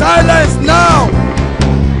 Be silenced now.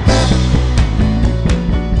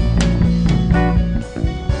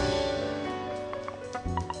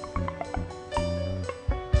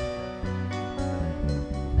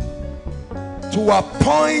 To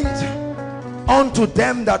appoint unto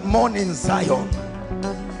them that mourn in Zion,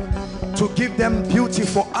 to give them beauty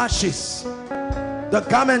for ashes, the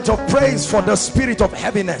garment of praise for the spirit of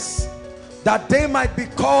heaviness, that they might be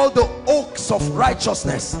called the oaks of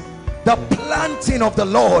righteousness, the planting of the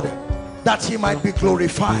Lord, that he might be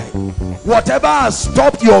glorified. Whatever has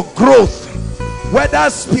stopped your growth, whether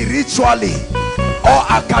spiritually or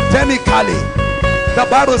academically, the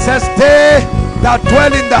Bible says they that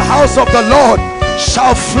dwell in the house of the Lord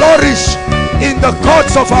shall flourish in the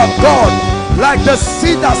courts of our God. Like the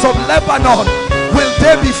cedars of Lebanon will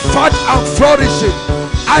they be fat and flourishing.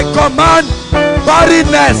 I command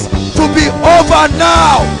barrenness to be over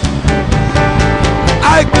now.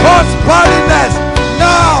 I cause barrenness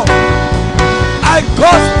now. I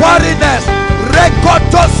cause barrenness.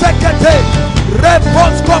 Rekoto sekete.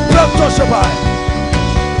 Reposko proto shabai.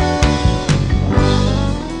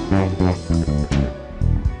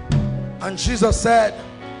 And Jesus said,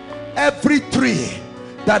 every tree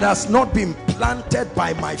that has not been planted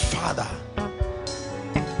by my Father.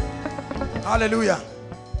 Hallelujah.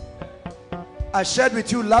 I shared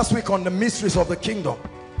with you last week on the mysteries of the kingdom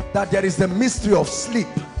that there is the mystery of sleep.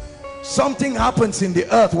 Something happens in the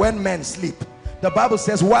earth when men sleep. The Bible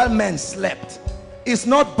says while men slept, it's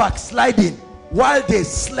not backsliding. While they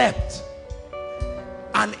slept,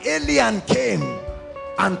 an alien came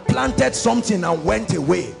and planted something and went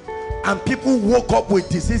away. And people woke up with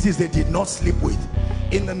diseases they did not sleep with.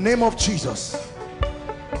 In the name of Jesus,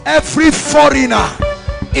 every foreigner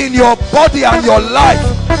in your body and your life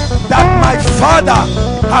that my Father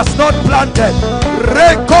has not planted,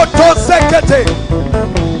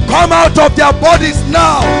 come out of their bodies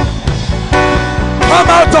now. Come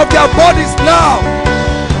out of their bodies now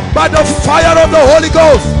by the fire of the Holy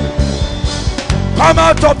Ghost. Come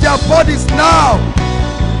out of their bodies now.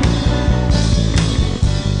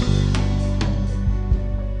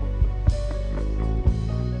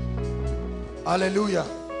 Hallelujah.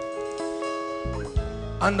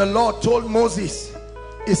 And the Lord told Moses,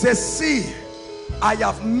 he says, see, I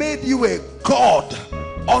have made you a God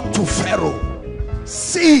unto Pharaoh.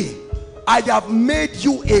 See, I have made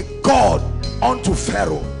you a God unto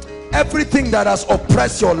Pharaoh. Everything that has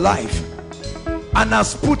oppressed your life and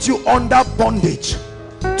has put you under bondage,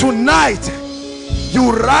 tonight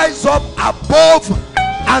you rise up above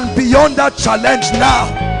and beyond that challenge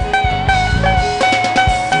now.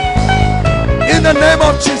 In the name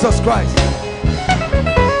of Jesus Christ.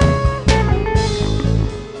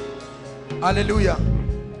 Hallelujah.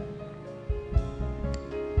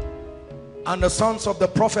 And the sons of the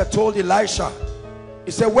prophet told Elisha,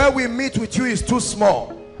 he said, where we meet with you is too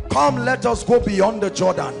small. Come, let us go beyond the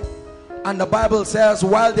Jordan. And the Bible says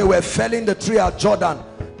while they were felling the tree at Jordan,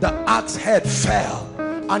 the axe head fell.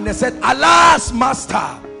 And they said, alas,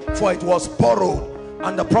 master, for it was borrowed.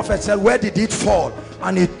 And the prophet said, where did it fall?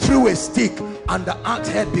 And he threw a stick and the axe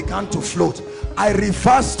head began to float. I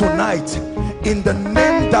reverse tonight in the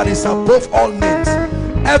name that is above all names,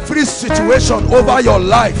 every situation over your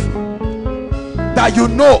life that you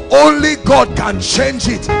know only God can change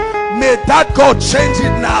it, may that God change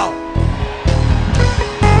it now.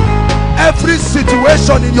 Every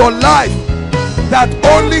situation in your life that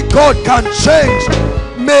only God can change,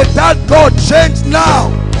 may that God change now.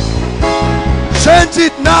 Change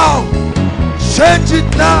it now. Change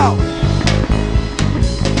it now.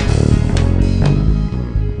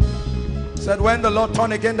 Said when the Lord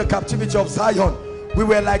turned again the captivity of Zion, we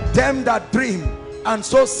were like them that dream, and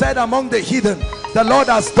so said among the heathen, the Lord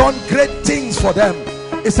has done great things for them.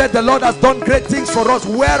 He said the Lord has done great things for us,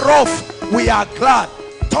 whereof we are glad.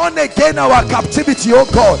 Turn again our captivity, oh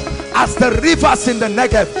God, as the rivers in the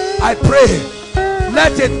Negev. I pray,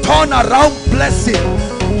 let a turn around blessing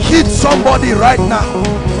hit somebody right now.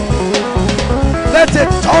 Let a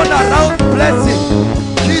turn around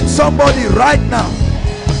blessing hit somebody right now.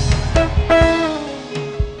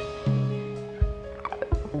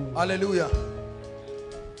 Hallelujah.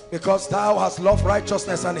 Because thou hast loved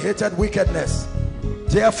righteousness and hated wickedness,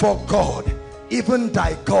 therefore God, even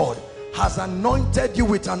thy God, has anointed you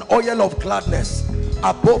with an oil of gladness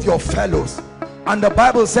above your fellows. And the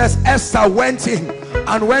Bible says Esther went in,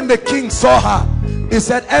 and when the king saw her, he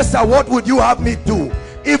said, Esther, what would you have me do?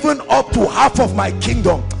 Even up to half of my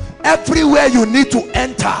kingdom. Everywhere you need to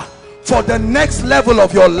enter for the next level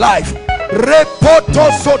of your life.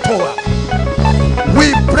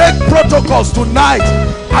 We break protocols tonight,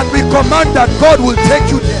 and we command that God will take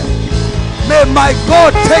you there. May my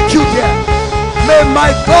God take you there. May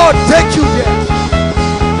my God take you there.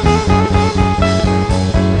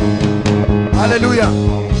 Hallelujah.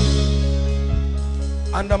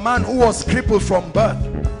 And the man who was crippled from birth,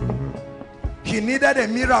 he needed a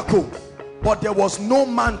miracle, but there was no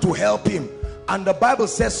man to help him. And the Bible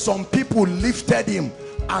says some people lifted him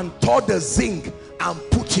and tore the zinc and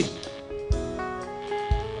put him.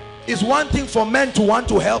 It's one thing for men to want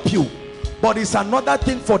to help you, but it's another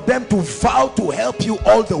thing for them to vow to help you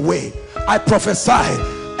all the way. I prophesy,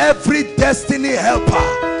 every destiny helper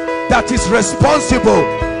that is responsible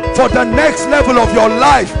for the next level of your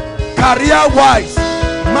life, career-wise,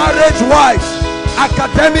 marriage-wise,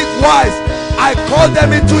 academic-wise, I call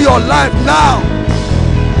them into your life now.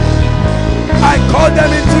 I call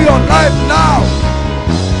them into your life now.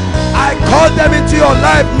 I call them into your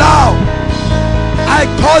life now. I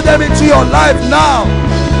call them into your life now.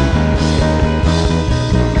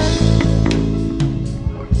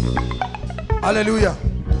 Hallelujah.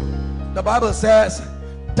 The Bible says,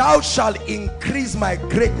 thou shalt increase my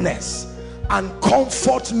greatness and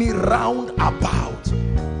comfort me round about.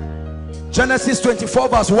 Genesis 24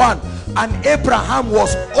 verse 1. And Abraham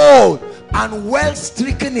was old and well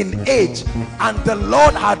stricken in age, and the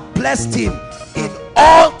Lord had blessed him in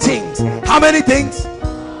all things. How many things?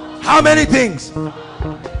 How many things?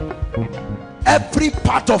 Every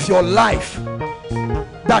part of your life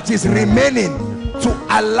that is remaining to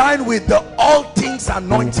align with the all things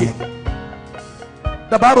anointing.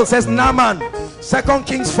 The Bible says Naaman, 2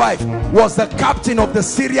 Kings 5, was the captain of the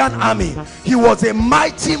Syrian army. He was a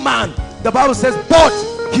mighty man. The Bible says, but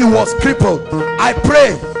he was crippled. I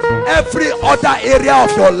pray every other area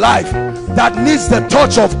of your life that needs the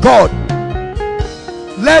touch of God,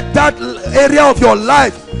 let that area of your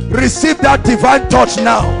life receive that divine touch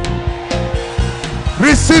now.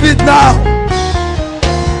 Receive it now.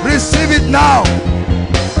 Receive it now.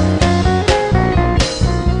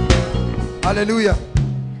 Hallelujah.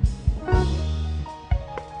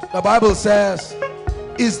 The Bible says,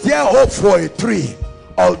 is there hope for a tree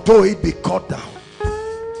although it be cut down?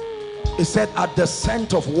 It said, at the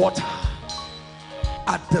scent of water.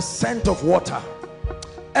 At the scent of water.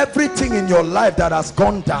 Everything in your life that has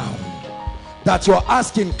gone down, that you're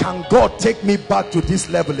asking, can God take me back to this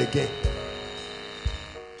level again?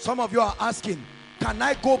 Some of you are asking, can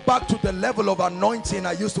I go back to the level of anointing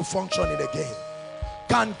I used to function in again?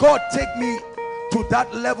 Can God take me to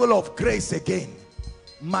that level of grace again?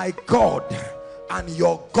 My God and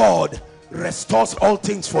your God restores all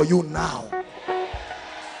things for you now.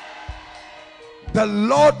 The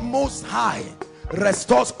Lord Most High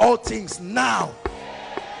restores all things now.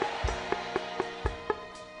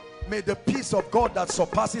 May the peace of God that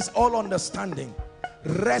surpasses all understanding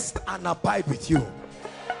rest and abide with you,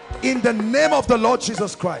 in the name of the Lord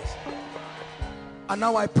Jesus Christ. And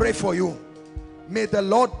now I pray for you. May the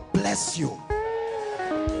Lord bless you.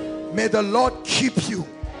 May the Lord keep you.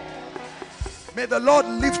 May the Lord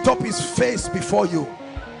lift up his face before you.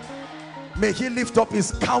 May he lift up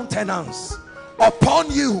his countenance upon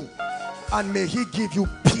you, and may he give you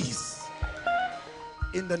peace,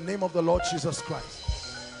 in the name of the Lord Jesus Christ.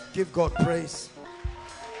 Give God praise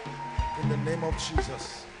in the name of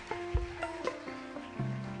Jesus.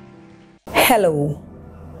 Hello.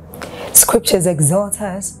 Scriptures exhort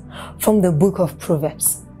us from the book of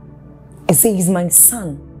Proverbs. It says, my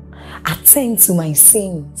son, attend to my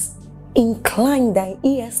sayings, incline thy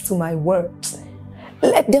ears to my words,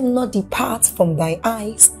 let them not depart from thy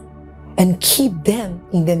eyes, and keep them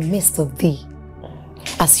in the midst of thee.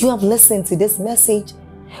 As you have listened to this message,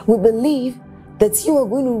 we believe that you are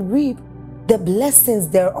going to reap the blessings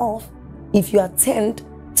thereof if you attend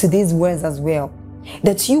to these words as well.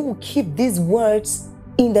 That you will keep these words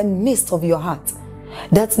in the midst of your heart.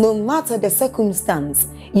 That no matter the circumstance,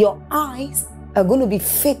 your eyes are going to be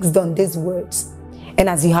fixed on these words. And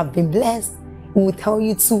as you have been blessed, we will tell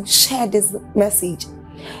you to share this message.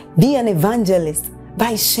 Be an evangelist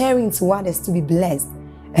by sharing to others to be blessed.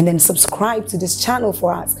 And then subscribe to this channel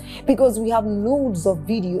for us, because we have loads of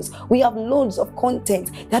videos, we have loads of content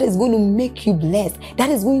that is going to make you blessed, that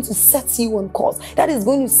is going to set you on course, that is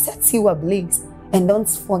going to set you ablaze. And don't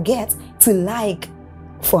forget to like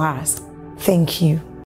for us. Thank you.